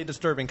slightly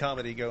disturbing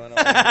comedy going on.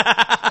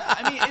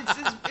 I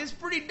mean, it's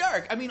pretty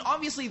dark. I mean,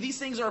 obviously these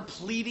things are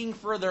pleading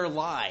for their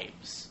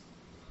lives.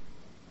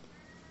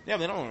 Yeah,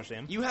 they don't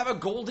understand. You have a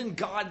golden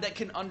god that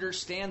can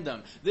understand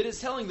them, that is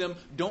telling them,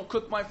 don't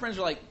cook my friends.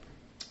 They're like,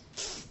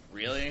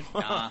 really?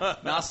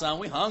 Nah, son,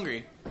 we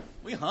hungry.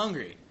 We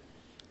hungry.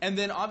 And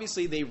then,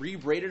 obviously, they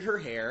rebraided her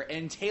hair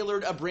and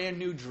tailored a brand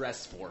new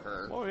dress for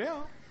her. Oh,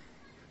 yeah.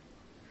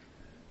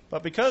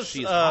 But because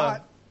She's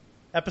hot.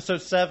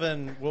 Episode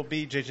 7 will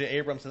be J.J.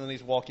 Abrams and then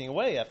he's walking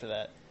away after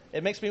that,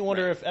 it makes me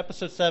wonder if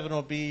Episode 7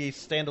 will be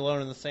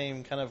standalone in the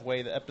same kind of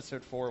way that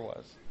Episode 4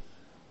 was.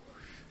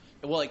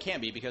 Well, it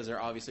can't be because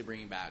they're obviously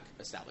bringing back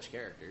established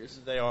characters.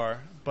 They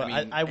are. But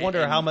I mean, I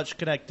wonder and- how much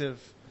connective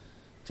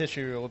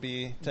tissue will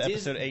be to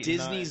Episode 8 and 9.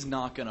 Disney's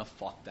not going to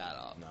fuck that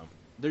up. No.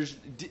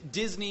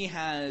 Disney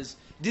has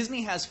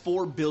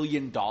 $4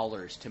 billion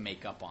to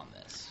make up on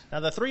this. Now,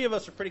 the three of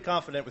us are pretty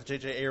confident with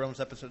J.J. Abrams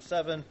Episode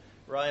 7,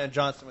 Ryan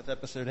Johnson with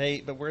Episode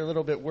 8, but we're a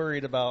little bit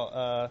worried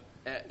about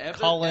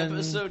Colin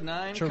Episode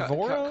 9,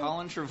 Trevorrow?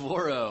 Colin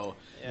Trevorrow,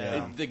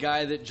 the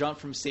guy that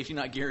jumped from Safety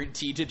Not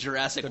Guaranteed to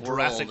Jurassic World.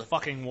 Jurassic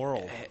fucking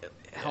World.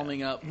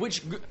 Helming up,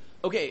 which...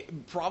 Okay,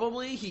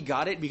 probably he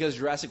got it because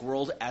Jurassic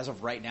World, as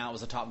of right now,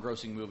 is the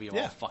top-grossing movie of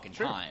all fucking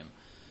time.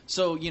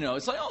 So,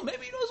 it's like, oh,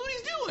 maybe he knows what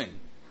he's doing.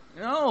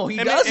 No, he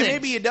doesn't. And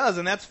maybe he does,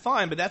 and that's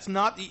fine, but that's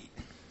not the...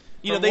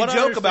 From they what I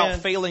joke about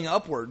understand- failing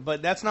upward,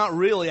 but that's not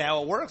really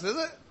how it works, is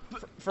it?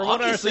 From what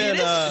I Obviously, understand,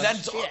 it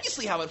is. That's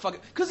obviously how it fucking...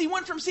 Because he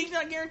went from Safety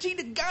Not Guaranteed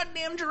to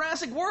goddamn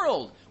Jurassic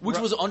World, which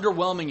was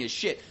underwhelming as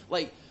shit.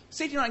 Like,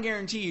 Safety Not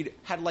Guaranteed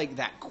had, like,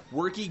 that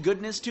quirky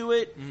goodness to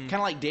it, kind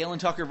of like Dale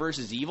and Tucker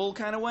versus Evil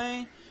kind of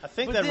way. I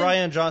think But that then-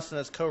 Ryan Johnson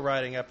is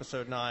co-writing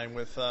Episode 9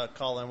 with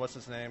Colin, what's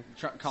his name?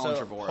 Colin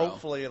So Trevorrow.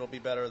 hopefully it'll be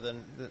better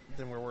than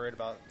we're worried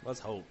about. Let's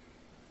hope.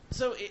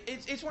 So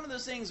it's one of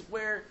those things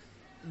where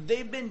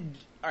they've been...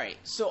 All right,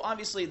 so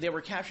obviously they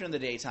were captured in the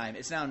daytime.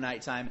 It's now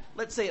nighttime.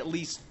 Let's say at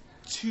least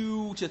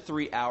 2 to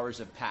 3 hours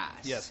have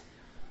passed. Yes.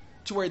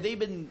 To where they've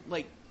been,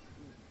 like,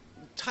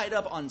 tied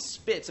up on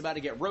spits about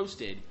to get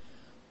roasted,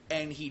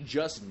 and he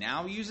just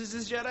now uses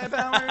his Jedi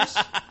powers?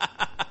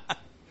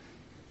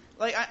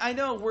 Like, I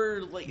know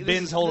we're, like...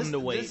 Ben told him to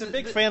wait. He's a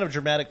big fan of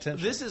dramatic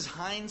tension. This is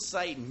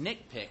hindsight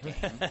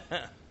nitpicking.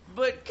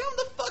 But come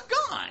the fuck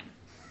on!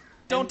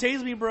 Don't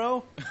tase me,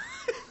 bro.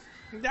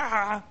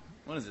 Nah.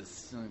 What is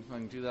this?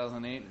 Fucking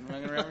 2008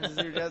 fucking references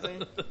here, Jesse?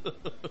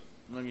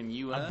 Fucking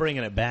you, I'm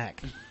bringing it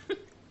back.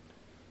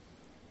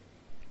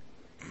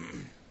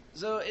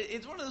 So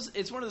it's one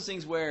of those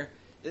things where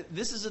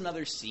this is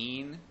another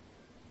scene.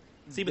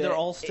 See, but they're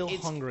all still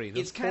hungry.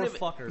 Those poor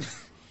fuckers.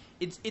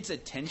 It's a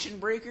tension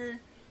breaker,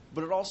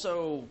 but it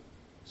also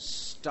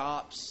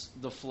stops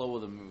the flow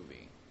of the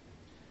movie.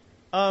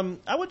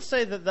 I would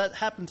say that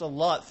happens a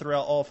lot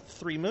throughout all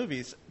three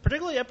movies,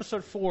 particularly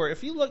Episode 4.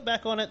 If you look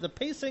back on it, the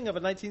pacing of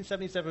a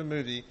 1977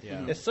 movie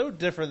is so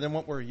different than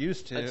what we're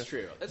used to. That's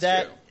true.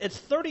 It's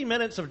 30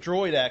 minutes of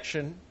droid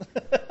action,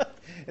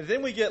 and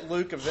then we get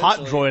Luke eventually. Hot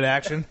droid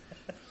action.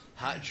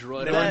 Hot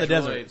droid. They were in the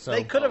desert. So.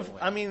 They could have.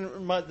 I mean,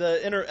 the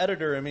inner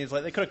editor in me is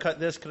like they could have cut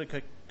this,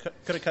 could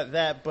have cut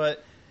that,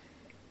 but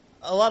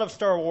a lot of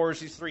Star Wars,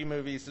 these three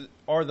movies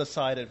are the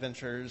side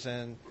adventures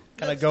and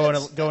kind of going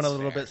a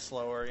little bit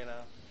slower,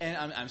 And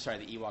I'm sorry,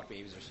 the Ewok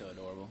babies are so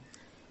adorable.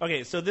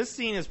 Okay, so this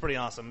scene is pretty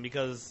awesome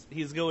because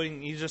he's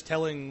just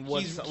telling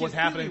what's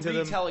happening to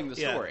them. Retelling the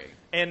story.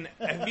 And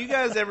have you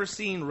guys ever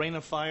seen Reign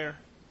of Fire?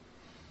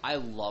 I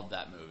love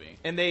that movie.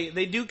 And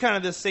they do kind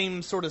of the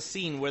same sort of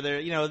scene where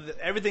they're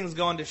everything's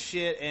gone to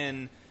shit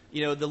and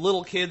the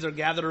little kids are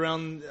gathered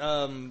around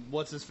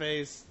what's his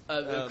face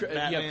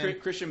Batman.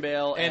 Christian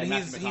Bale and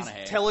he's Matthew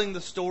McConaughey. telling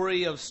the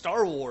story of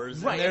Star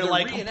Wars Right, and they're and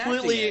like they're reenacting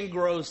completely it.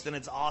 engrossed and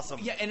it's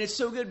awesome. Yeah, and it's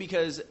so good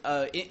because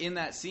in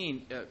that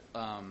scene,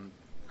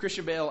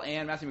 Christian Bale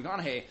and Matthew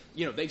McConaughey,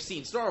 they've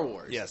seen Star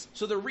Wars. Yes.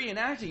 So they're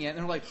reenacting it, and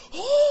they're like,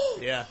 "Oh,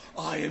 Yeah.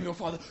 I am your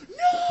father."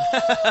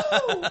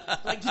 No,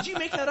 like, did you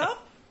make that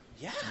up?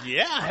 Yeah,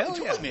 Yeah, I hell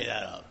totally yeah. made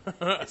that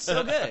up. It's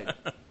so good.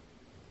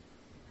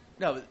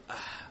 No,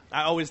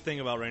 I always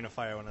think about Reign of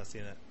Fire when I see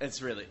it.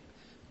 it's really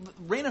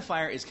Reign of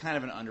Fire is kind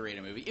of an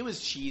underrated movie. It was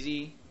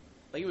cheesy,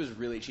 like it was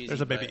really cheesy. There's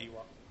a baby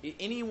but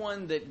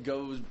anyone that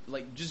goes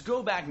just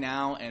go back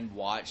now and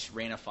watch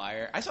Reign of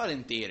Fire. I saw it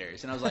in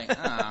theaters, and I was like,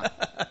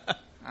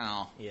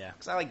 oh, Yeah.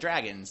 because I like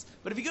dragons.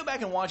 But if you go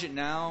back and watch it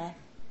now,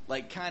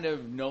 like kind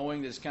of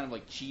knowing this kind of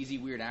like cheesy,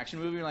 weird action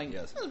movie, you're like,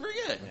 Yes. that's pretty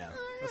good. Yeah, All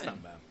that's right.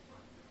 not bad.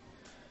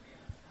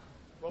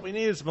 What we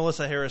need is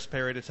Melissa Harris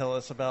Perry to tell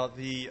us about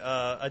the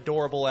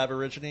adorable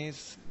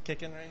Aborigines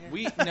kicking right here.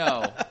 We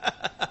no,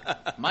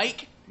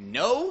 Mike.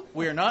 No,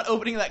 we are not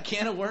opening that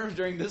can of worms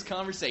during this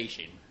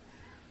conversation.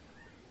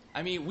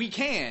 I mean, we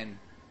can.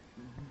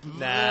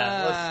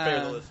 Nah, let's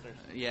spare the listeners.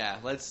 Yeah,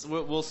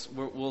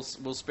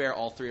 we'll spare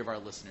all three of our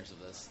listeners of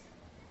this.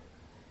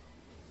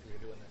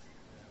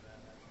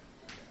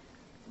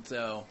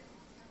 So,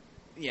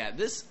 yeah,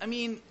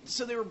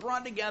 so they were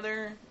brought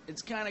together.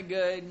 It's kind of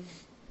good.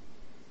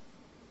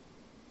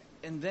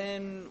 And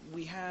then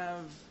we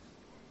have...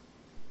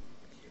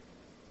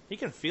 He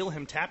can feel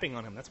him tapping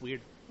on him. That's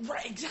weird.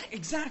 Right,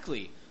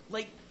 exactly.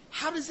 Like,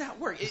 how does that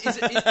work? Is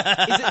it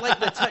like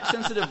the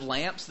touch-sensitive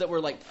lamps that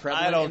were, like,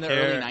 prevalent in the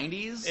early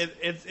 90s?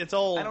 It's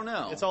all. I don't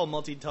know. It's all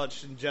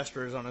multi-touch and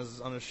gestures on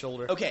his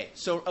shoulder. Okay,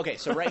 so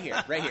right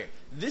here.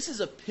 This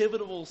is a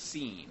pivotal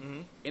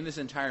scene in this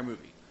entire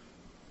movie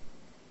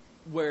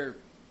where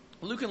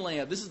Luke and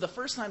Leia, this is the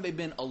first time they've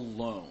been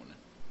alone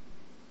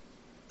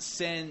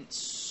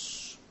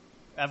since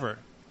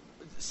episode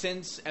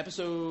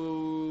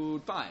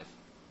 5.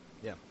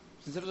 Yeah.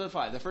 Since episode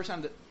 5. The first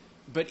time that...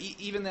 But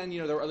even then,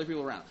 there were other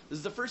people around. This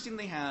is the first scene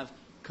they have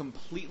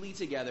completely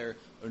together,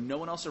 or no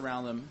one else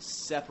around them,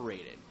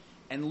 separated.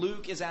 And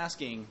Luke is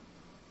asking,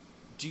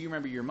 do you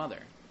remember your mother?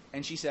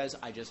 And she says,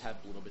 I just have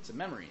little bits of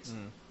memories.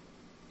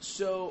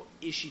 So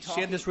is she talking?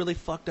 She had this really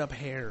fucked up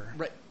hair.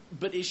 Right,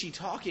 but is she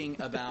talking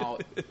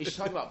about? Is she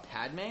talking about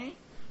Padme?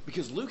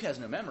 Because Luke has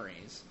no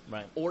memories.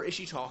 Right. Or is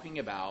she talking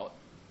about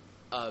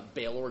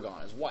Bail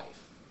Organa's wife?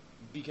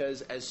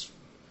 Because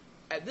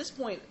at this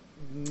point,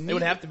 It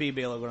would have to be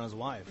Bail Organa's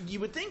wife. You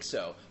would think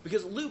so,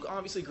 because Luke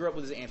obviously grew up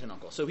with his aunt and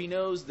uncle, so he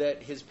knows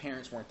that his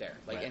parents weren't there.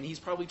 Right. And he's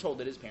probably told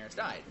that his parents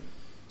died.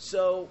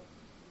 So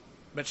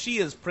But she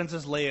is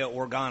Princess Leia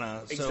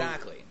Organa. So,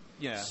 exactly.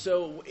 Yeah.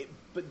 So,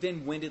 but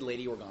then when did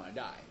Lady Organa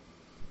die?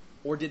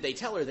 Or did they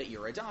tell her that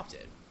you're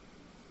adopted?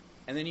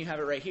 And then you have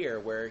it right here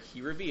where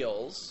he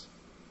reveals,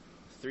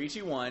 3,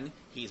 2, 1,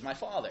 he's my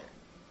father.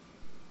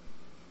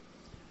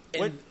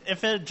 And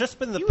If it had just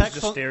been the He was pecks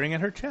just on, staring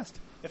at her chest.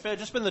 if it had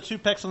just been the 2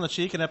 pecks on the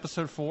cheek in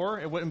episode 4,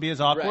 it wouldn't be as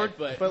awkward.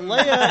 Right, but-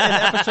 Leia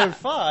in episode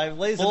 5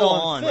 lays it Full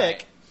on on. thick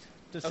Right.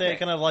 to say Okay.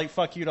 kind of like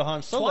 "fuck you" to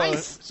Han Solo.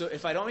 Twice. so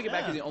if I don't make it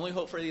back, Yeah. you're the only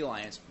hope for the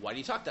Alliance. Why do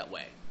you talk that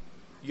way?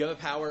 You have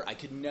a power I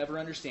could never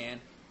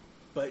understand.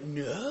 But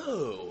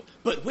no.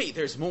 But wait,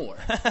 there's more.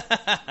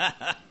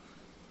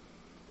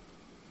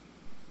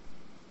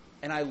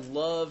 And I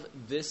love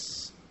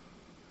this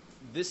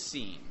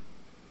scene.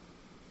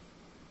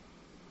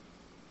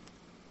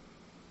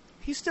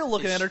 He's still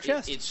looking at her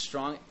chest. It's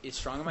strong. It's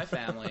strong in my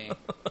family.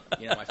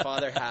 My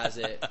father has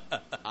it.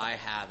 I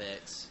have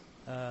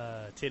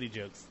it. Titty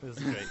jokes. This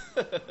is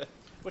great.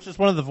 Which is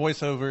one of the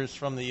voiceovers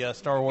from the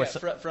Star Wars.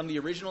 From the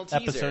original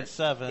teaser, Episode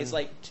 7 it's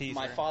like teaser.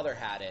 my father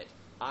had it,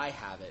 I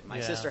have it, my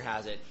Yeah. sister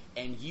has it,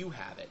 and you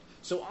have it.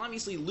 So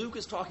obviously Luke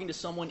is talking to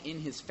someone in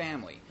his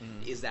family.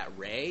 Is that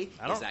Rey?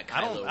 Is that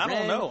Kylo I don't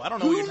Ren? know. I don't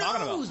know Who what you're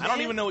talking knows, about. I don't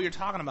man? even know what you're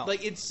talking about.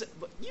 Like you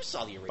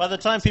saw the original. By the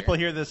time teaser. people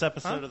hear this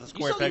episode Huh? of the you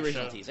Square saw the Peg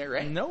original Show, teaser,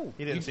 right? no.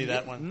 he didn't see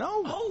that one.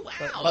 No. Oh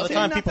wow! By the Okay.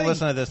 time people nothing.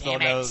 listen to this, they'll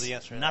Damn know it. the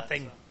answer. To that.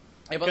 Nothing.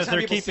 Hey, by the Because time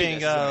they're people see keeping,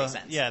 this, it'll make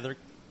sense.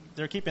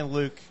 they're keeping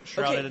Luke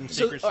shrouded in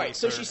so, secrecy. all right,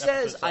 so for she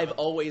says, episode 7. "I've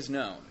always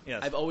known."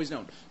 Yes. I've always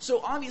known.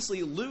 So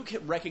obviously, Luke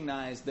had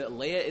recognized that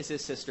Leia is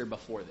his sister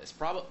before this.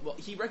 Well,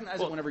 he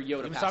recognized it whenever Yoda He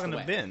was passed talking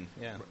away. to Ben.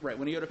 Yeah. Right,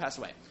 when Yoda passed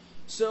away.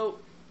 So,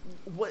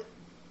 what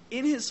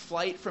in his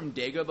flight from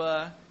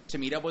Dagobah to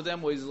meet up with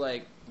them was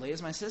like,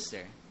 "Leia's my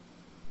sister."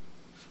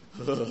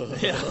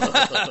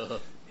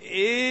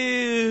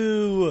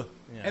 Ew.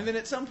 Yeah. And then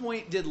at some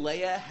point, did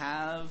Leia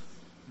have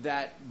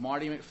that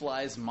Marty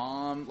McFly's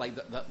mom, like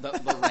the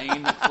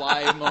Rain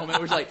McFly moment,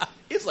 where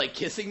it's like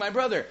kissing my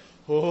brother.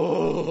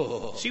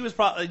 Oh, She was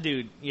probably,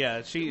 dude.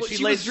 Yeah, she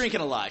she laid, was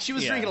drinking a lot. She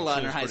was drinking a lot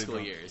in her was high pretty school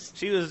drunk.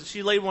 years.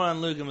 She laid one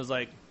on Luke and was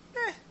like,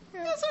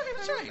 That's right,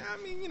 that's right.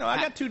 I mean, I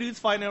got 2 dudes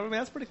fighting over me.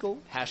 That's pretty cool.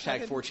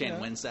 Hashtag 4chan you know.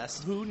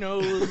 Wincest. Who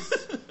knows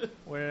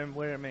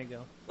where it may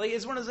go? Like,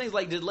 it's one of those things.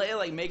 Like, did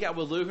Leia make out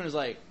with Luke and was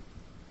like,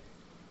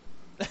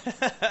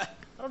 I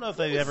don't know if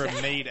they ever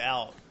made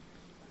out.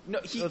 no?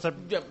 He It was a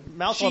yeah,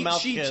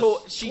 mouth-on-mouth she kiss.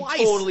 she Twice.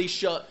 totally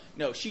shoved.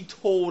 No, she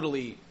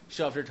totally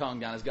shoved her tongue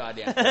down his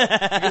goddamn throat.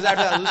 Because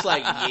after that, Luke's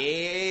like,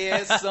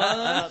 "Yeah,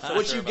 son, so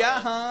what sure you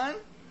got, hon?"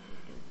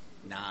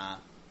 Nah.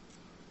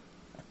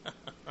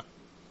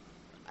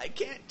 I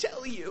can't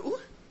tell you.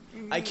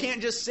 I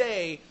can't just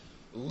say,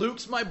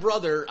 "Luke's my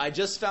brother. I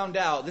just found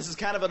out. This is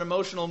kind of an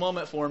emotional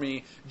moment for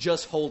me.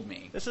 Just hold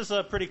me." This is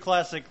a pretty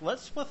classic.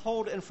 Let's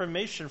withhold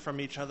information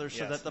from each other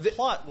so Yes. that the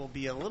plot will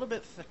be a little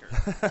bit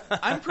thicker.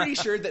 I'm pretty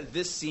sure that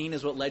this scene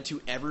is what led to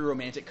every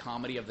romantic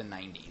comedy of the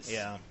 90s.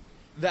 Yeah.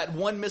 That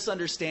one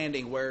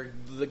misunderstanding where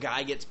the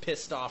guy gets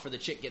pissed off or the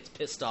chick gets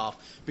pissed off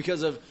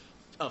because of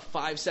a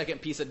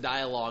 5-second piece of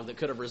dialogue that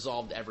could have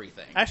resolved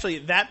everything. Actually,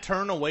 that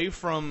turn away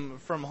from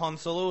Han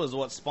Solo is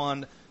what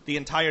spawned the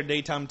entire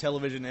daytime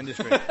television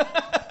industry.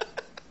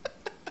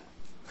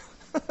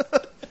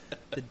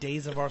 The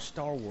days of our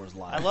Star Wars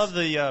lives. I love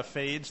the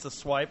fades, the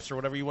swipes, or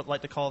whatever you would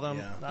like to call them.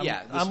 Yeah.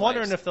 Yeah, the I'm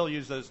wondering swipes. if they'll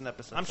use those in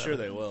episode I'm sure 7.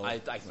 they will. I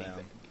think Yeah.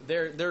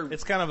 that they're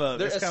It's kind of a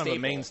they're it's kind of a staple.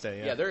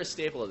 mainstay. Yeah. They're a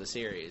staple of the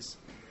series.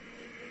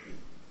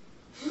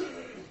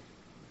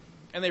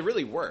 And they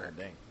really were.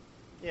 Dang.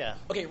 Yeah.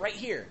 Okay, right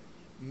here.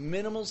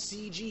 Minimal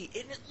CG,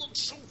 and it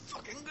looks so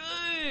fucking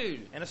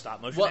good. And a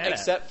stop motion. Well, AT-AT.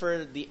 except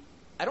for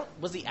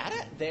was the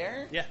AT-AT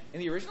there? Yeah. In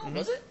the original? Mhm.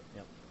 Was it?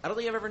 Yep. I don't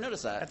think I've ever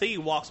noticed that. I think he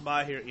walks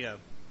by here. Yeah.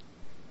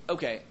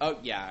 Okay. Oh,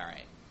 yeah, all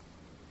right.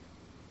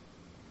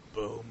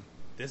 Boom.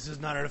 This is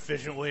not an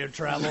efficient way of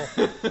travel.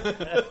 Should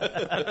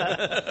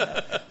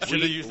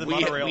have used the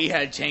monorail. We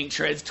had tank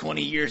treads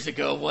 20 years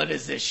ago. What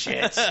is this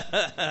shit?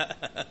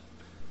 Have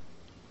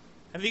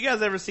you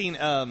guys ever seen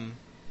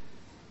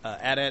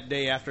AT-AT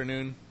Day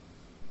Afternoon?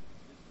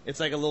 It's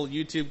like a little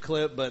YouTube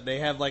clip, but they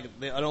have like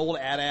an old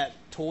AT-AT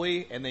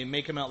toy, and they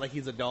make him out like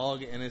he's a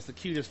dog, and it's the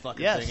cutest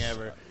fucking Yes. thing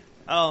ever.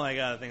 Oh my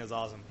god, I think it's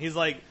awesome. He's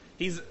like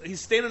he's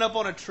standing up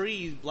on a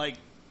tree, like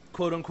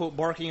quote unquote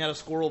barking at a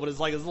squirrel, but it's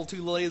like his little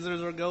 2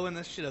 lasers are going.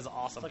 This shit is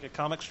awesome. Like a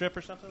comic strip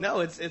or something?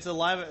 No, it's a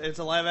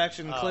live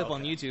action Oh, clip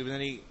on okay. YouTube, and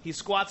then he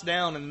squats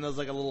down, and then there's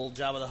like a little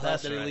Jabba the Hutt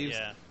That's that he right, leaves.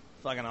 yeah.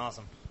 Fucking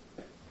awesome.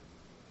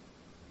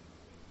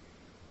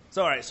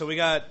 So all right, so we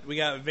got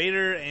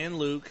Vader and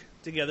Luke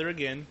together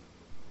again.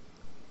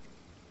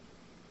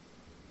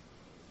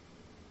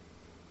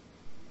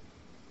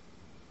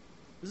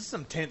 This is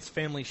some tense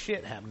family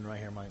shit happening right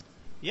here, Mike.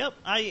 Yep.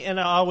 I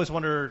always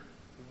wonder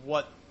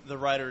what the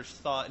writers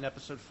thought in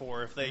episode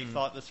 4, if they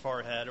thought this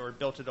far ahead or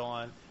built it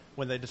on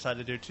when they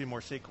decided to do 2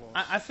 more sequels.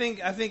 I think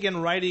in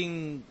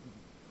writing,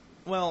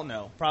 well,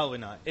 no, probably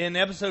not. In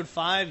episode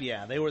 5,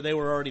 yeah, they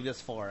were already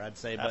this far, I'd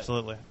say. But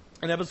Absolutely.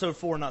 in episode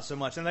 4, not so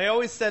much. And they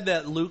always said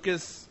that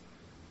Lucas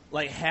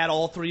had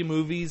all 3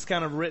 movies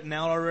kind of written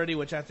out already,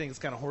 which I think is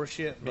kind of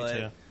horseshit. Me But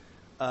too.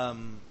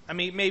 I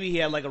mean, maybe he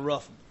had a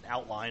rough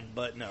outline,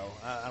 but no,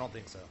 I don't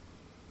think so.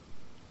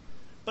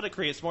 But it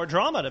creates more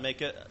drama to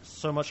make it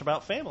so much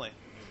about family.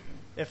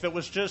 If it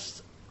was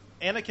just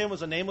Anakin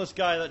was a nameless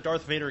guy that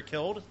Darth Vader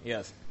killed,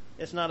 Yes.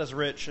 it's not as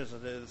rich as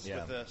it is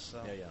Yeah. with this.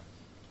 So. Yeah.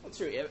 That's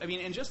true. I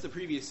mean, and just the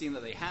previous scene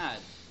that they had,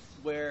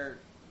 where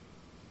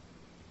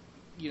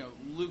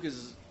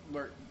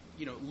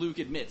Luke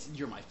admits,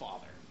 "You're my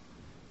father,"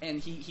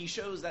 and he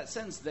shows that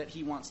sense that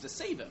he wants to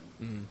save him.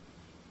 Mm-hmm.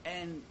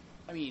 And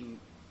I mean,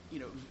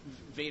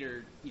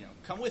 Vader,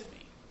 come with me.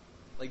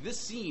 Like, this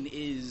scene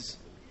is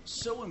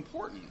so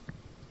important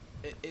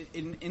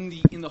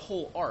in the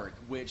whole arc,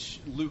 which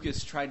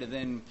Lucas tried to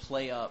then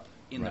play up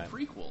in Right. the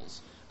prequels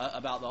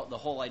about the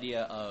whole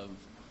idea of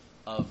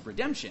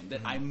redemption,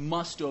 that I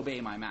must obey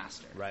my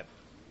master. Right.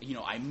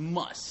 I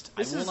must.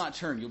 This I will is- not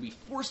turn. You'll be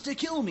forced to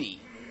kill me.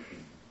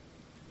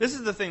 This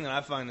is the thing that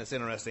I find that's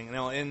interesting.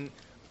 Now,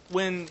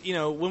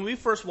 when we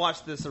first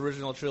watched this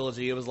original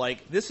trilogy, it was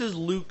like, this is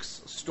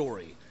Luke's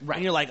story, Right.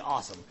 and you're like,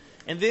 awesome.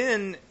 And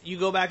then you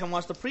go back and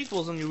watch the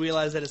prequels, and you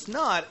realize that it's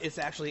not. It's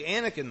actually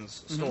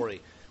Anakin's story,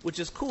 which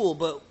is cool.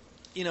 But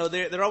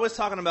they're always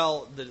talking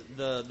about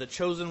the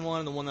chosen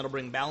one, the one that'll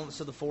bring balance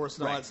to the Force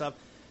and all Right. that stuff.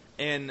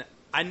 And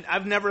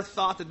I've never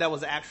thought that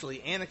was actually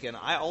Anakin.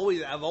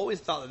 I've always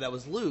thought that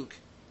was Luke,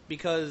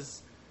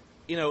 because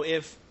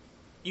if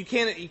you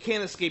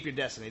can't escape your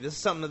destiny. This is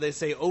something that they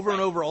say over and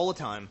over all the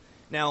time.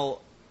 Now,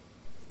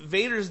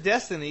 Vader's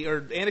destiny,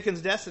 or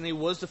Anakin's destiny,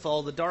 was to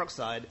follow the dark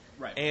side.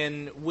 Right.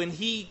 And when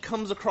he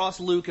comes across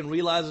Luke and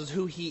realizes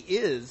who he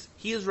is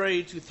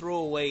ready to throw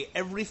away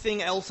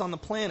everything else on the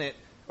planet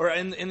or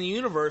in the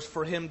universe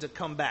for him to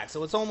come back.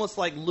 So it's almost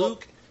like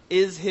Luke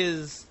is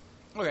his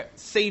Okay.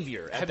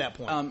 savior at that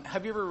point.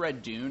 Have you ever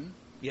read Dune?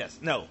 Yes.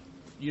 No.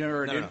 You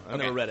never read No, Dune? no, I've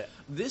never read it.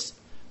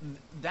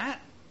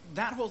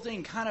 That whole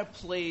thing kind of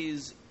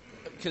plays,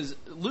 because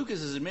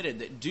Lucas has admitted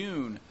that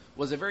Dune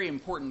was a very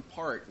important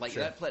part.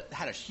 Sure. That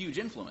had a huge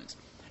influence.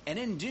 And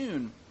in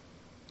Dune,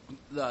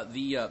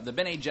 the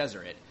Bene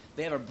Gesserit,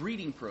 they have a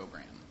breeding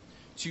program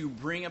to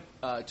bring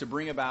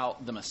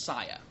about the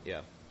Messiah.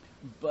 Yeah.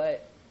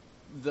 But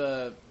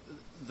the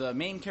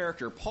main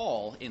character,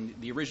 Paul, in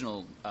the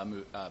original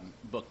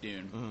book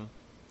Dune,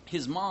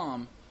 his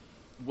mom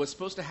was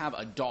supposed to have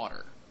a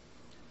daughter,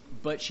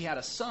 but she had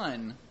a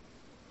son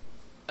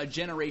a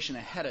generation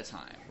ahead of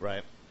time.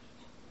 Right.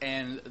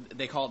 And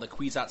they call it the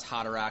Kwisatz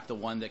Haderach, the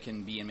one that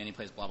can be in many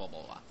places, blah, blah,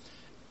 blah,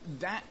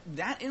 blah.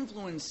 That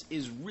influence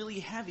is really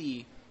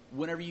heavy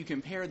whenever you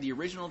compare the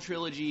original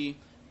trilogy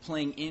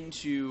playing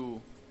into,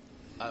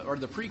 or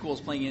the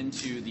prequels playing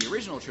into the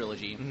original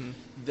trilogy,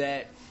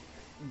 that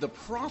the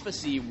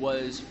prophecy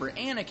was for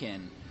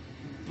Anakin,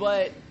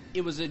 but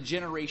it was a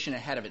generation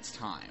ahead of its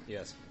time.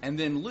 Yes. And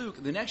then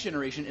Luke, the next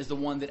generation, is the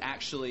one that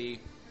actually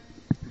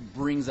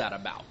brings that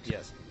about.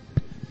 Yes.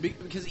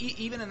 Because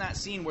even in that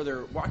scene where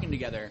they're walking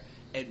together,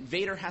 and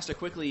Vader has to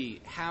quickly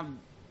have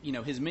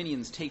his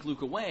minions take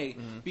Luke away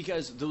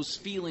because those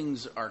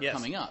feelings are Yes,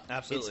 coming up.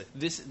 absolutely.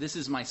 This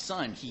is my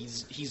son.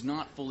 He's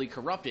not fully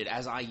corrupted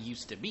as I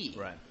used to be.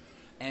 Right.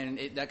 And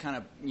that kind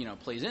of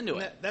plays into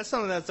it. That's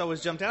something that's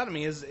always jumped out at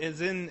me. Is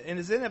in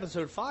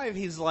episode 5.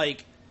 He's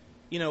like,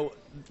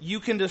 you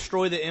can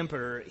destroy the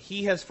Emperor.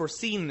 He has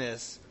foreseen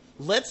this.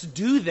 Let's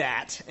do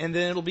that, and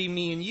then it'll be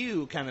me and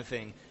you, kind of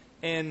thing.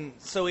 And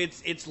so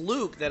it's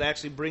Luke that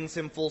actually brings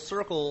him full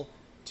circle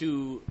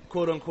to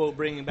quote unquote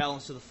bringing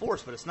balance to the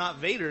Force. But it's not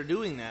Vader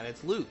doing that.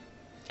 It's Luke.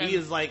 He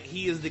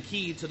is the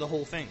key to the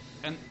whole thing.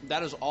 And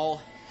that is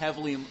all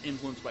heavily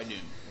influenced by Dune.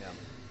 Yeah.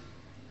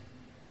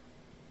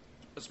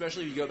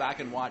 Especially if you go back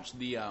and watch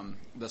the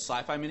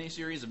sci-fi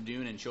miniseries of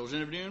Dune and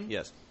Children of Dune.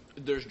 Yes.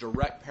 There's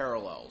direct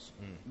parallels.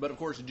 But of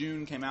course,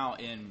 Dune came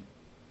out in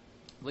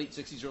late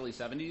 60s, early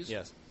 70s.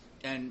 Yes.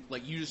 And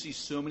you just see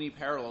so many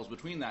parallels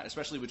between that,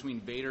 especially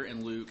between Vader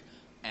and Luke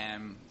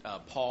and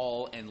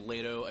Paul and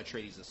Leto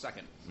Atreides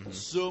II.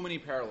 So many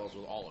parallels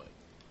with all of it.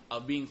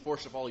 Of being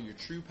forced to follow your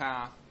true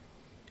path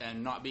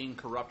and not being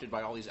corrupted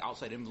by all these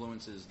outside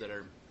influences that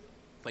are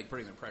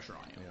putting the pressure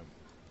on you. Yeah.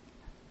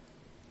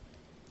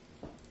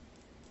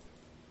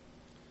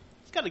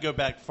 It's got to go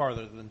back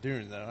farther than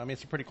Dune, though. I mean,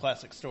 it's a pretty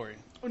classic story.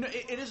 Oh, no,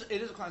 it is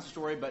a classic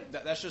story, but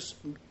that's just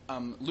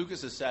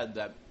Lucas has said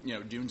that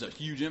Dune's a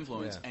huge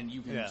influence, Yeah. and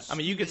you can. Yeah. I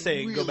mean, you could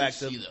really say go back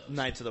see to those.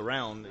 Knights of the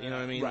Round. You know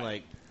what I mean?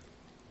 Right.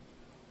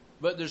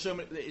 But there's so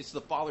many. It's the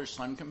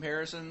father-son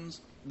comparisons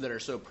that are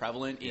so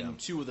prevalent in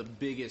two of the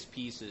biggest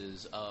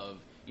pieces of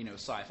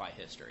sci-fi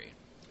history.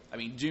 I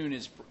mean, Dune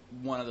is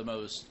one of the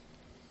most.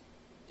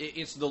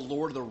 It's the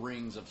Lord of the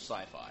Rings of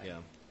sci-fi. Yeah.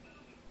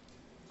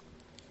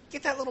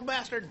 Get that little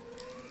bastard.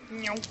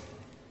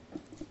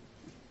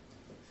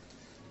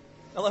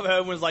 I love how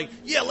everyone's like,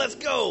 yeah, let's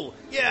go.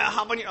 Yeah,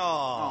 hop on your... Aw.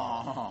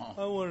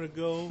 Aw. I want to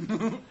go.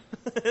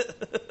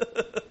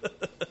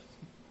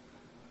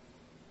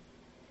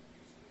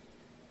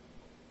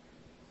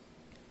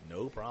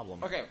 No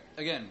problem. Okay,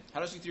 again, how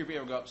does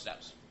C-3PO go up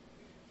steps?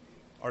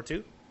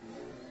 R2?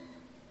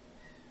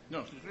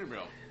 No,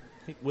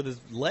 C-3PO. With his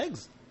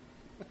legs?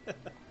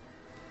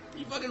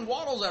 He fucking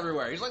waddles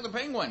everywhere. He's like the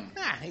penguin.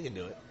 Ah, he can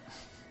do it.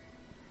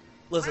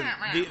 Listen,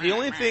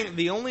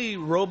 the only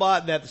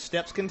robot that the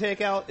steps can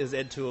take out is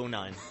Ed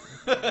 209.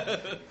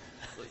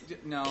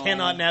 No.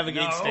 Cannot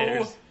navigate No.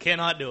 stairs.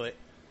 Cannot do it.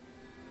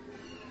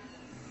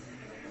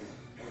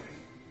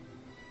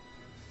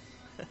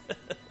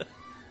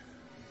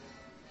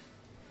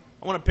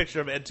 I want a picture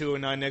of Ed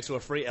 209 next to a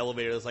freight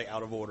elevator that's like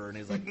out of order, and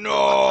he's like,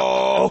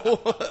 "No."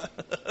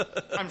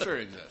 I'm sure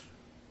it exists.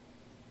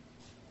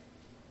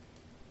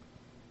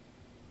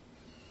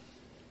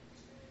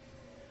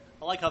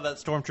 I like how that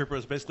stormtrooper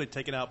was basically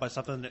taken out by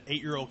something an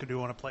 8-year-old could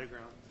do on a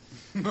playground.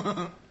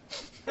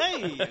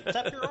 Hey,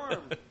 tap your arm.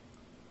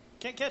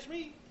 Can't catch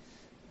me.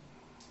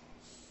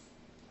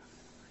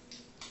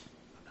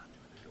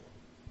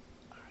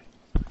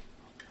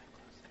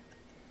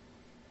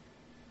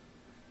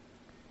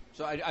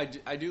 So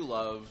I do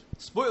love,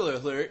 spoiler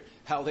alert,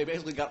 how they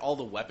basically got all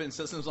the weapon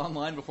systems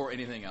online before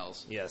anything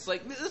else. Yes. It's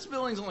like, this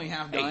building's only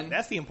half Hey, done.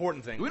 that's the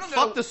important thing. We don't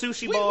Fuck gotta- the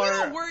sushi we bar.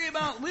 don't worry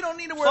about, we don't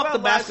need to worry Fuck about the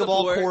life basketball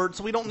support.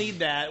 courts. We don't need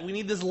that. We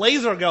need this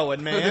laser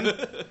going, man.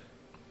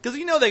 Because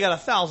you know they got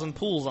 1,000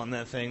 pools on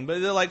that thing,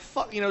 but they're like,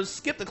 fuck,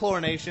 skip the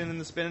chlorination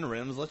and the spinning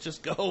rims. Let's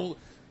just go.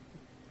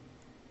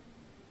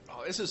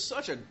 Oh, this is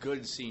such a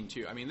good scene,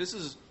 too. I mean, this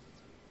is,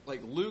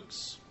 like,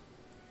 Luke's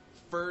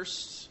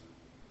first,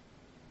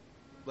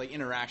 like,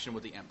 interaction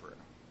with the Emperor.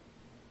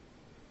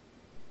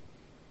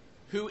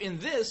 Who, in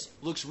this,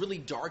 looks really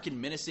dark and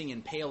menacing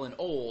and pale and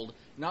old,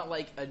 not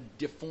like a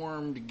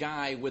deformed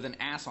guy with an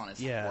ass on his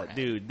forehead.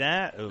 Dude,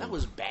 that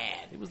was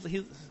bad.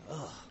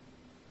 Ugh.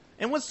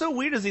 And what's so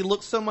weird is he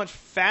looked so much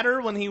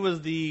fatter when he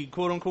was the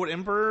quote-unquote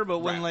emperor, but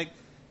when, Right. like,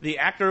 the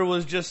actor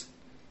was just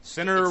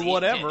center or It's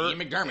whatever, Ian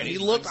McDermott. he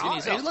He's looked skinny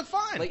as hell. he looked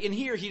fine. Like, in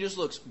here, he just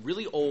looks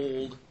really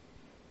old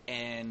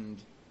and...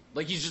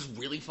 like, he's just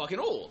really fucking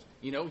old.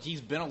 He's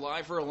been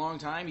alive for a long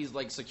time. He's,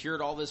 like, secured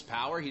all this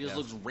power. He just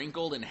looks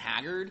wrinkled and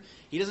haggard.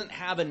 He doesn't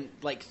have,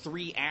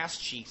 3 ass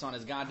cheeks on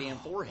his goddamn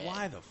forehead.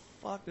 Why the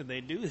fuck did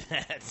they do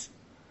that? It's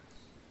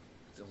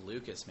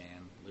Lucas, man.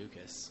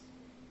 Lucas.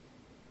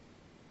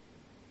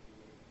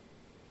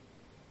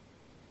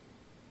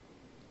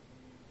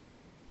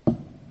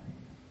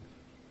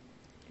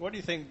 What do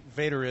you think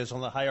Vader is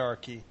on the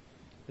hierarchy?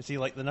 Is he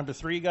like the number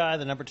 3 guy,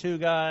 the number 2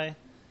 guy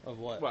Of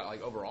what? What,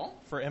 like, overall?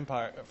 for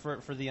Empire?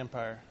 For the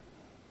Empire,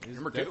 He's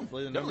Number 2.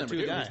 definitely the Definitely number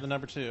 2 guy. he's the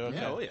number 2. Okay.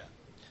 Yeah, oh yeah.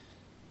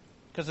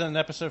 Because in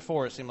episode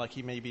 4, it seemed like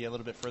he may be a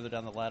little bit further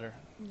down the ladder.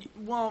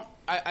 Well,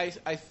 I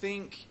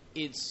think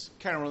it's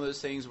kind of one of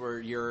those things where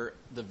you're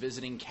the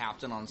visiting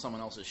captain on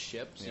someone else's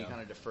ship, so you Yeah.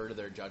 kind of defer to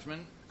their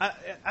judgment.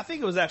 I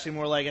think it was actually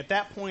more like, at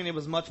that point, it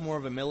was much more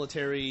of a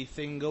military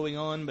thing going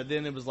on, but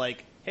then it was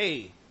like,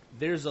 hey,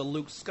 there's a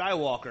Luke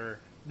Skywalker.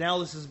 Now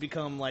this has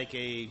become like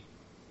a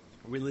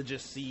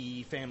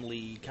religious-y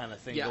family kind of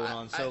thing Yeah, going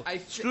on. So I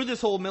screw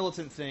this whole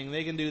militant thing.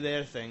 They can do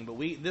their thing, but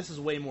this is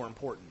way more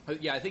important.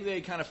 Yeah, I think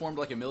they kind of formed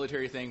like a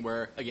military thing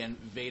where, again,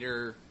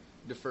 Vader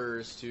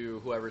defers to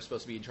whoever's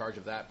supposed to be in charge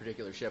of that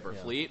particular ship or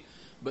fleet.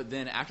 But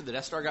then after the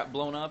Death Star got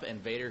blown up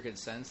and Vader could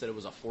sense that it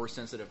was a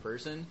Force-sensitive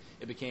person,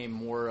 it became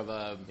more of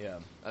a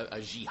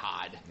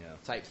jihad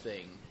type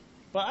thing.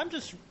 But I'm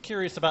just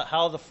curious about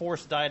how the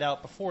Force died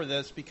out before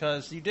this,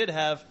 because you did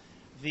have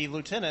the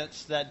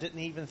lieutenants that didn't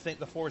even think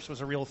the Force was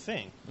a real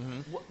thing.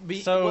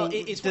 So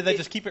did they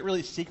just keep it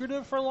really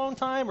secretive for a long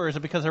time, or is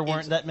it because there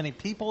weren't that many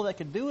people that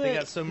could do it? They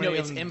got so many No, of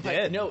it's them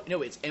Empire. dead.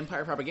 No, it's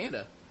Empire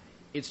propaganda.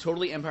 It's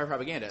totally Empire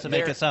propaganda to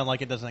make it sound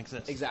like it doesn't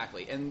exist.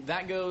 Exactly, and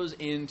that goes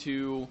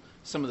into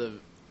some of the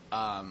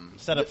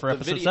Setup for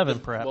episode 7,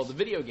 perhaps. Well, the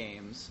video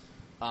games,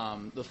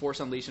 the Force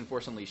Unleashed and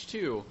Force Unleashed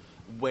 2,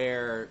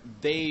 where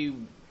they,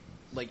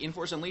 like in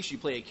Force Unleashed, you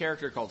play a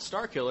character called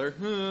Starkiller,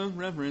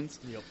 reference,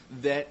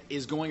 that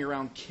is going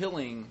around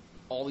killing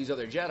all these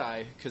other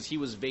Jedi because he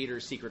was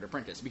Vader's secret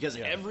apprentice. Because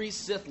every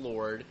Sith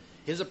Lord,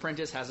 his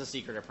apprentice has a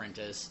secret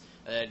apprentice.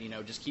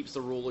 Just keeps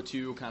the rule of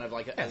 2 kind of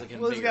like as a conveyor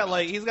Well,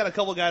 belt. he's got a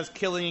couple guys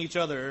killing each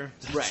other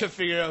Right. to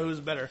figure out who's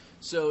better.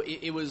 So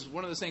it was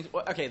one of those things.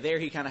 Well, okay, there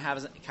he kind of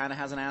has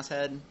an ass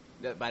head,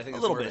 but I think A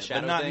that's little more of bit, a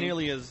shadow but not thing.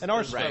 nearly as And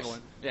ours as face.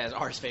 prevalent. Yeah, it's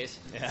our space.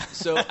 Yeah.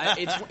 So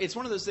it's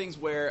one of those things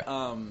where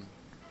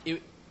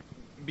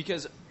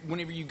because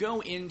whenever you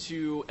go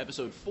into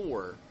episode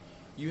 4,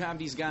 you have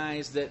these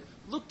guys that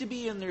look to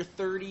be in their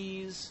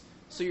 30s.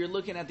 So you're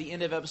looking at the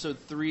end of episode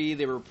 3,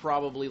 they were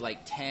probably like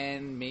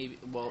 10, maybe.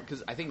 Well,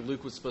 because I think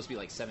Luke was supposed to be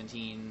like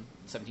 17,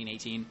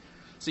 18.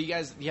 So you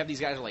have these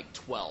guys are like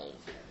 12.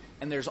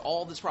 And there's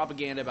all this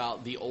propaganda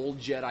about the old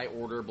Jedi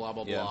Order, blah,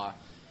 blah, blah.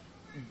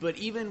 But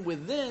even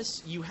with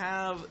this, you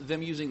have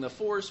them using the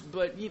Force,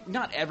 but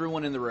not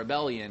everyone in the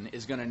Rebellion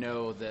is going to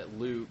know that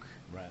Luke,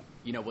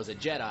 was a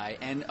Jedi.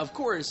 And, of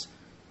course,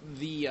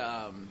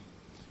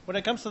 when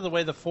it comes to the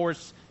way the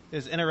Force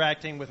is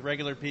interacting with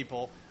regular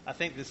people, I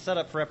think the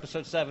setup for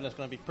Episode 7 is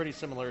going to be pretty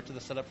similar to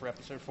the setup for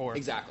Episode 4.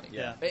 Exactly.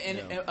 Yeah.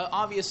 And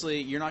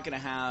obviously, you're not going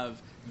to have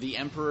the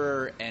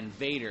Emperor and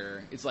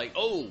Vader. It's like,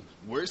 oh,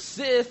 we're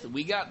Sith.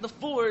 We got the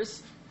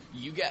Force.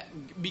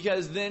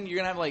 Because then you're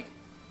going to have, like,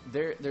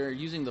 they're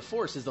using the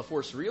Force. Is the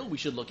Force real? We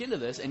should look into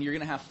this. And you're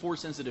going to have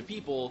Force-sensitive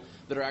people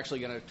that are actually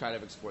going to try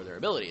to explore their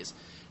abilities.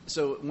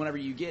 So whenever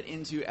you get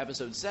into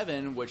Episode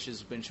 7, which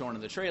has been shown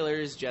in the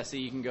trailers, Jesse,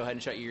 you can go ahead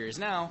and shut your ears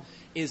now.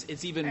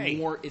 It's even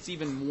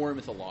more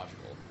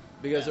mythological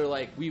because they're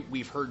like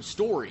we've heard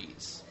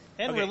stories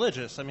and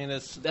religious. I mean,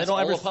 that's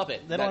a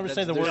puppet. They don't ever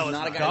say the word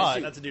not a guy God.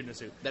 in a suit. That's a dude in a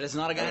suit. That is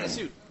not a guy in a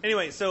suit.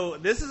 Anyway, so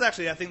this is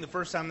actually, I think, the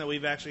first time that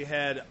we've actually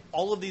had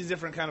all of these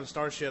different kind of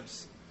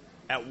starships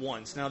at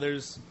once. Now,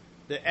 there's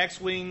the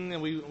X-wing,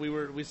 and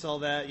we saw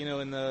that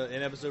in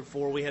Episode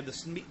 4. We had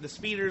the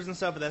speeders and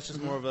stuff, but that's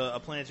just more of a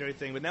planetary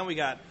thing. But now we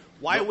got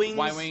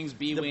Y-wings, B-wings,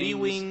 the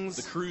B-wings,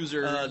 the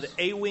cruisers, the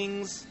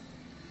A-wings,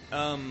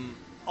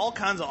 all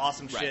kinds of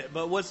awesome shit.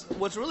 But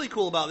what's really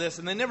cool about this,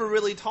 and they never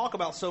really talk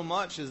about so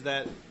much, is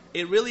that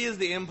it really is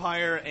the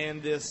Empire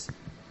and this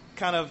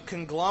kind of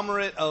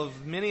conglomerate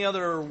of many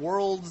other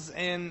worlds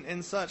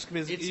and such.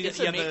 Because it's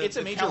the a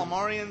major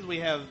Calamarians. We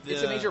have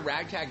it's a major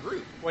ragtag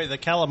group. Wait, the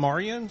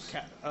Calamarians?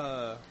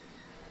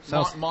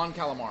 Mon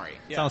Calamari.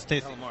 Yeah, sounds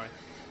tasty.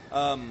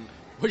 Calamari.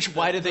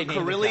 Why did they name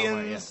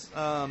Corellians? the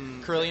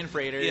Calamari? Corellian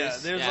freighters. Yeah,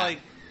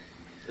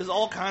 there's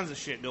all kinds of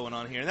shit going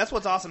on here, and that's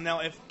what's awesome.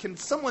 Now, can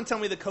someone tell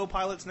me the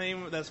co-pilot's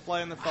name that's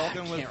flying the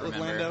Falcon with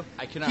Lando?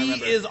 I cannot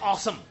remember. He is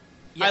awesome.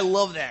 Yeah. I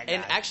love that guy.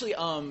 And actually,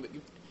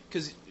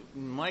 because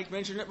Mike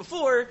mentioned it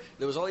before,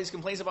 there was all these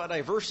complaints about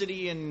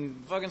diversity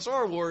in fucking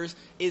Star Wars.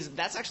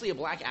 That's actually a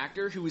black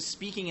actor who is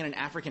speaking in an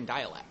African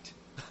dialect.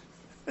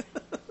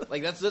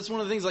 Like that's one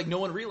of the things like no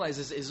one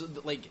realizes is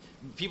like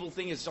people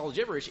think it's all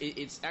gibberish.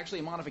 It's actually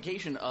a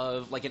modification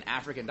of like an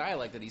African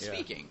dialect that he's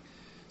speaking.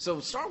 So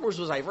Star Wars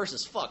was diverse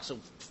as fuck. So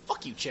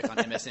fuck you, chick on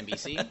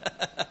MSNBC.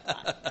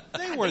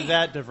 They weren't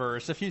that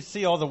diverse. If you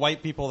see all the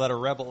white people that are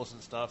rebels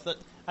and stuff,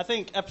 I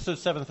think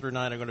Episodes 7 through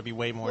 9 are going to be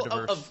way more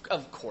diverse.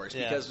 Of course,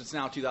 because it's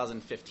now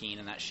 2015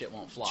 and that shit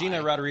won't fly.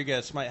 Gina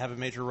Rodriguez might have a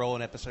major role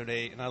in Episode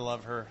 8, and I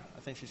love her. I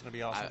think she's going to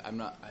be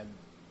awesome.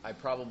 I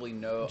probably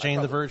know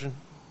Jane the Virgin.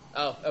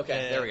 Oh,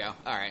 okay. There we go.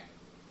 All right.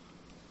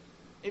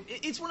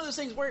 It's one of those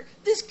things where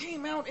this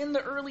came out in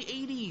the early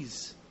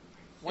 80s.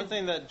 One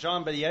thing that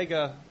John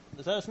Boyega,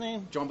 is that his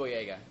name? John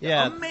Boyega.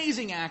 Yeah.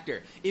 Amazing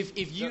actor.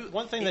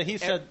 One thing that he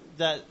said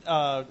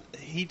that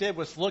he did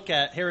was look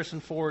at Harrison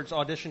Ford's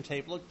audition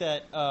tape, looked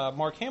at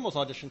Mark Hamill's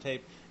audition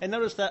tape, and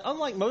noticed that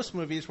unlike most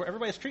movies where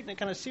everybody's treating it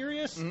kind of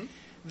serious,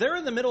 they're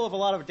in the middle of a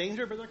lot of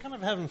danger, but they're kind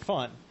of having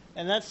fun.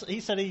 And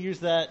he said he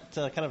used that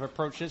to kind of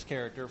approach his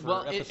character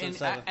for Episode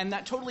 7. And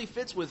that totally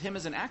fits with him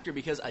as an actor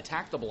because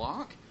Attack the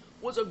Block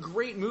was a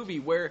great movie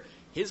where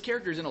his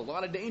character's in a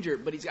lot of danger,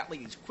 but he's got like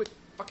these quick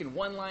fucking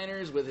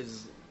one-liners with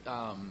his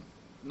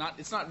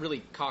it's not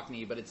really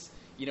Cockney, but it's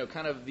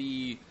kind of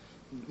the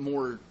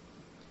more,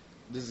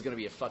 this is going to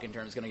be a fucking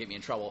term, it's going to get me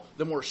in trouble,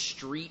 the more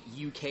street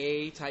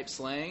UK type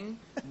slang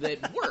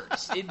that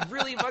works. It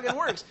really fucking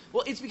works.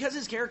 Well, it's because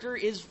his character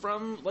is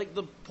from like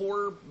the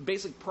poor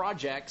basic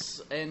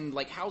projects and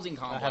like housing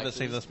complexes. I have to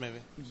see this movie.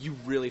 You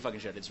really fucking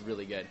should. It's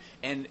really good.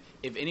 And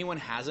if anyone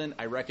hasn't,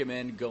 I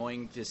recommend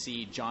going to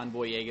see John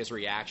Boyega's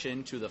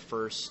reaction to the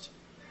first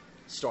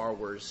Star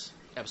Wars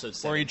Episode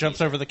 7. Where he jumps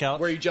over the couch?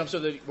 Where he jumps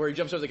over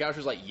the couch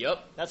was like,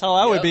 yep. That's how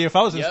I would be if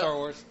I was in Star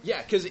Wars. Yeah,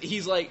 because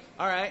he's like,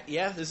 all right,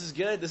 yeah, this is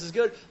good.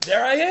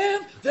 There I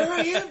am,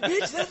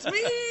 bitch, that's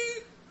me.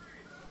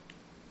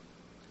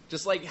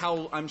 Just like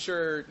how I'm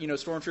sure,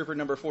 Stormtrooper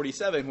number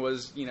 47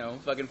 was,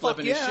 fucking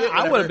flipping his shit.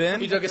 I would have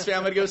been. He took his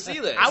family to go see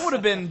this. I would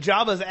have been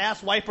Jabba's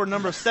ass wiper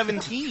number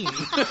 17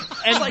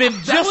 and like,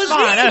 been just was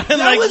fine. me. I'd been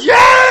That like, was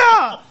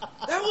yeah!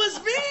 That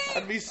was me!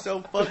 I'd be so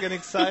fucking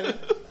excited.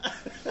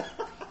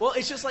 Well,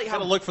 it's just like how...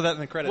 Gotta look for that in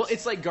the credits. Well,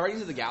 it's like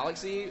Guardians of the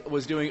Galaxy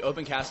was doing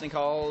open casting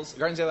calls.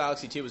 Guardians of the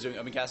Galaxy 2 was doing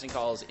open casting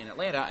calls in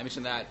Atlanta. I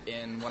mentioned that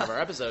in one of our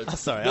episodes.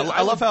 Sorry,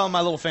 I love how in my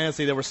little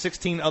fantasy there were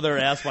 16 other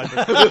ass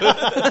wipers.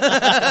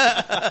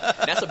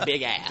 That's a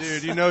big ass.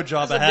 Dude, Jabba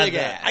That's a had big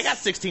that. ass. I got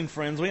 16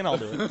 friends. We can all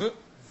do it.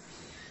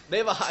 They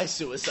have a high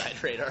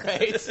suicide rate, all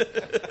right?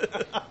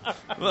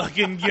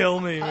 Fucking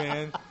kill me,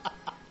 man.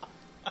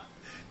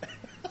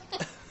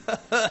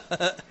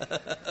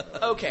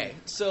 Okay,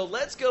 so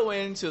let's go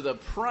into the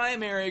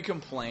primary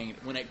complaint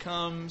when it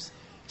comes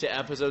to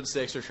Episode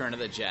 6, Return of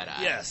the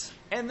Jedi. Yes.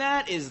 And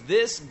that is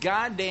this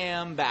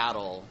goddamn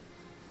battle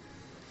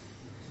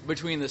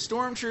between the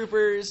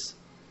Stormtroopers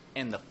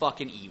and the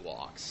fucking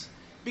Ewoks.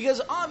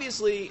 Because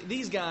obviously,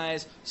 these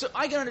guys... So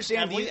I can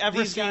understand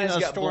these guys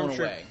got blown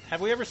away.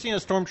 Have we ever seen a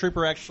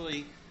Stormtrooper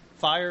actually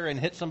fire and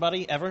hit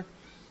somebody, ever?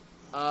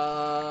 They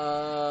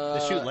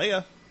shoot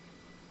Leia.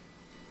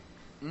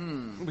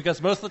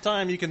 Because most of the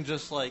time you can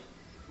just, like,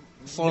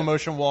 slow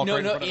motion walk. No,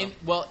 right no. in front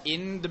of them.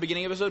 In the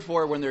beginning of episode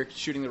 4, when they're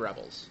shooting the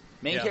rebels,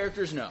 main Yeah.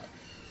 characters no,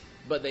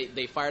 but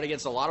they fired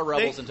against a lot of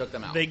rebels and took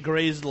them out. They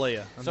grazed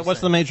Leia. So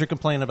what's the major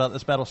complaint about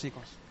this battle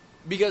sequence?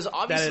 Because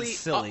obviously, it's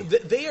silly.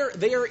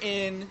 they are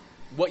in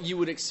what you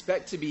would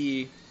expect to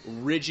be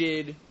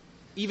rigid,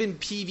 even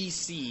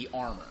PVC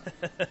armor,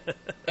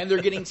 and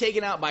they're getting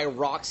taken out by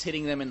rocks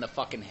hitting them in the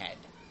fucking head.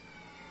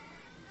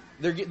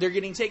 They're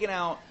getting taken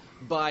out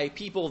by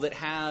people that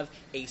have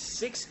a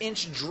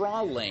 6-inch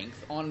draw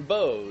length on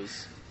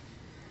bows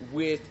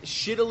with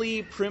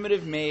shittily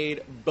primitive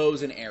made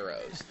bows and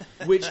arrows.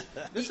 Which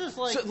This is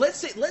like- so let's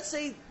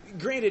say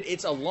granted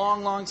it's a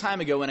long time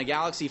ago in a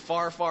galaxy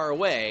far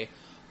away.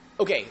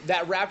 Okay,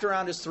 that wrapped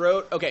around his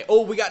throat. Okay,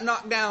 we got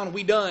knocked down,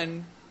 we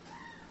done.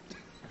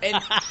 And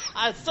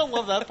I still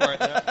love that part.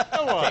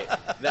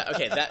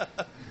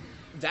 Though.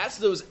 that's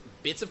those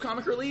bits of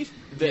comic relief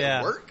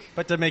that work.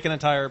 But to make an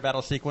entire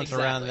battle sequence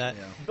around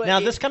Exactly. that. Yeah. But Now,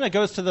 it- this kind of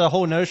goes to the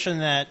whole notion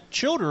that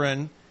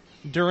children,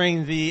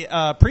 during the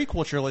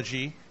prequel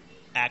trilogy,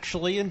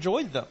 actually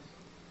enjoyed them.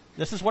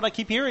 This is what I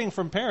keep hearing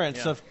from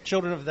parents of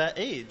children of that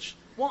age.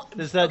 Well,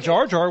 is that okay.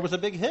 Jar Jar was a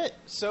big hit.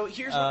 So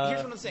here's one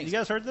of the things. You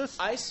guys heard this?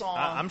 I saw.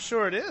 I'm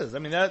sure it is. I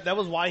mean, that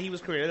was why he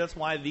was created. That's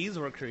why these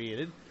were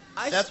created.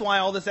 That's s- why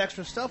all this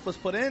extra stuff was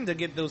put in to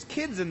get those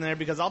kids in there.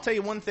 Because I'll tell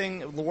you one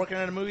thing: working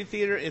at a movie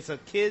theater, it's a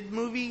kid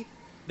movie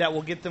that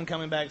will get them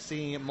coming back,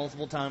 seeing it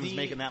multiple times,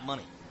 making that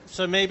money.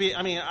 So maybe,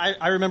 I mean,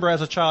 I remember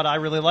as a child, I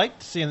really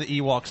liked seeing the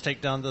Ewoks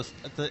take down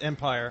the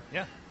Empire.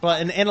 Yeah.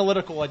 But an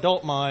analytical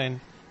adult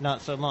mind,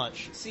 not so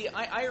much. See,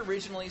 I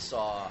originally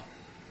saw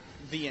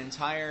the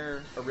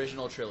entire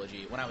original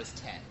trilogy when I was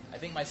 10. I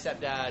think my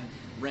stepdad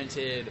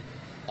rented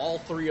all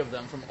 3 of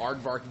them from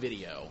Aardvark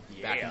Video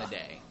back in the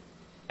day.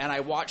 And I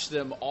watched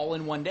them all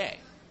in one day.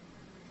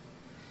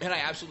 And I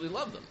absolutely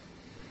loved them.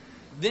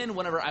 Then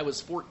whenever I was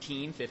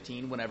 14,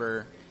 15,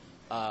 whenever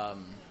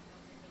Phantom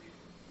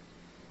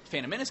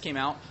Menace came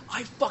out,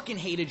 I fucking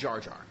hated Jar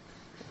Jar.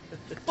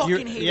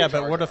 Fucking hated Yeah,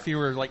 Jar but what Jar. if you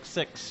were like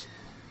 6?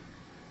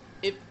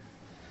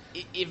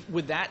 If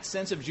with that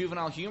sense of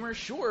juvenile humor,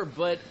 sure,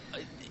 but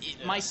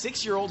my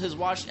 6-year-old has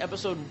watched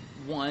episode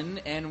 1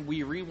 and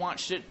we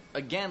rewatched it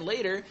again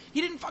later.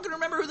 He didn't fucking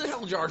remember who the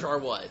hell Jar Jar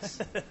was.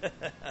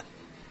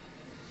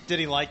 Did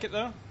he like it,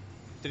 though?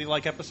 Did he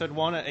like episode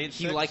 1 at age 6?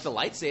 He liked the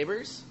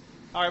lightsabers.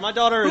 All right, my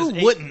daughter Who is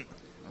 8, wouldn't?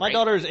 My Right.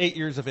 daughter is 8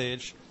 years of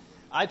age.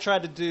 I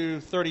tried to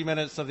do 30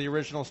 minutes of the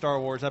original Star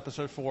Wars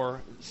Episode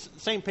 4.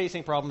 Same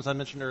pacing problems I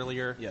mentioned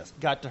earlier. Yes.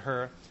 Got to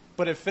her.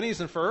 But if Phineas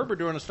and Ferb are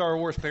doing a Star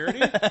Wars parody,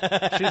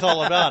 she's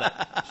all about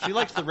it. She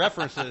likes the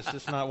references,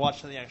 just not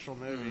watching the actual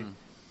movie.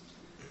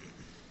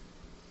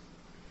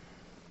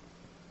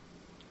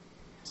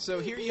 So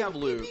here you have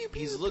Luke.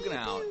 He's looking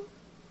out.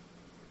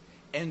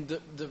 And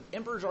the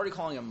Emperor's already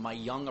calling him my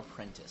young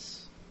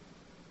apprentice.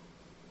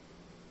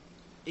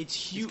 It's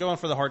He's huge. going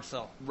for the hard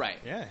sell. Right.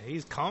 Yeah,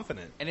 he's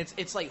confident. And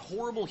it's like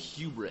horrible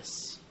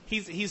hubris.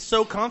 He's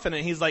so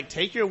confident. He's like,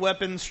 take your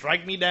weapon,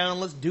 strike me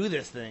down, let's do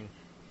this thing.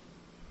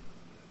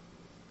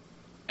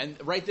 And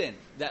right then,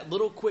 that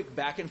little quick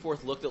back and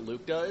forth look that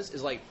Luke does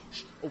is like,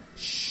 oh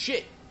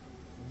shit,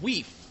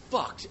 we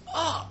fucked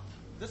up.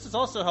 This is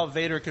also how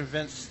Vader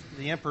convinced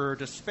the Emperor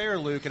to spare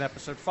Luke in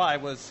Episode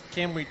 5 was,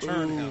 can we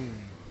turn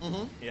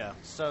him? Yeah.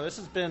 So this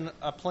has been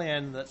a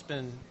plan that's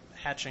been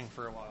hatching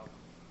for a while.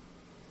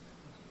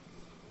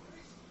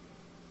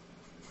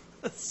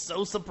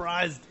 So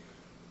surprised.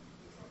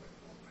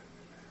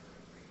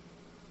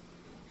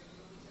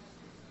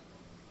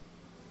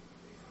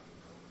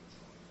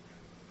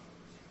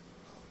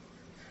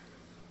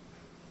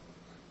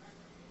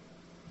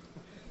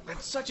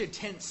 It's such a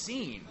tense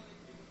scene.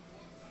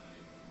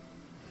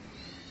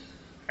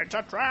 It's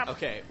a trap.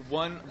 Okay, I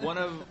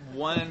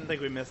one.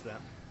 think we missed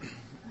that.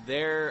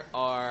 There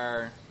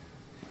are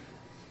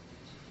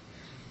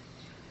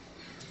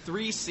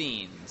 3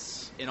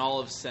 scenes in all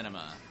of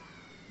cinema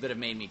that have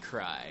made me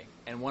cry,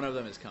 and one of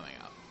them is coming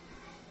up.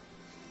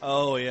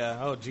 Oh, yeah.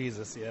 Oh,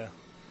 Jesus, yeah.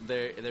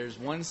 There's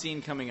one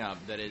scene coming up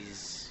that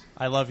is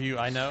I love you,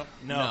 I know.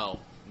 no.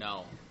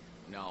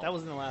 That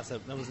was in the last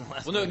episode. That was in the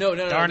last Well, no.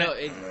 Darn no.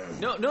 it.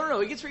 No.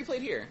 It gets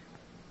replayed here.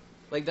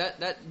 Like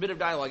that bit of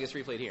dialogue gets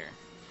replayed here.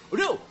 Oh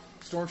no!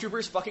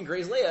 Stormtroopers fucking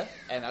graze Leia,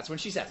 and that's when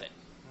she says it.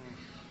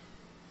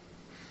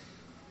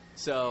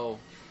 So.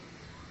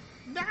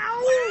 No.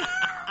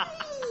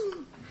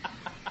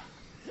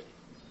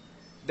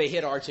 They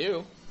hit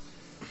R2.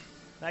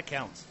 That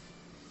counts.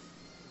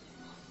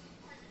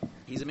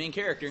 He's a main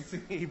character,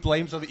 He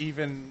blames them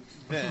even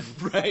then.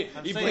 right?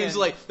 I'm He saying- blames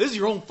like this is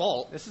your own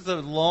fault. This is a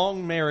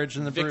long marriage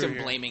in the brew Victim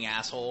here. blaming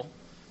asshole.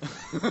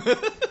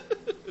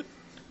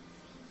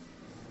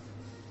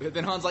 But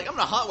then Han's like, I'm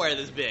gonna hotwire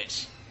this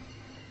bitch.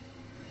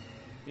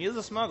 He is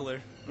a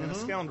smuggler and a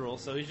scoundrel,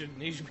 so he should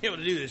be able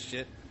to do this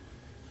shit.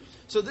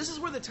 So this is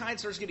where the tide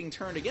starts getting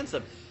turned against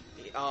them.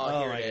 Here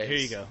it is. Here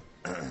you go.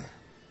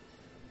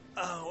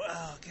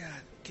 oh,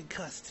 God.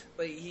 Concussed.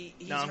 Like he's,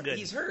 No, I'm good.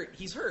 he's hurt.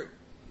 He's hurt.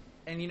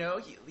 And, you know,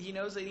 he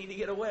knows they need to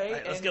get away. All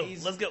right, let's and go.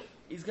 He's, Let's go.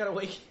 He's got to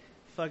wake...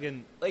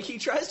 Fucking. Like, he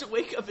tries to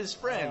wake up his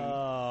friend,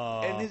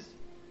 and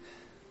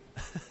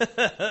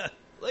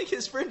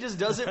his friend just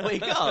doesn't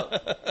wake up.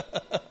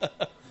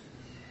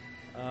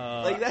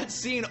 Like, that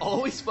scene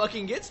always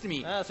fucking gets to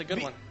me. That's a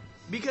good one.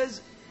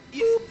 Because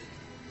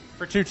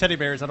For two teddy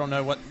bears, I don't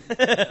know what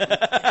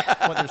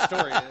their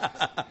story is.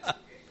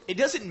 it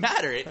doesn't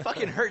matter. It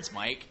fucking hurts,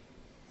 Mike.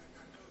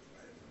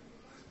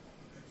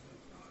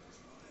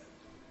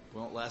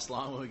 Won't last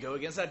long when we go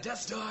against that Death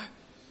Star.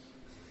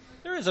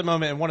 There is a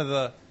moment in one of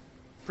the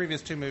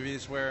previous two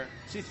movies where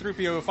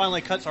C-3PO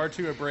finally cuts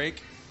R2 a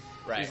break.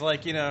 Right. He's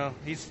like,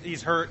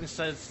 he's hurt and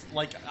says,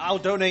 like, I'll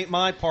donate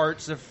my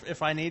parts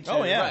if I need to.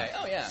 Oh, yeah. Right.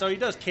 Oh, yeah. So he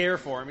does care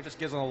for him. He just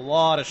gives him a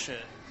lot of shit.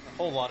 A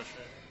whole lot of shit.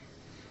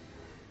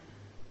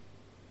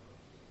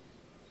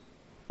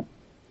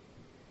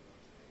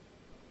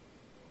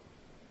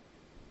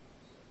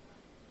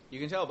 You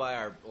can tell by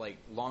our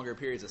longer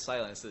periods of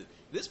silence that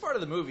this part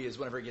of the movie is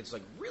whenever it gets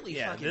really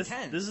fucking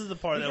tense. This is the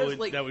part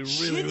because, that we really,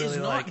 shit really is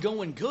like. not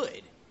going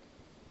good.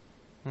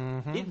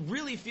 Mm-hmm. It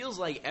really feels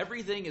like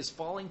everything is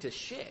falling to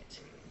shit.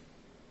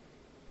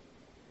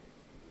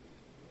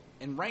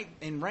 And right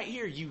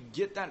here, you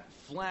get that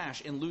flash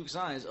in Luke's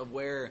eyes of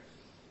where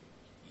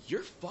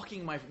you're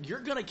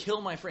gonna kill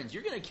my friends.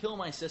 You're gonna kill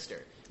my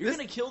sister. You're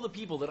gonna kill the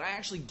people that I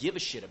actually give a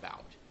shit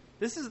about.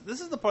 This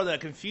is the part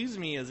that confused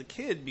me as a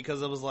kid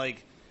because I was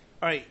like,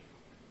 all right,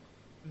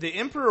 the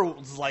Emperor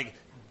was like,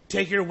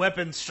 take your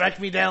weapon, strike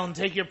me down,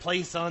 take your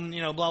place on,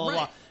 blah, blah, Right.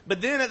 blah. But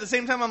then at the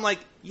same time, I'm like,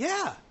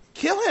 yeah,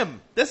 kill him.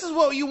 This is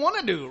what you want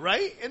to do,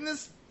 right? And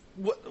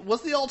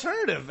what's the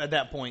alternative at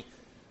that point?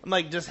 I'm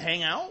like, just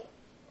hang out?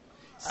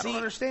 I don't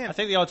understand. I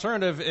think the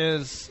alternative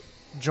is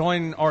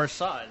join our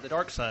side, the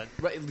dark side.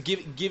 Right,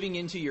 giving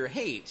into your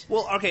hate.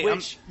 Well, okay,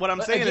 which, what I'm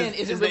saying again,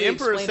 is isn't the really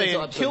Emperor explained until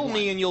saying, episode kill 1.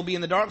 me and you'll be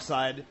in the dark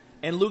side.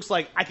 And Luke's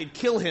like, I could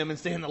kill him and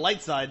stay in the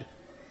light side.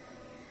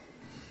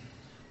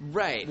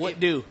 Right. What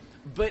do?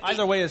 But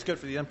Either way is good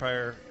for the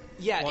Empire.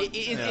 yeah, Well,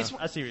 it's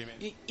I see what you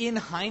mean. in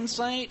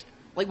hindsight,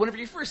 whenever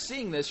you're first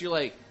seeing this, you're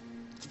like,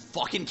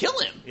 fucking kill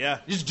him. Yeah.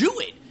 Just do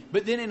it.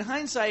 But then in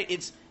hindsight,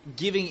 it's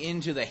giving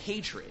into the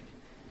hatred.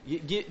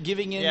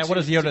 Giving in. Yeah, what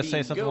does Yoda to say?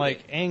 being Something goaded.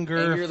 like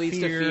anger leads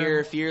fear. to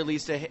fear. Fear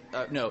leads to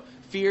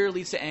fear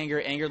leads to anger.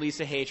 Anger leads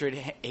to hatred.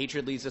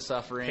 Hatred leads to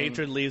suffering.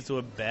 Hatred leads to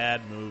a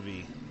bad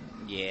movie.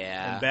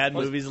 Yeah. And bad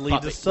What was movies lead to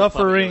Puppet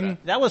suffering. Yoda?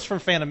 That was from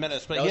Phantom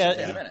Menace, but That was from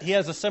Phantom Menace. he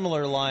has a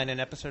similar line in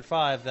Episode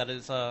 5 that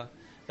is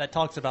that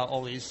talks about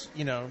all these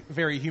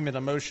very human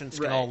emotions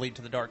can Right. all lead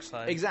to the dark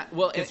side. Exactly.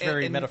 Well, It's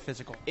very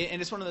metaphysical.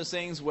 and it's one of those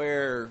things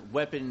where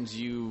weapons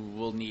you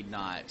will need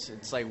not.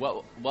 It's like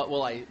what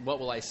will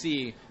I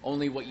see?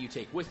 Only what you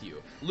take with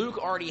you. Luke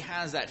already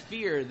has that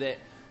fear that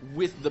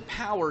with the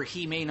power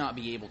he may not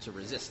be able to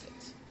resist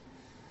it.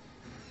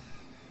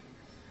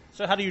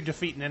 So how do you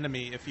defeat an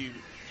enemy if you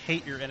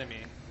hate your enemy?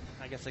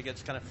 I guess it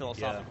gets kind of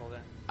philosophical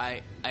there.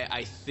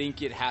 I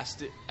think it has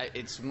to.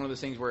 It's one of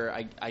those things where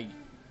it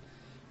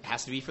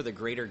has to be for the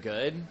greater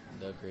good.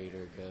 The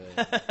greater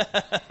good.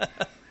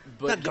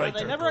 But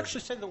They never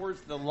actually say the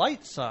words the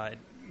light side,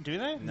 do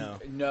they? No.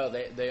 no,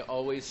 they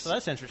always. So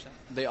that's interesting.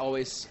 They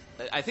always.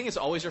 I think it's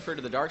always referred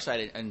to the dark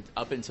side and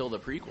up until the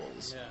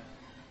prequels. Yeah.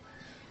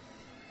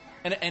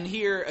 And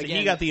here So again,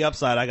 you got the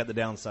upside, I got the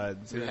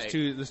downside. So Right.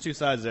 there's two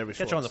sides to every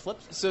Catch Schwartz. you on the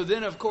flip side. So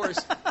then, of course,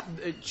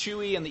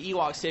 Chewie and the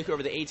Ewoks take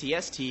over the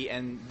AT-ST,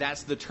 and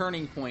that's the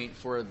turning point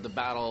for the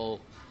Battle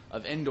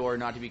of Endor,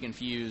 not to be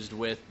confused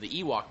with the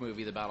Ewok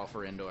movie, The Battle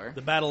for Endor.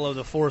 The Battle of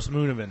the Forest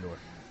Moon of Endor.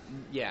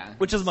 Yeah.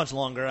 Which is much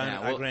longer, Yeah,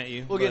 I grant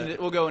you.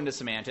 We'll go into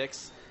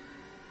semantics.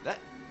 That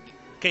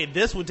Okay,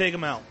 this would take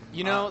him out.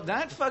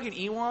 that fucking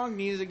Ewok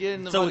needs to get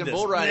in the So would fucking this.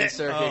 bull riding Oh,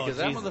 circuit because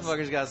that Jesus.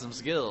 motherfucker's got some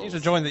skills. Needs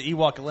to join the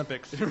Ewok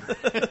Olympics.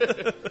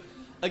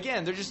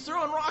 Again, they're just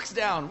throwing rocks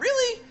down.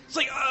 Really? It's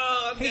like,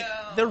 oh, Hey,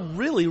 no. they're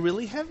really,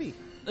 really heavy.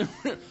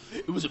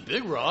 It was a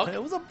big rock.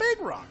 It was a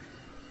big rock.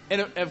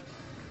 And if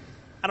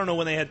I don't know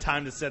when they had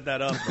time to set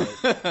that up,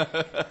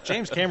 but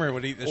James Cameron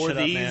would eat this Or shit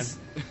these. up,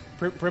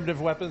 man. Primitive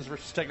weapons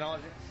versus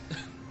technology.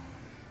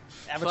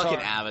 Avatar. fucking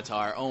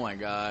Avatar, oh my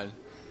god.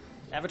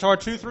 Avatar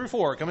 2 through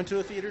 4 coming to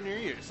a theater near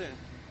you soon.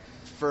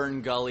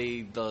 Fern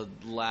Gully, the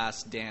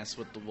last dance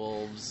with the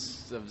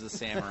wolves of the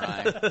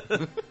samurai.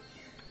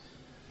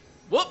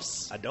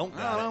 Whoops! I don't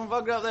got I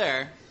fucked up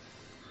there.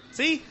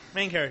 see,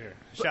 main character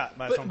shot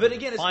by some. But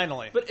again, it's,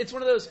 Finally. but it's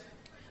one of those.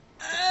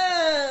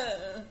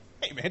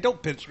 Hey, man,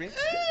 don't pinch me.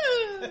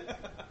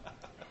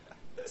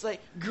 It's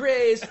like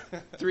Grace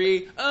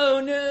 3. Oh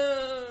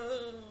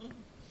no!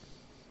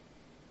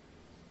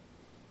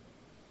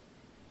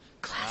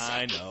 Classic.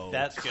 I know.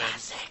 That's good.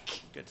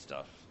 Classic. Good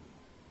stuff.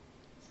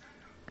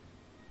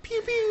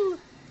 pew pew.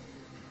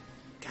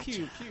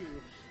 Pew, pew.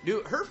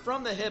 Dude, her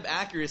from the hip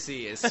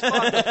accuracy is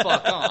spot the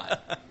fuck on.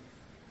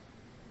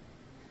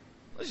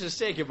 Let's just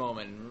take a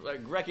moment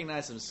and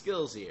recognize some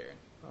skills here.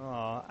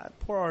 Aw,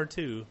 poor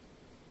R2.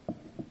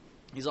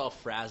 He's all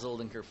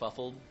frazzled and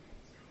kerfuffled.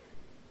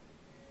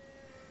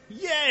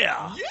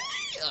 Yeah.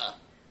 Yeah!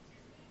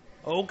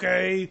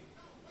 Okay.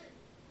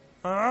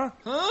 Huh?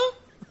 Huh?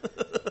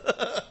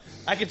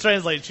 I can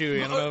translate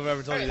Chewie. I don't know if I've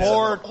ever told you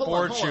that.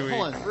 Poor Chewie.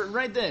 Hold on.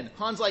 Right then,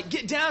 Han's like,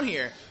 get down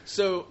here.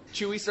 So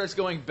Chewie starts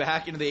going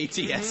back into the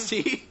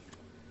ATST.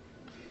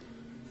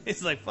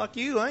 It's like, fuck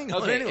you, I ain't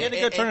going Okay, anywhere. And to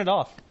go turn it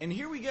off. And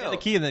here we go. The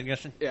key in the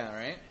ignition. Yeah,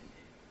 right?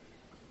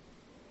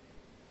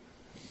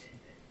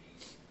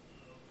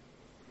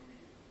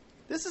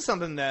 This is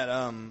something that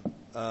our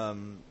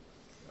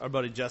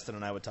buddy Justin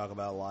and I would talk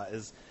about a lot.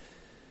 Is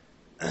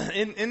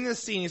in this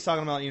scene he's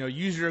talking about,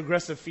 use your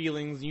aggressive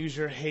feelings, use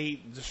your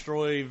hate,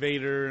 destroy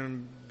Vader,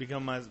 and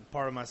become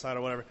part of my side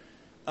or whatever.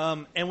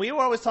 And we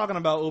were always talking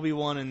about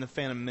Obi-Wan in the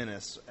Phantom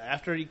Menace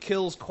after he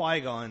kills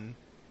Qui-Gon,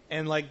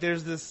 and like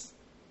there's a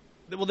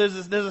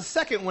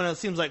second when it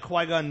seems like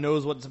Qui-Gon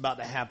knows what's about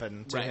to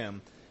happen to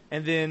him,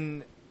 and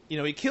then.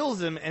 He kills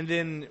him, and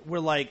then we're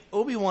like,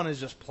 Obi-Wan is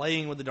just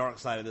playing with the dark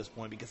side at this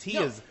point because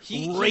he's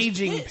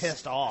raging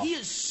pissed off. He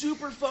is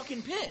super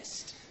fucking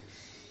pissed.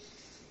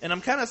 And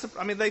I'm kind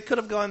of, they could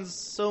have gone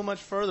so much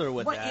further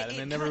with that, and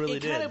they never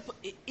really did.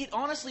 It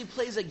honestly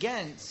plays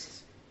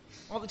against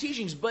all the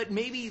teachings, but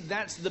maybe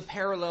that's the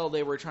parallel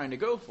they were trying to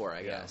go for,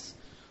 I guess.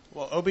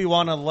 Well,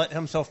 Obi-Wan let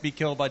himself be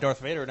killed by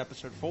Darth Vader in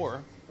Episode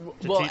 4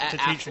 to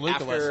teach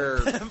Luke a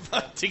lesson.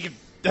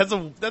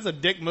 That's a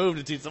dick move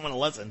to teach someone a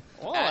lesson.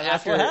 Well,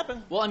 that's what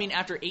happened. Well,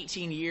 after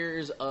 18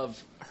 years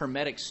of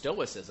hermetic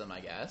stoicism, I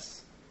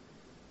guess.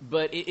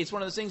 But it's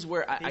one of those things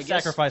where I guess...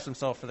 sacrificed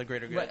himself for the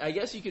greater good. Right, I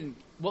guess you can...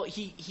 Well,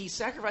 he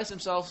sacrificed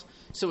himself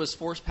so his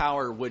force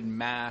power would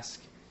mask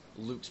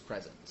Luke's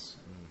presence.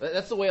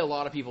 That's the way a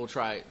lot of people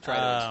try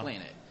to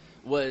explain it.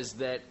 Was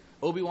that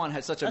Obi-Wan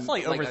had such a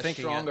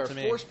stronger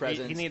force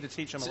presence. He needed to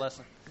teach him a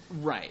lesson.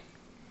 Right.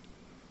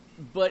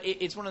 But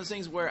it's one of those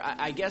things where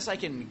I guess I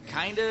can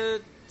kind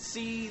of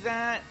see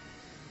that,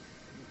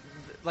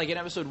 like in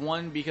Episode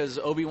 1, because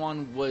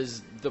Obi-Wan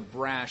was the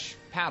brash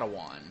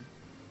Padawan.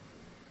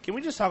 Can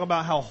we just talk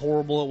about how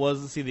horrible it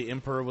was to see the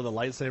Emperor with a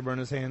lightsaber in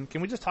his hand?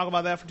 Can we just talk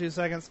about that for 2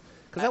 seconds?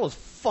 Because that was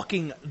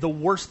fucking the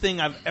worst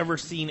thing I've ever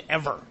seen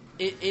ever.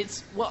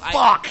 It's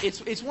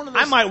it's one of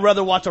those... I might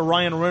rather watch a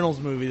Ryan Reynolds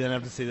movie than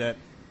have to see that.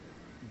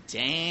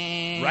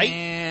 Damn.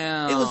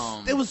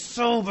 Right? It was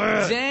so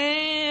bad.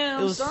 Damn,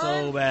 it was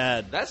so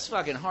bad. That's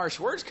fucking harsh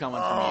words coming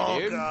from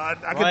you, dude.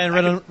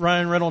 God.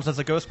 Ryan Reynolds as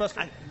a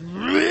Ghostbuster?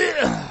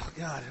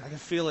 God, I can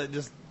feel it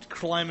just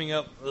climbing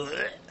up.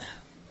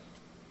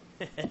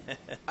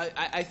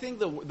 I think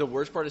the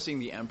worst part of seeing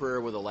the Emperor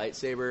with a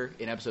lightsaber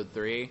in Episode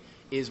 3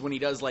 is when he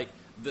does, like,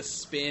 the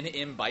spin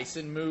M.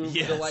 Bison move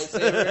with the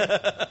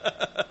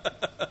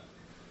lightsaber.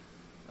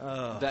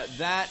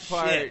 that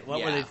part... Shit,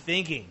 what were they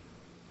thinking?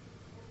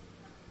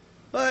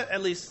 But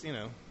at least,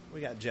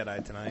 we got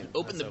Jedi tonight.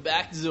 Open the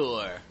back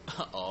door.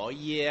 Oh,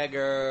 yeah,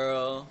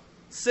 girl.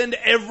 Send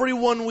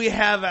everyone we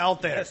have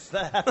out there. Yes,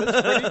 that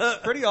happens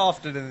pretty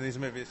often in these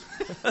movies.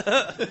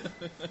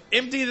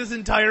 Empty this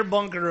entire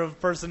bunker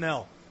of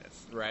personnel.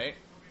 Right?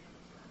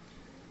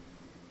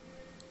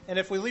 And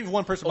if we leave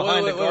one person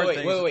behind to guard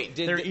things,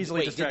 they're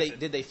easily distracted.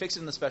 Did they fix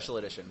it in the special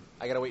edition?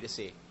 I gotta wait to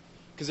see.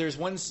 Because there's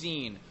one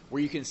scene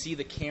where you can see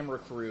the camera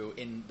crew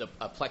in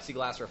a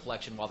plexiglass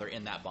reflection while they're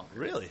in that bunker.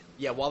 Really?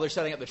 Yeah, while they're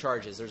setting up the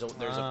charges, there's a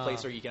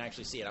place where you can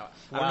actually see it.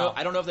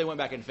 I don't know if they went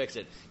back and fixed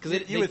it.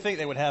 Because you would think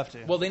they would have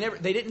to. Well, they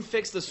didn't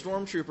fix the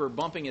stormtrooper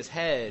bumping his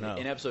head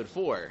in Episode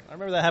 4. I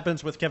remember that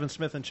happens with Kevin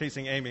Smith in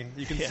Chasing Amy.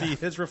 You can see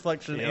his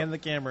reflection and the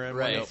camera in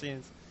one of the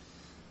scenes.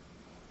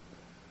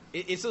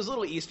 It's those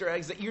little Easter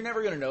eggs that you're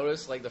never going to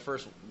notice,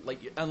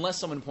 unless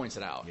someone points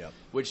it out,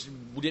 which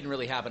didn't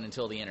really happen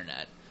until the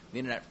internet. The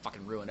internet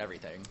fucking ruined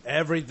everything.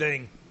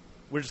 Everything.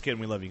 We're just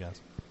kidding. We love you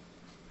guys.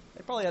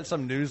 They probably had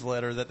some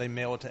newsletter that they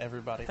mailed to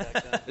everybody back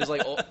then. There's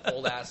like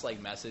old ass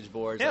message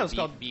boards. Yeah, like it's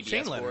called BBS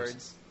chain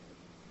boards.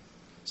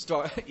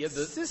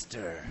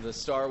 Sister. The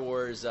Star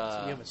Wars.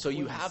 So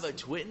you have a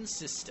twin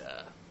sister.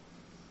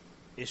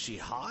 Is she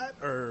hot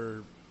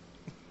or?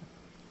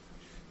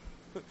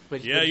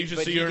 You should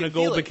see her in a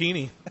gold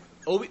bikini.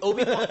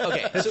 Obi-Wan.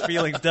 Okay, his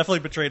feelings definitely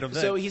betrayed him.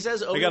 So he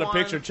says, "I got a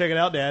picture. Check it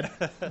out, Dad."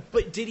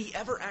 But did he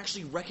ever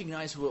actually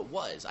recognize who it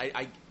was?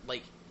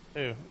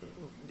 Who?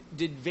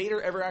 Did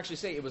Vader ever actually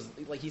say it was?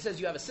 Like he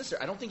says, you have a sister.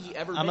 I don't think he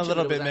ever. I'm a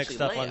little bit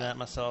mixed up on that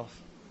myself.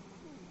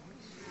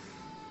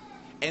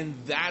 And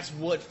that's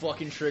what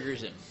fucking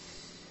triggers him.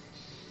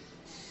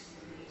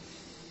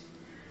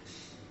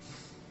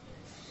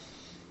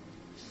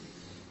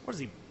 What is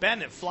he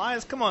batting at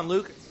flies? Come on,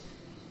 Luke.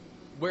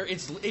 Where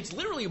it's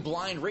literally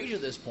blind rage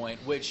at this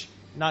point, which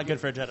not good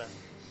for a Jedi.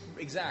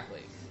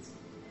 Exactly.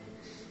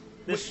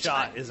 This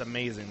shot is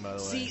amazing, by the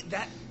way. See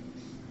that,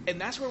 and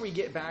that's where we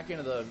get back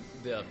into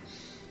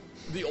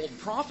the old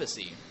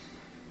prophecy.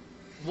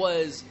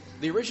 Was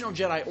the original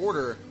Jedi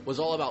Order was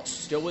all about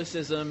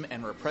stoicism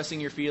and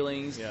repressing your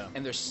feelings,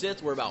 and their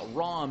Sith were about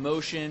raw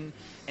emotion,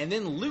 and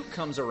then Luke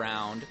comes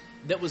around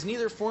that was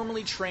neither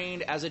formally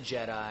trained as a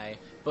Jedi,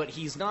 but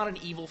he's not an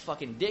evil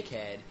fucking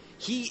dickhead.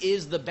 He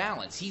is the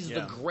balance. He's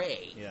the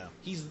gray. Yeah.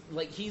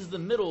 He's the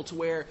middle to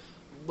where,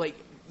 like,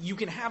 you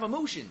can have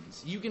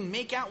emotions. You can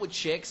make out with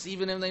chicks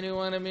even if they don't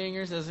want to be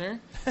your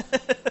sister.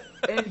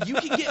 and you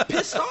can get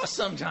pissed off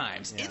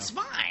sometimes. Yeah. It's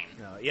fine.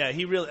 No, yeah,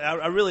 he really.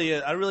 I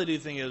really do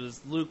think it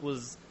was Luke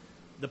was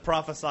the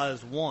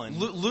prophesized one.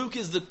 Luke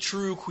is the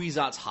true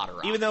Kwisatz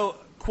Haderach. Even though,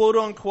 quote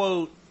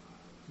unquote,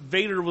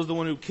 Vader was the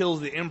one who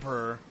kills the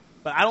Emperor,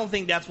 but I don't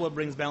think that's what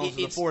brings balance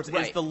to the Force.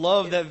 Right. It's the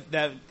love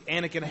that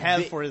Anakin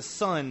has for his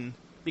son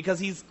because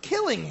he's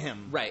killing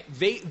him. Right.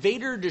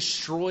 Vader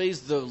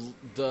destroys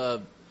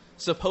the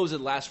supposed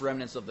last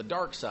remnants of the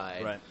dark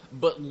side. Right.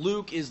 But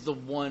Luke is the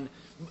one,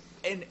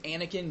 and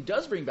Anakin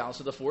does bring balance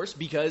to the Force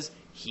because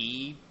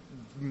he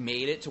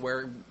made it to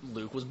where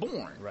Luke was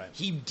born. Right.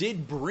 He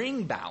did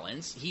bring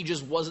balance. He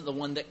just wasn't the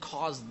one that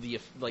caused the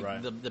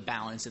Right. the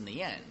balance in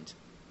the end.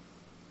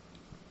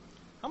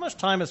 How much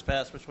time has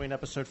passed between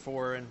Episode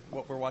 4 and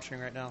what we're watching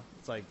right now?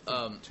 It's like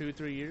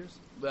 2-3 years.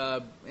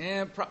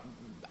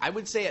 I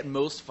would say at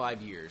most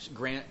 5 years.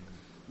 I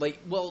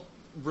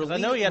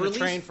know you had to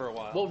train for a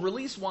while. Well,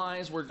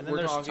 release-wise, And then we're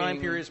there's talking time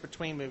periods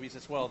between movies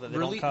as well that they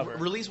don't cover.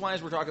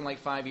 Release-wise, we're talking like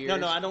 5 years.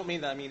 No, I don't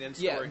mean that. I mean in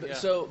Yeah,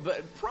 story.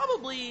 but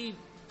probably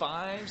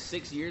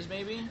 5-6 years,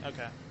 maybe.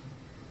 Okay.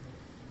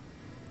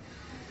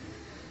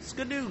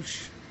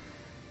 Skadoosh.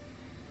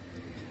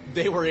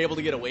 They were able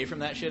to get away from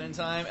that shit in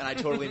time, and I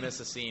totally missed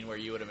the scene where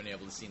you would have been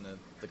able to see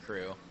the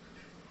crew.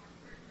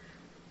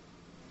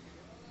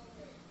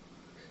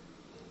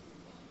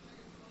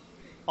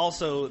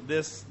 Also,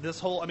 this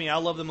whole, I mean, I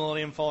love the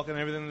Millennium Falcon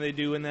and everything that they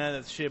do in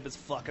that ship is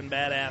fucking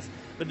badass.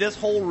 But this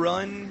whole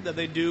run that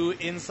they do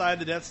inside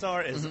the Death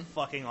Star is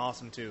fucking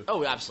awesome too.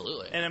 Oh,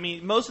 absolutely. And I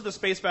mean, most of the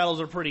space battles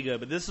are pretty good,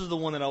 but this is the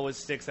one that always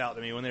sticks out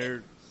to me when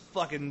they're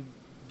fucking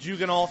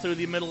juking all through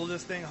the middle of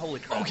this thing. Holy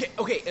crap.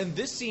 Okay, and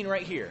this scene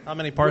right here. How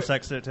many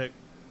parsecs did it take?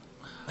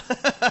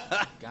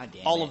 God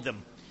damn All it. of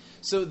them.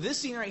 So this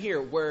scene right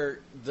here where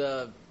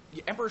the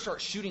Emperor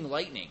starts shooting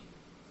lightning,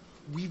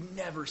 we've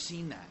never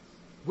seen that.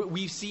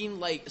 We've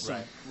seen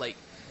some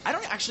I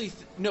don't actually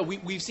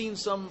we've seen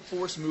some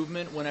Force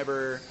movement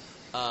whenever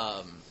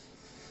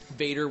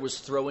Vader was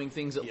throwing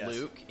things at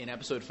Luke in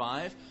Episode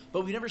 5,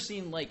 but we've never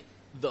seen like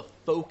the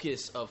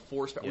focus of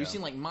Force power. Yeah. We've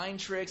seen like mind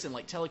tricks and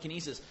like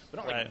telekinesis, but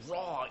not like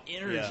raw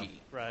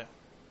energy. Yeah, right.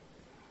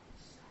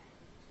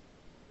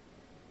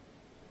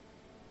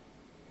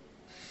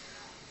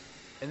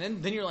 And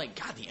then you're like,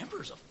 God, the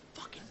Emperor's a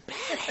fucking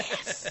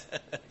badass.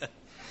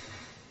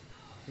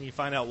 And you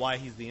find out why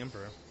he's the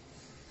Emperor.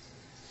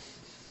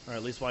 Or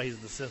at least why he's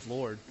the Sith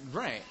Lord.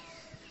 Right.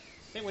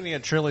 I think we need a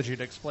trilogy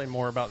to explain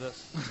more about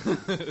this.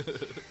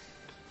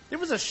 There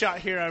was a shot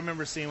here I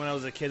remember seeing when I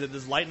was a kid that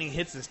this lightning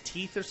hits his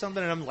teeth or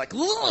something, and I'm like, Yeah,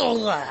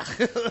 like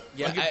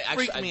it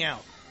freaked me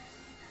out.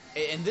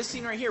 And this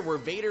scene right here where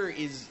Vader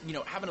is,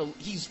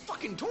 he's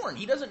fucking torn.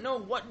 He doesn't know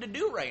what to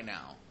do right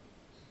now.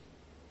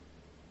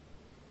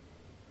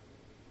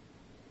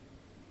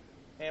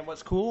 And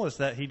what's cool is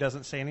that he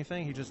doesn't say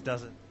anything. He just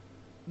does it.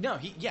 No,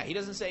 he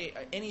doesn't say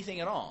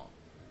anything at all.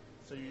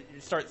 So you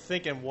start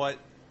thinking what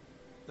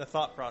the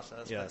thought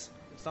process. Yes.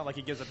 But it's not like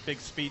he gives a big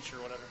speech or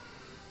whatever.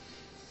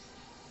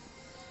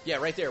 Yeah,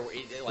 right there. Where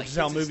it, Which is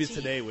how movies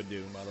today would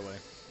do, by the way.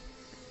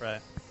 Right.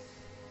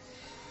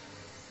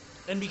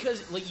 And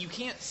because you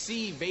can't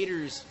see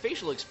Vader's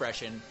facial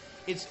expression,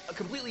 it's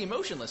completely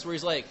emotionless. Where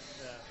he's like,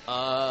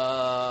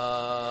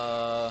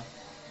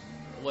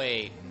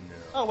 wait.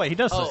 Oh, wait, he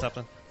does say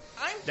something.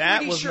 I'm That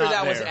pretty was sure not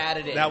that there. was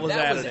added in. That was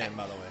added in,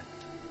 by the way.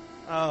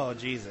 Oh,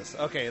 Jesus.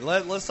 Okay,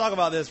 let's talk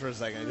about this for a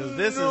second, because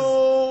that's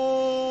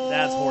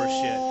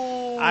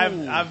horseshit.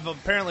 I've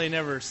apparently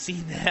never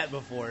seen that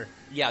before.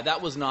 Yeah,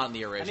 that was not in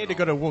the original. I need to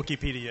go to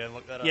Wikipedia and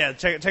look that up. Yeah,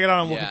 check it out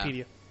on Yeah.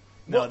 Wikipedia.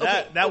 No, Well,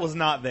 okay, that was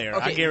not there.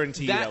 I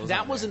guarantee you that was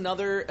not there.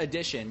 Another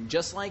addition,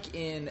 just like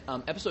in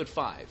Episode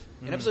 5.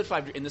 In Episode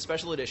 5, in the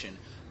special edition,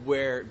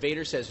 where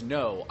Vader says,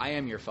 "No, I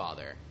am your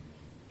father."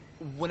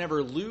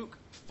 Whenever Luke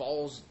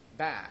falls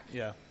back,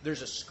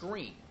 there's a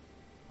scream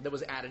that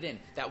was added in.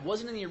 That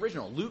wasn't in the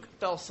original. Luke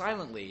fell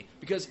silently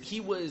because he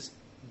was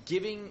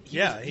giving...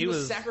 He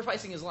was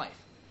sacrificing his life.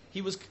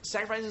 He was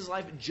sacrificing his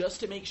life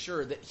just to make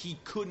sure that he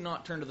could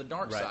not turn to the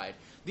dark side.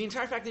 The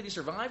entire fact that he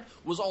survived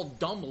was all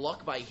dumb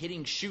luck by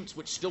hitting chutes,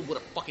 which still would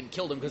have fucking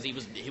killed him because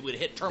he would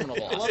hit terminal I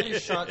love velocity.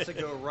 these shots that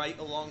go right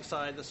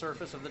alongside the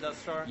surface of the Death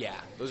Star. Yeah,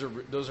 those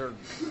are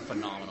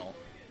phenomenal.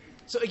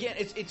 So again,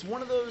 it's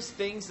one of those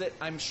things that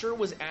I'm sure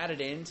was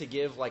added in to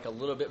give like a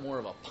little bit more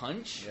of a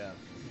punch. Yeah.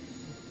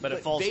 But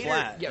it falls Vader,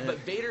 flat. Yeah, but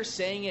Vader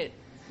saying it,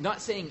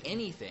 not saying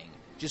anything,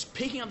 just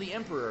picking up the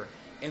Emperor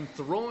and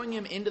throwing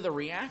him into the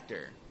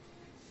reactor.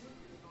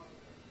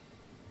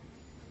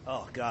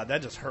 Oh, God,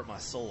 that just hurt my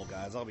soul,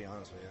 guys. I'll be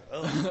honest with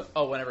you.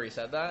 Oh, whenever he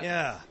said that?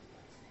 Yeah.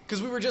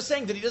 Because we were just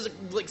saying that he does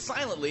it like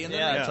silently, and then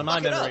Yeah, they to my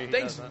fuck it memory, up. he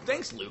Thanks, does that.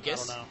 thanks,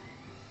 Lucas. I don't know.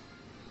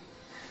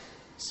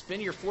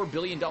 Spend your $4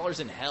 billion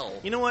in hell.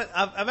 You know what?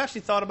 I've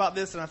actually thought about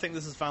this, and I think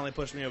this has finally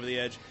pushed me over the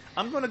edge.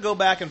 I'm going to go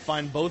back and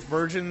find both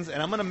versions,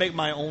 and I'm going to make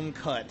my own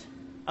cut.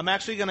 I'm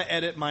actually going to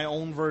edit my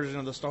own version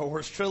of the Star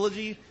Wars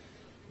trilogy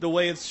the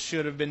way it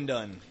should have been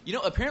done. You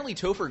know, apparently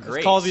Topher Grace...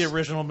 It's called the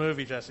original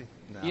movie, Jesse.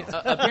 No.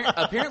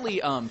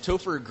 Apparently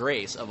Topher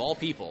Grace, of all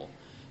people,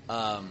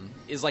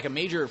 is like a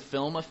major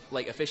film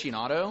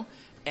aficionado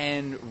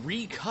and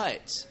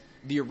recut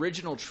the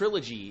original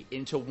trilogy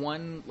into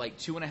one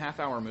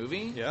 2.5-hour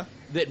movie. Yeah.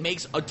 That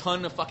makes a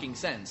ton of fucking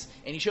sense.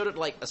 And he showed it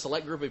to a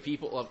select group of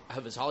people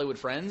of his Hollywood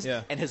friends.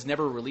 Yeah. And has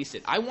never released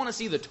it. I want to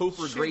see the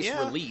Topher Grace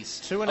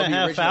release.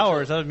 2.5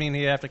 hours. That would mean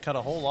you have to cut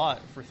a whole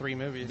lot for 3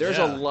 movies. There's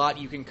a lot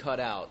you can cut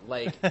out,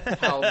 like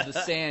how the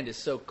sand is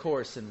so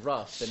coarse and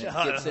rough, and it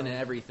gets in and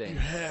everything.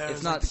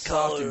 It's not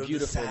soft and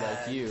beautiful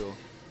like you.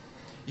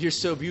 You're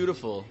so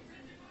beautiful.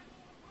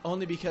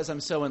 Only because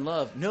I'm so in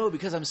love. No,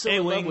 because I'm so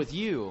in love with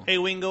you. Hey,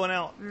 Wing going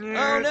out. Oh,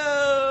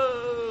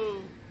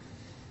 no!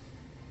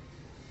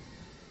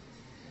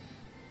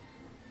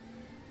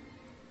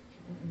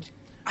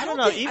 I don't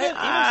know.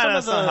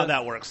 That's not how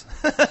that works.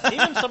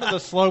 Even some of the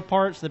slow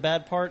parts, the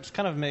bad parts,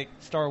 kind of make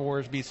Star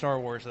Wars be Star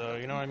Wars, though.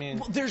 You know what I mean?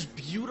 Well, there's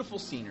beautiful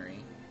scenery.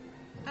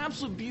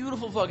 Absolute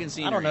beautiful fucking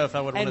scenery. I don't know if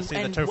I would want to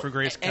see the Topher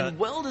Grace cut. And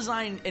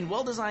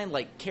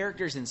well-designed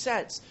characters and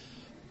sets.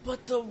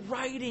 But the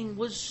writing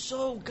was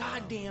so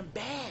goddamn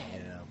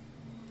bad. Yeah.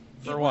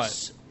 For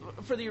what?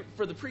 For the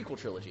prequel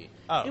trilogy.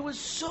 Oh. It was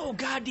so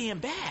goddamn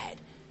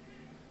bad.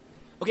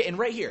 Okay, and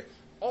right here,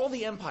 all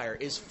the Empire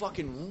is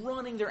fucking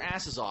running their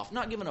asses off,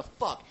 not giving a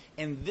fuck.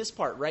 And this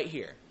part right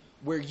here,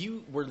 where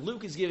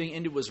Luke is giving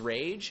into his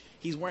rage,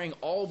 he's wearing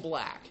all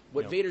black.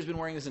 What Vader's been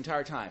wearing this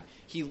entire time.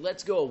 He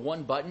lets go of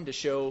one button to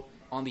show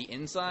on the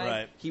inside.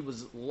 Right. He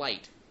was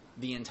light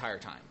the entire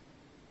time.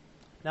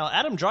 Now,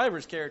 Adam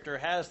Driver's character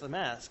has the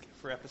mask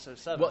for Episode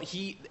 7. Well,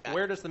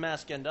 where does the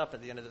mask end up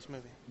at the end of this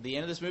movie? The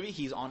end of this movie,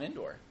 he's on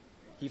Endor.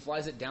 He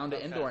flies it down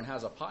to Endor and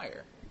has a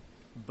pyre.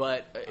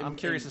 But I'm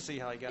curious to see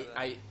how he got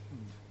that.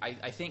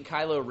 I think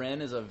Kylo Ren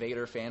is a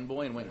Vader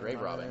fanboy and went grave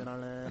robbing.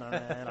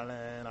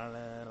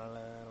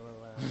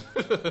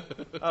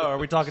 Oh, are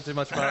we talking too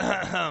much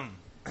about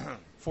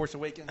Force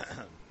Awakens?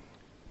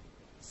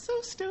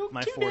 So stoked.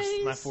 My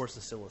force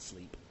is still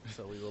asleep,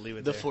 so we will leave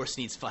it The there. Force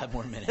needs 5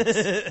 more minutes.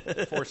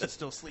 The Force is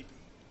still sleeping.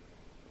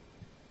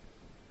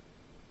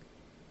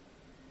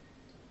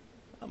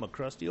 I'm a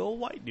crusty old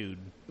white dude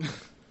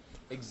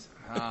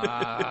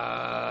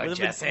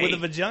Jesse. with a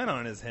vagina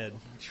on his head.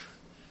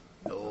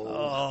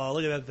 Oh,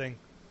 look at that thing.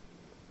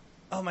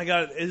 Oh my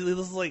god, it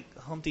looks like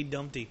Humpty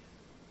Dumpty.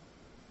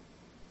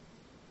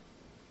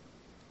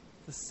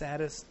 The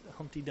saddest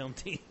Humpty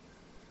Dumpty.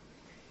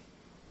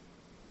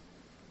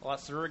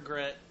 Lots of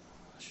regret.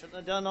 I shouldn't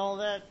have done all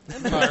that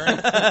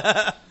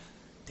Empire.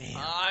 Damn.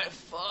 I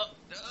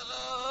fucked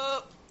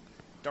up.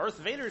 Darth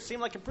Vader seemed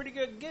like a pretty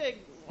good gig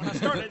when I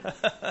started.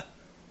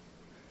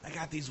 I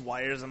got these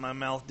wires in my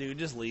mouth, dude.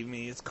 Just leave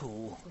me. It's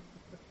cool.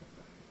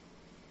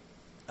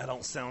 I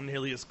don't sound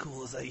nearly as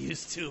cool as I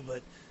used to,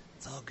 but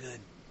it's all good.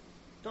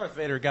 Darth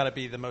Vader got to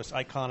be the most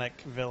iconic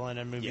villain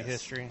in movie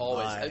history.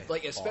 Always.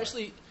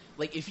 Especially,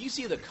 if you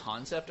see the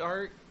concept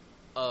art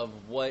of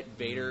what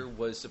Vader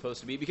was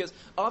supposed to be, because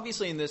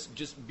obviously in this,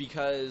 just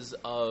because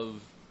of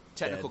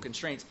technical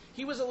constraints,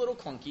 he was a little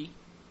clunky,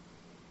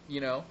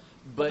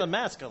 But the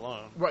mask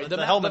alone. Right,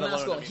 the helmet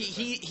alone.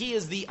 He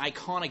is the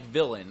iconic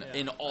villain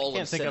in all of cinema. I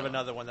can't think of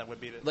another one that would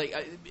beat it.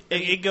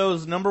 It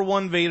goes number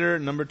 1 Vader,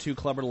 number 2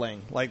 Clubber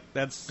Lang.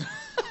 That's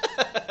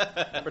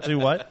number 2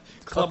 what?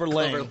 Clubber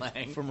Lang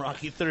Lang from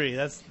Rocky 3.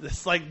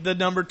 That's like the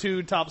number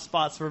 2 top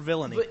spots for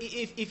villainy. But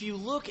if you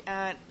look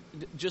at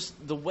just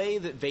the way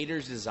that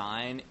Vader's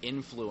design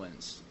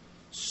influenced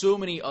so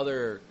many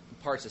other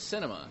parts of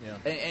cinema,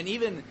 and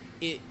even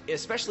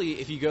especially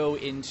if you go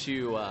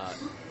into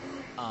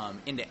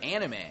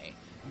anime,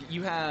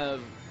 you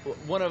have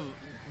one of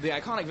the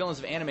iconic villains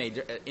of anime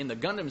in the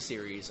Gundam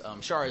series,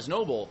 Shara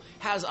Noble,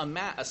 has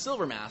a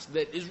silver mask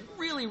that is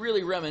really,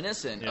 really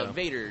reminiscent of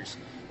Vader's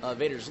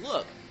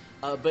look.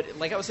 But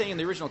like I was saying in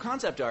the original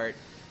concept art,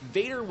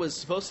 Vader was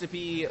supposed to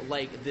be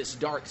like this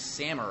dark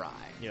samurai.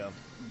 Yeah.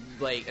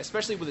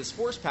 Especially with his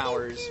force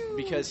powers,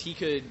 because he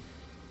could,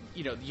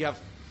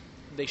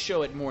 they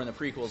show it more in the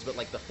prequels, but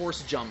the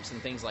force jumps and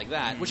things like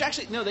that. Which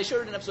actually, no, they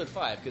showed it in Episode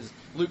 5 because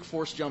Luke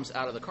force jumps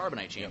out of the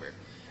carbonite chamber.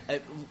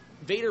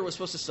 Vader was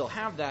supposed to still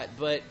have that,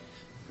 but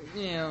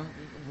wire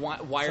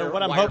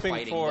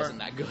fighting wasn't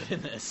that good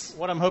in this.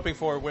 What I'm hoping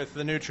for with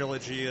the new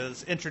trilogy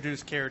is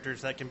introduce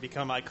characters that can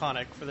become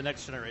iconic for the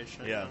next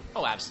generation. Yeah.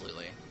 Oh,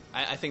 absolutely.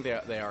 I think they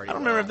already. I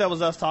don't remember if that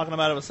was us talking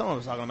about it, but someone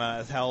was talking about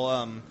it. Is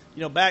how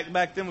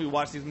back then we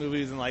watched these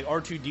movies and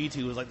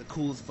R2-D2 was the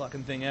coolest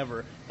fucking thing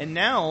ever. And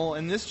now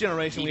in this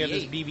generation we have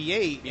this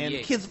BB-8, and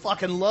kids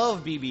fucking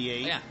love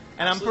BB-8. Yeah,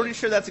 and I'm pretty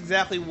sure that's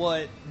exactly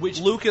what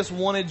Lucas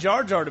wanted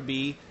Jar Jar to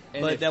be,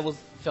 but that was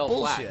fell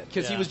bullshit. flat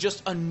because he was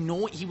just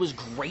annoying. He was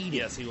grating.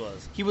 Yes, he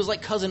was. He was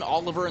like Cousin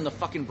Oliver in the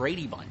fucking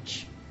Brady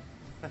Bunch.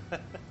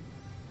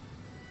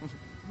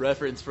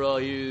 Reference for all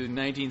you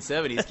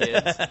 1970s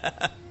kids.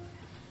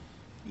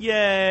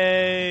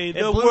 Yay!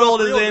 The world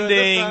is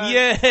ending!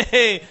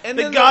 Yay! And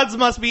the gods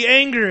must be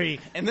angry.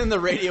 And then the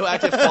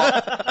radioactive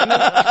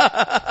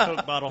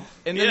Coke bottle.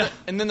 And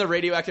then the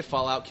radioactive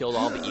fallout killed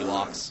all the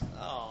Ewoks.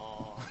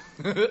 Oh.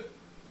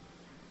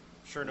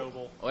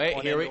 Chernobyl.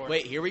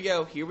 Here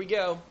we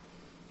go.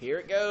 Here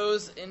it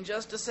goes in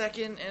just a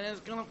second, and it's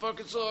gonna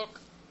fucking suck.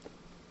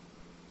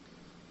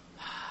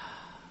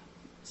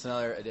 It's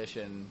another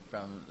edition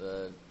from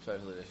the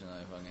special edition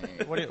that I fucking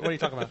hate. What are you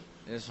talking about?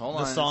 Just hold The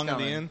on, song it's of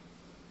the coming. end.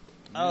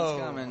 Oh,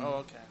 It's coming.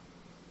 okay.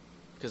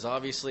 Because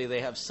obviously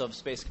they have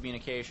subspace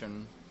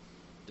communication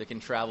that can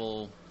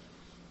travel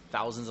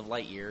thousands of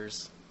light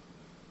years.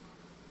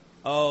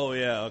 Oh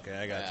yeah, okay,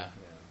 I got Yeah. you.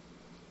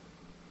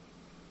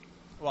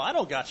 Well, I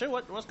don't gotcha.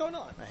 What's going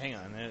on? Yeah. Hang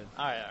on,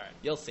 All right.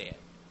 You'll see it.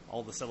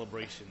 all the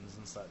celebrations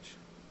and such.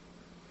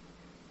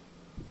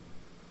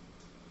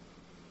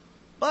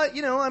 But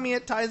I mean,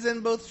 it ties in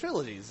both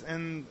trilogies,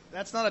 and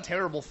that's not a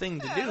terrible thing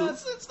to do.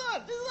 It's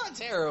not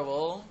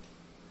terrible.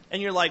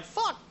 And you're like,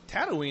 "Fuck,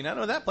 Tatooine! I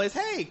know that place."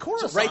 Hey,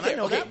 Coruscant! So right I there,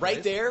 know okay, that right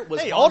place. there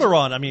was Hey, Hans-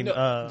 Alderaan. I mean,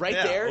 right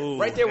yeah. there, Ooh,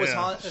 right there was yeah.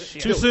 Hans.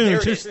 Shit. Too soon, There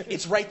it too is. soon.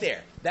 It's right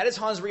there. That is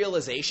Hans'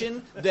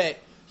 realization that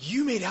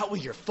you made out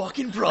with your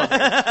fucking brother.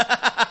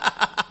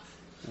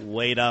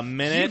 Wait a You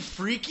minute.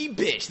 freaky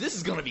bitch. This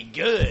is gonna be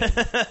good.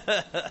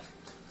 That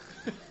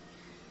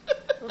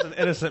was an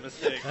innocent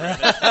mistake.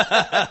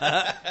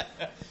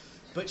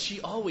 But she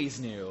always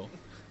knew.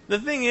 The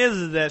thing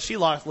is that she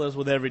locks lips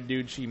with every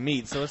dude she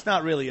meets, so it's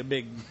not really a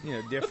big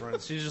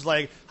difference. She's just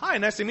like, "Hi,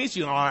 nice to meet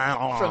you."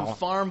 From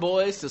farm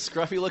boys to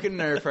scruffy looking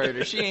nerf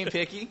herder, she ain't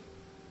picky.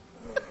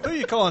 Who are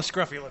you calling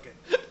scruffy looking?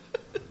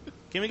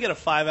 Can we get a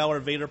 5-hour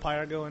Vader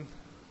pyre going?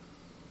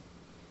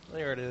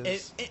 There it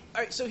is.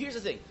 All right, so here's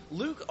the thing.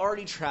 Luke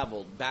already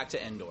traveled back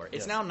to Endor.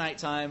 It's Yes. now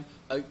nighttime.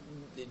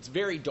 It's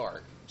very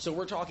dark. So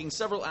we're talking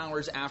several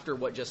hours after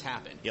what just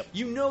happened. Yep.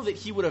 You know that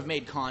he would have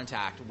made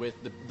contact with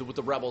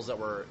the rebels that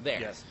were there.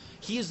 Yes.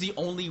 He is the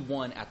only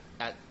one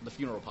at the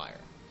funeral pyre.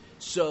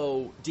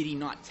 So did he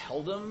not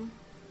tell them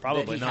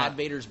Probably that he not. had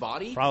Vader's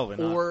body? Probably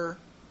not. Or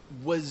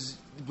was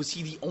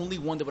he the only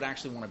one that would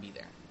actually want to be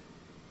there?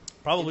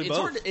 Probably It's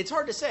both. it's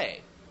hard to say.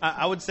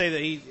 I would say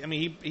that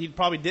he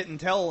probably didn't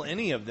tell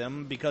any of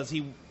them because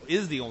he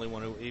is the only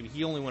one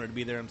he only wanted to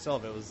be there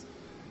himself. It was,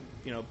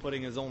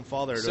 putting his own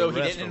father to So he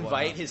rest didn't or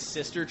invite whatnot. his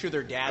sister to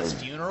their dad's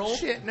funeral.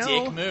 Shit, no.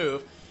 Dick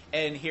move.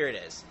 And here it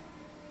is.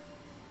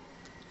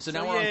 So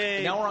now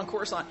yay. we're on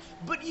Coruscant.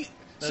 But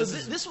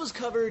this was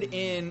covered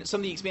in some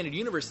of the expanded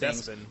universe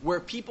things Bespin. where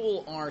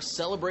people are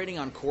celebrating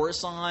on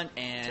Coruscant,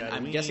 and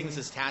I'm Tatooine. guessing this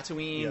is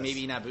Tatooine, Yes.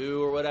 maybe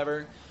Naboo or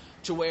whatever.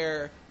 To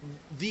where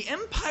the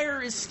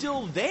Empire is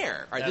still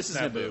there. All right, That's this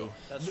is Naboo. Naboo.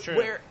 That's true.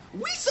 Where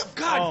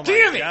God Oh my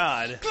damn it!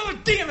 God.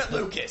 God damn it,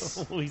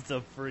 Lucas! He's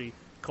so free.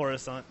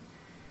 Coruscant.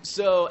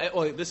 So,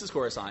 this is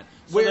Coruscant.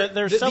 So Where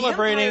they're the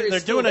celebrating. Empire is They're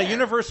still doing a there.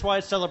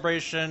 universe-wide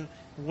celebration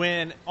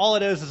when all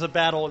it is a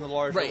battle in the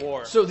larger Right.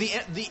 war. So the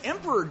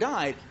Emperor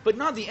died, but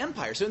not the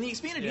Empire. So in the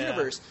expanded Yeah.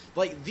 universe,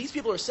 like these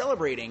people are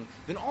celebrating.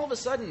 Then all of a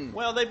sudden,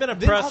 well, they've been then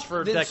oppressed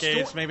for then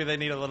decades. Maybe they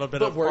need a little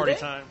bit but of were party they?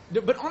 time.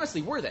 No, but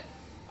honestly, were they?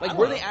 Like, I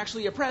were don't they know.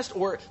 actually oppressed,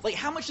 or like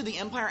how much did the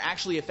Empire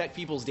actually affect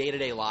people's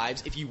day-to-day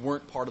lives if you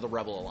weren't part of the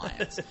Rebel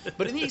Alliance?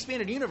 But in the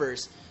expanded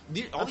universe,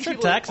 all I'm these sure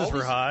people, taxes all were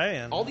these- high,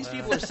 and all these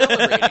people are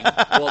celebrating.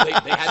 Well, they had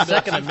to build Second 2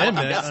 fucking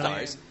Amendment, Death I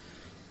Stars.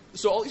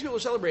 So all these people are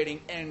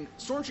celebrating, and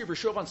stormtroopers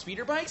show up on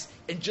speeder bikes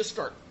and just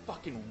start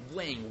fucking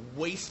laying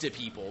waste to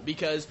people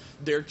because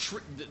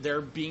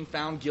they're being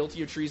found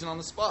guilty of treason on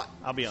the spot.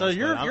 I'll be So honest.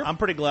 you're- with you. you're- I'm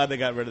pretty glad they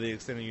got rid of the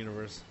extended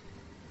universe.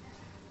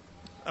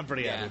 I'm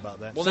pretty Yeah. happy about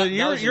that. Well, So that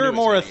was the you're newest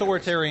more universe.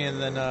 authoritarian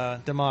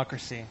than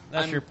democracy.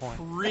 That's I'm your point.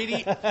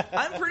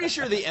 I'm pretty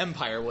sure the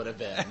Empire would have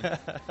been.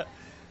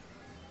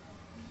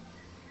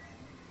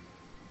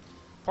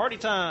 Party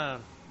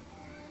time.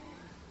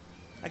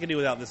 I could do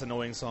without this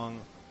annoying song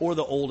or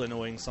the old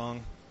annoying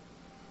song.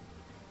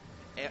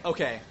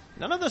 Okay.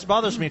 None of this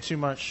bothers me too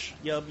much.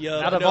 Yub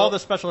yub. Out of no. all the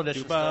special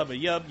edition stuff.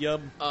 Yub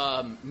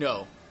yub.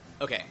 No.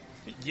 Okay.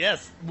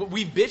 Yes.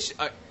 We bitched.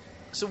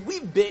 So we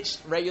bitched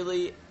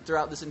regularly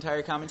throughout this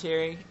entire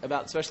commentary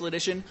about special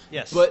edition.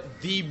 Yes.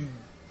 But the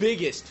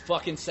biggest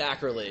fucking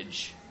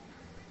sacrilege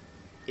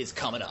is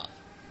coming up.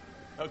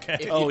 Okay.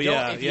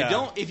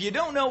 If you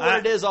don't know what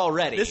it is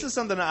already. This is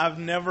something I've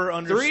never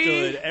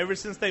understood ever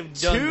since they've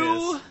done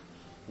 2, this.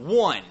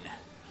 1.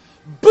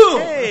 Boom!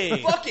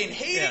 Hey! Fucking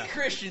Hayden Yeah.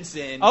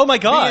 Christensen. Oh my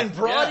God. Being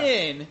brought Yeah.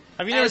 in.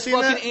 Have you never as seen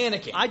fucking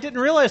that? Anakin. I didn't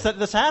realize that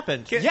this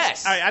happened.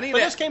 Yes. All right, I need But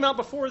that. this came out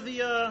before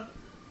the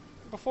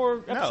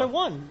before episode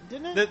 1,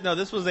 didn't it? No,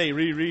 this was a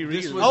re.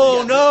 This was-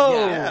 Oh, yeah,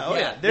 no! Yeah, oh,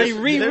 yeah. They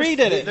reread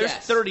it. There's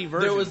 30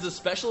 versions. There was the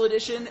special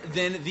edition,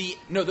 then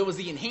there was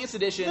the enhanced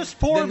edition, This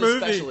poor then the movie.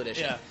 special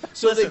edition. Yeah.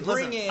 So Listen, they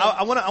bring listen. in.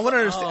 I want to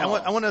understand. Oh.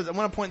 I want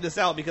to point this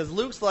out because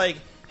Luke's like,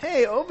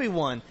 "Hey,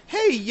 Obi-Wan.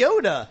 Hey,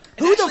 Yoda.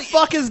 And Who actually- the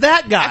fuck is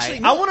that guy?" actually,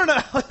 no. I want to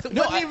know.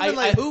 No,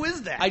 who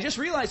is that? I just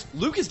realized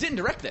Lucas didn't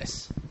direct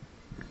this.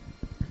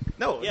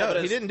 no, Yeah, but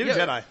he it's- didn't do yeah,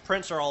 Jedi.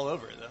 Prints are all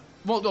over it, though.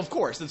 Well, of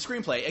course, the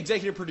screenplay,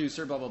 executive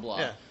producer, blah blah blah.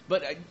 Yeah.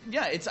 But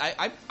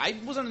I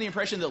was under the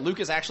impression that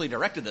Lucas actually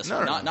directed this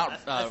one, not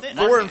I think-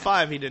 4 and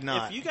 5 he did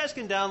not. If you guys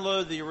can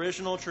download the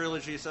original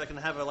trilogy, so I can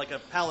have a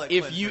palette.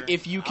 If you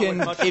can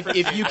then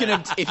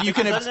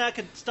I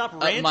could stop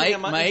ranting Mike,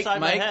 inside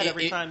my head Mike,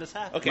 every time this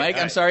happens. Okay. Mike,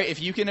 all I'm right. sorry.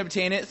 If you can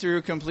obtain it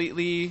through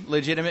completely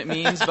legitimate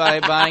means by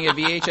buying a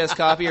VHS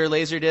copy or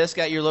Laserdisc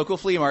at your local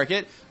flea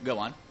market, go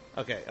on.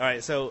 Okay, all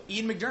right. So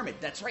Ian McDermott.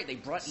 That's right. They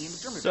brought Ian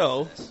McDermott.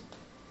 So- back for this.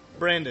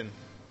 Brandon,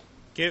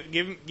 give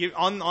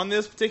on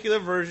this particular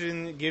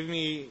version. Give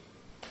me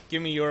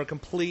your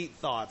complete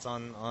thoughts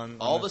on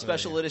all this the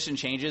special movie. edition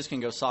changes can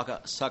go suck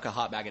a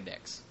hot bag of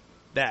dicks.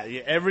 That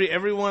yeah,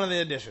 every one of the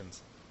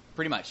editions.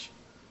 Pretty much.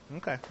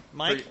 Okay,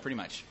 Mike. Pretty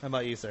much. How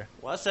about you, sir?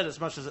 Well, I said as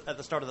much as at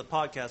the start of the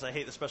podcast, I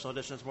hate the special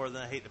editions more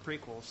than I hate the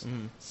prequels.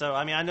 Mm-hmm. So,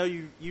 I mean, I know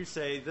you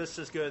say this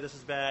is good, this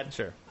is bad.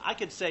 Sure. I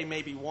could say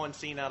maybe one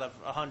scene out of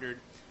 100.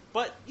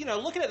 But,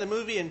 looking at the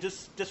movie and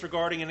just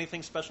disregarding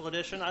anything special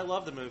edition, I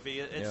love the movie.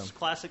 It's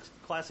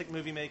classic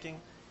movie making.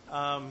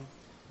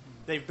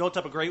 They've built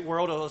up a great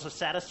world. It was a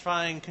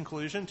satisfying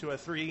conclusion to a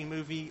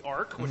 3-movie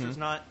arc, which is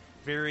not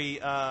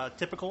very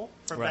typical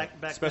for back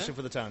especially then.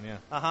 for the time.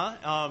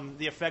 Yeah.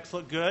 The effects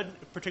look good,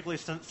 particularly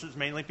since it's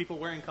mainly people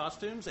wearing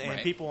costumes and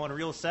Right. people on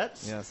real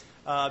sets, Yes.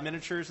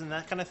 miniatures and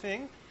that kind of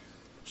thing.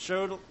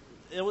 Showed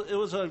it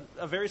was a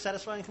very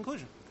satisfying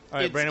conclusion. All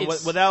right, Brandon.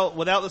 Without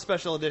the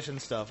special edition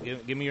stuff,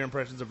 give me your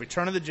impressions of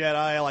Return of the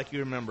Jedi, like you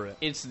remember it.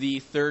 It's the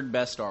third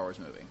best Star Wars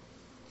movie.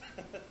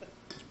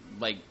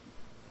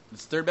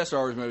 It's the third best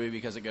Star Wars movie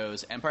because it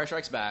goes Empire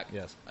Strikes Back,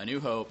 Yes. A New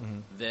Hope,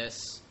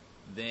 this,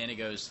 then it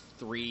goes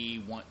 3,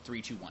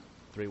 2, 1.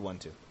 3, 1,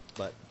 2.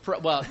 But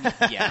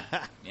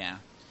Yeah.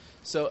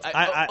 So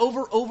I-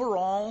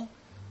 overall,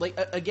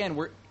 again,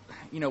 we're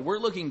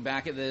looking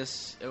back at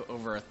this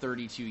over a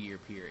 32-year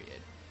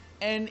period,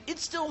 and it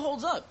still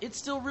holds up. It's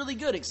still really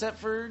good, except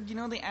for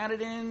they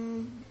added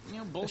in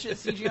bullshit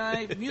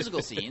CGI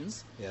musical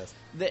scenes. yes.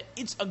 That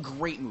it's a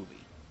great movie.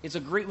 It's a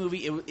great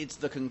movie. It's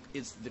the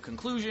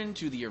conclusion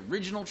to the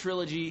original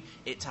trilogy.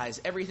 It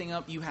ties everything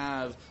up. You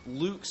have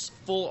Luke's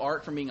full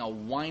arc from being a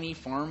whiny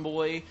farm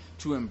boy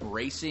to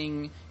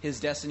embracing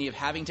his destiny of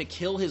having to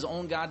kill his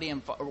own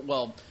goddamn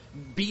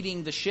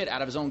beating the shit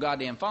out of his own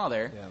goddamn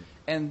father.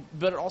 Yeah.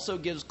 But it also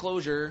gives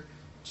closure.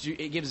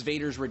 It gives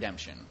Vader's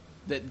redemption.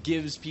 That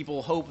gives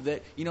people hope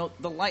that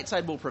the light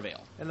side will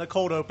prevail. And the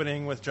cold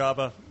opening with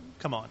Jabba,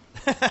 come on.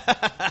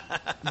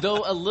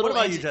 Though a little. What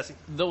about you, Jesse?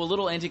 Though a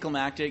little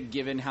anticlimactic,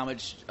 given how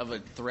much of a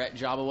threat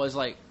Jabba was.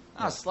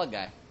 Slug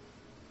guy.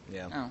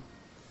 Yeah.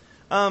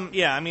 Oh.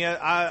 Yeah, I mean,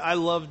 I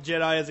loved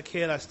Jedi as a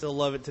kid. I still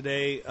love it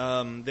today.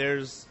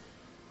 There's,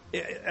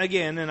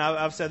 again, and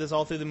I've said this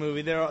all through the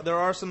movie. There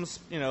are some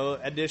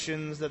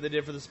additions that they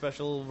did for the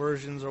special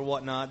versions or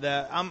whatnot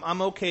that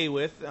I'm okay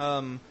with.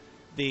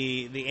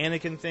 The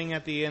Anakin thing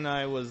at the end,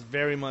 I was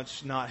very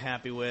much not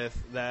happy with.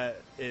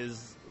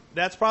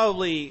 That's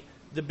probably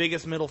the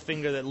biggest middle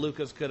finger that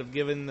Lucas could have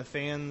given the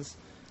fans.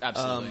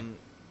 Absolutely.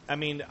 I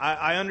mean,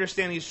 I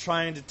understand he's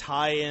trying to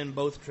tie in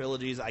both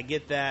trilogies. I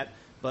get that,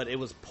 but it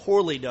was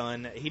poorly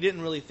done. He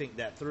didn't really think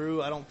that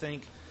through, I don't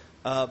think.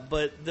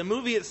 But the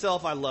movie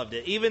itself, I loved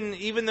it.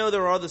 Even though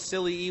there are the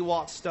silly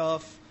Ewok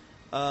stuff,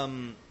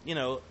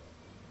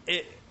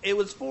 it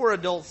was for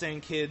adults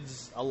and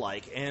kids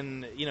alike.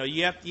 And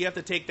you have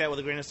to take that with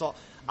a grain of salt.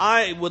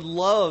 I would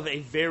love a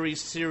very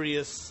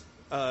serious,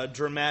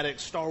 dramatic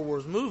Star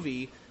Wars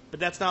movie, but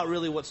that's not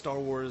really what Star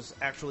Wars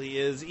actually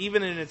is,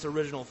 even in its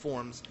original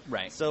forms.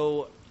 Right.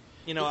 So,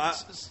 It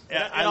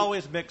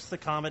always mixed the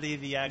comedy,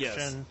 the action,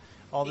 Yes.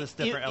 all this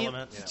different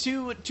elements.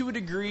 To a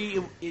degree,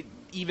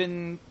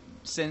 even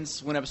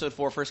since when Episode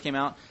 4 first came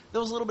out,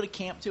 there was a little bit of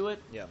camp to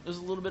it. Yeah. There was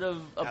a little bit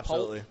of a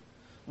Absolutely. pulp,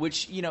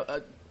 which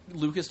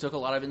Lucas took a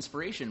lot of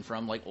inspiration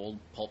from old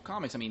pulp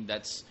comics. I mean,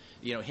 that's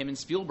him and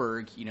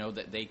Spielberg.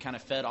 That they kind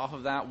of fed off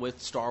of that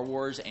with Star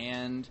Wars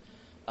and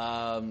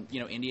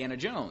Indiana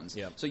Jones.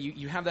 Yeah. So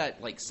you have that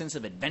sense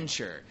of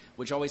adventure,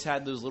 which always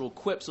had those little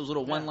quips, those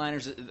little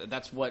one-liners.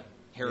 That's what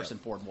Harrison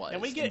Ford was.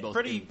 And we in get both-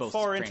 pretty in both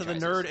far into the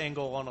franchises. nerd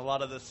angle on a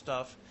lot of this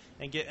stuff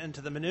and get into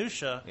the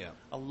minutia Yeah.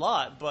 a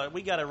lot. But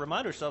we got to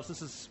remind ourselves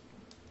this is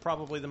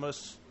probably the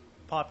most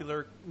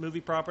popular movie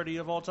property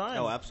of all time.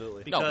 Oh,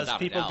 absolutely. No, Because without a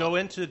people doubt. go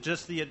into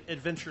just the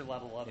adventure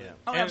level of it. Yeah.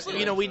 Oh, And,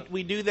 absolutely.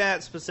 we do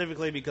that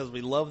specifically because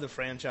we love the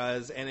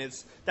franchise, and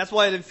that's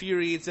why it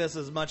infuriates us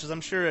as much as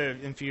I'm sure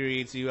it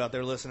infuriates you out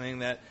there listening.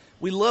 That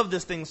we love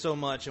this thing so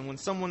much, and when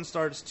someone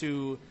starts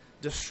to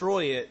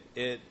destroy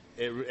it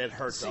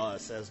hurts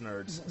us as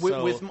nerds.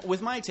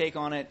 With my take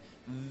on it,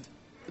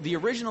 the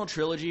original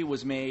trilogy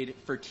was made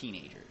for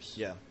teenagers.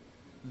 yeah,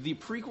 The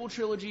prequel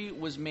trilogy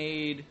was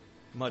made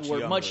Much for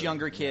younger, much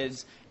younger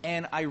kids,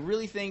 and I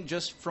really think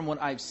just from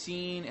what I've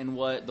seen and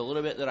what the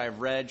little bit that I've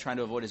read, trying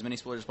to avoid as many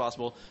spoilers as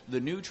possible, the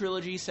new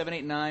trilogy 7,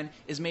 8, 9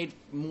 is made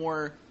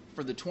more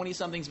for the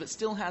 20-somethings, but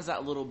still has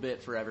that little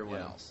bit for everyone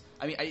Yeah. else.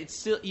 I mean, it's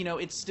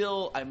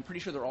still. I'm pretty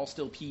sure they're all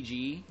still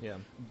PG. Yeah.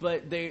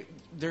 But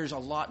there's a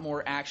lot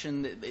more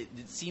action.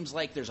 It seems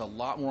like there's a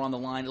lot more on the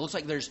line. It looks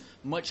like there's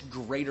much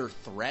greater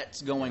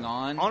threats going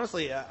on.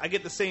 Honestly, I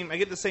get the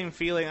same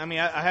feeling. I mean,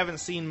 I haven't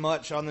seen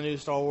much on the new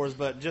Star Wars,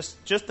 but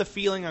just the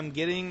feeling I'm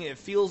getting, it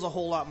feels a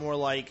whole lot more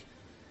like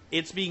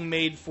it's being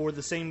made for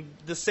the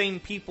same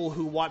people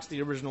who watched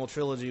the original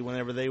trilogy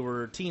whenever they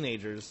were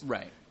teenagers.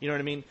 Right. You know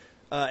what I mean?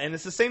 And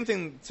it's the same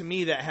thing to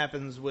me that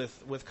happens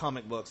with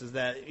comic books, is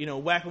that,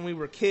 back when we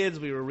were kids,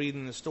 we were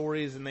reading the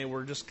stories, and they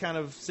were just kind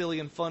of silly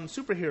and fun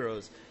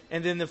superheroes.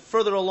 And then the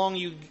further along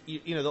you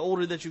the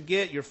older that you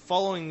get, you're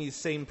following these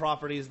same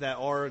properties that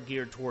are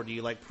geared toward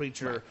you, like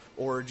Preacher Right.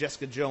 or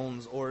Jessica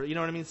Jones, or, you know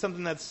what I mean?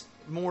 Something that's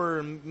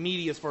more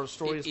meaty as far as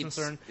story is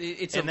concerned.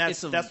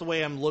 That's the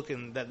way I'm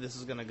looking that this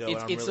is going to go.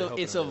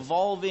 It's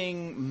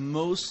evolving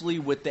mostly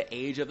with the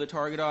age of the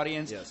target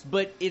audience, Yes.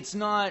 but it's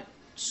not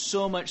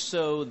so much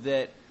so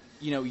that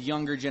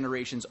younger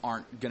generations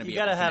aren't going to be. You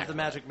got to able to have connect the with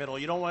magic middle.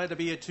 You don't want it to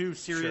be too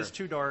serious, Sure.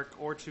 too dark,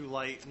 or too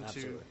light and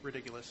Absolutely. too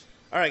ridiculous.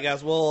 All right,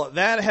 guys. Well,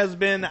 that has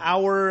been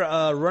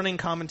our running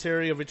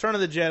commentary of Return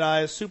of the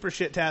Jedi, Super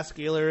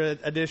Shit-tacular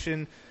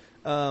edition.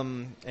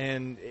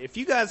 And if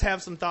you guys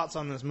have some thoughts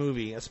on this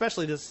movie,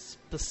 especially this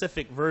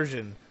specific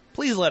version,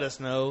 please let us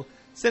know.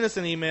 Send us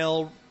an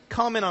email.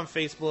 Comment on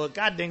Facebook.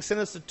 God dang, send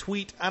us a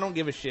tweet. I don't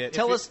give a shit.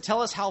 Tell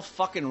us how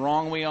fucking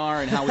wrong we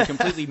are and how we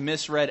completely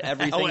misread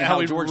everything, and How how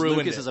we George ruined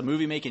Lucas it. is a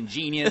movie-making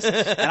genius,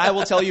 and I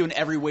will tell you in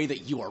every way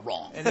that you are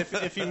wrong. And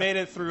if you made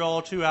it through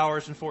all 2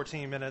 hours and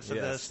 14 minutes of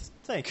Yes. this,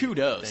 thank you.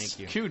 Kudos. Thank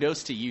you.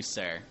 Kudos to you,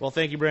 sir. Well,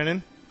 thank you,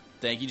 Brandon.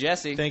 Thank you,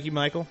 Jesse. Thank you,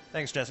 Michael.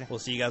 Thanks, Jesse. We'll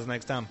see you guys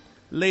next time.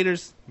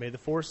 Laters. May the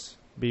Force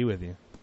be with you.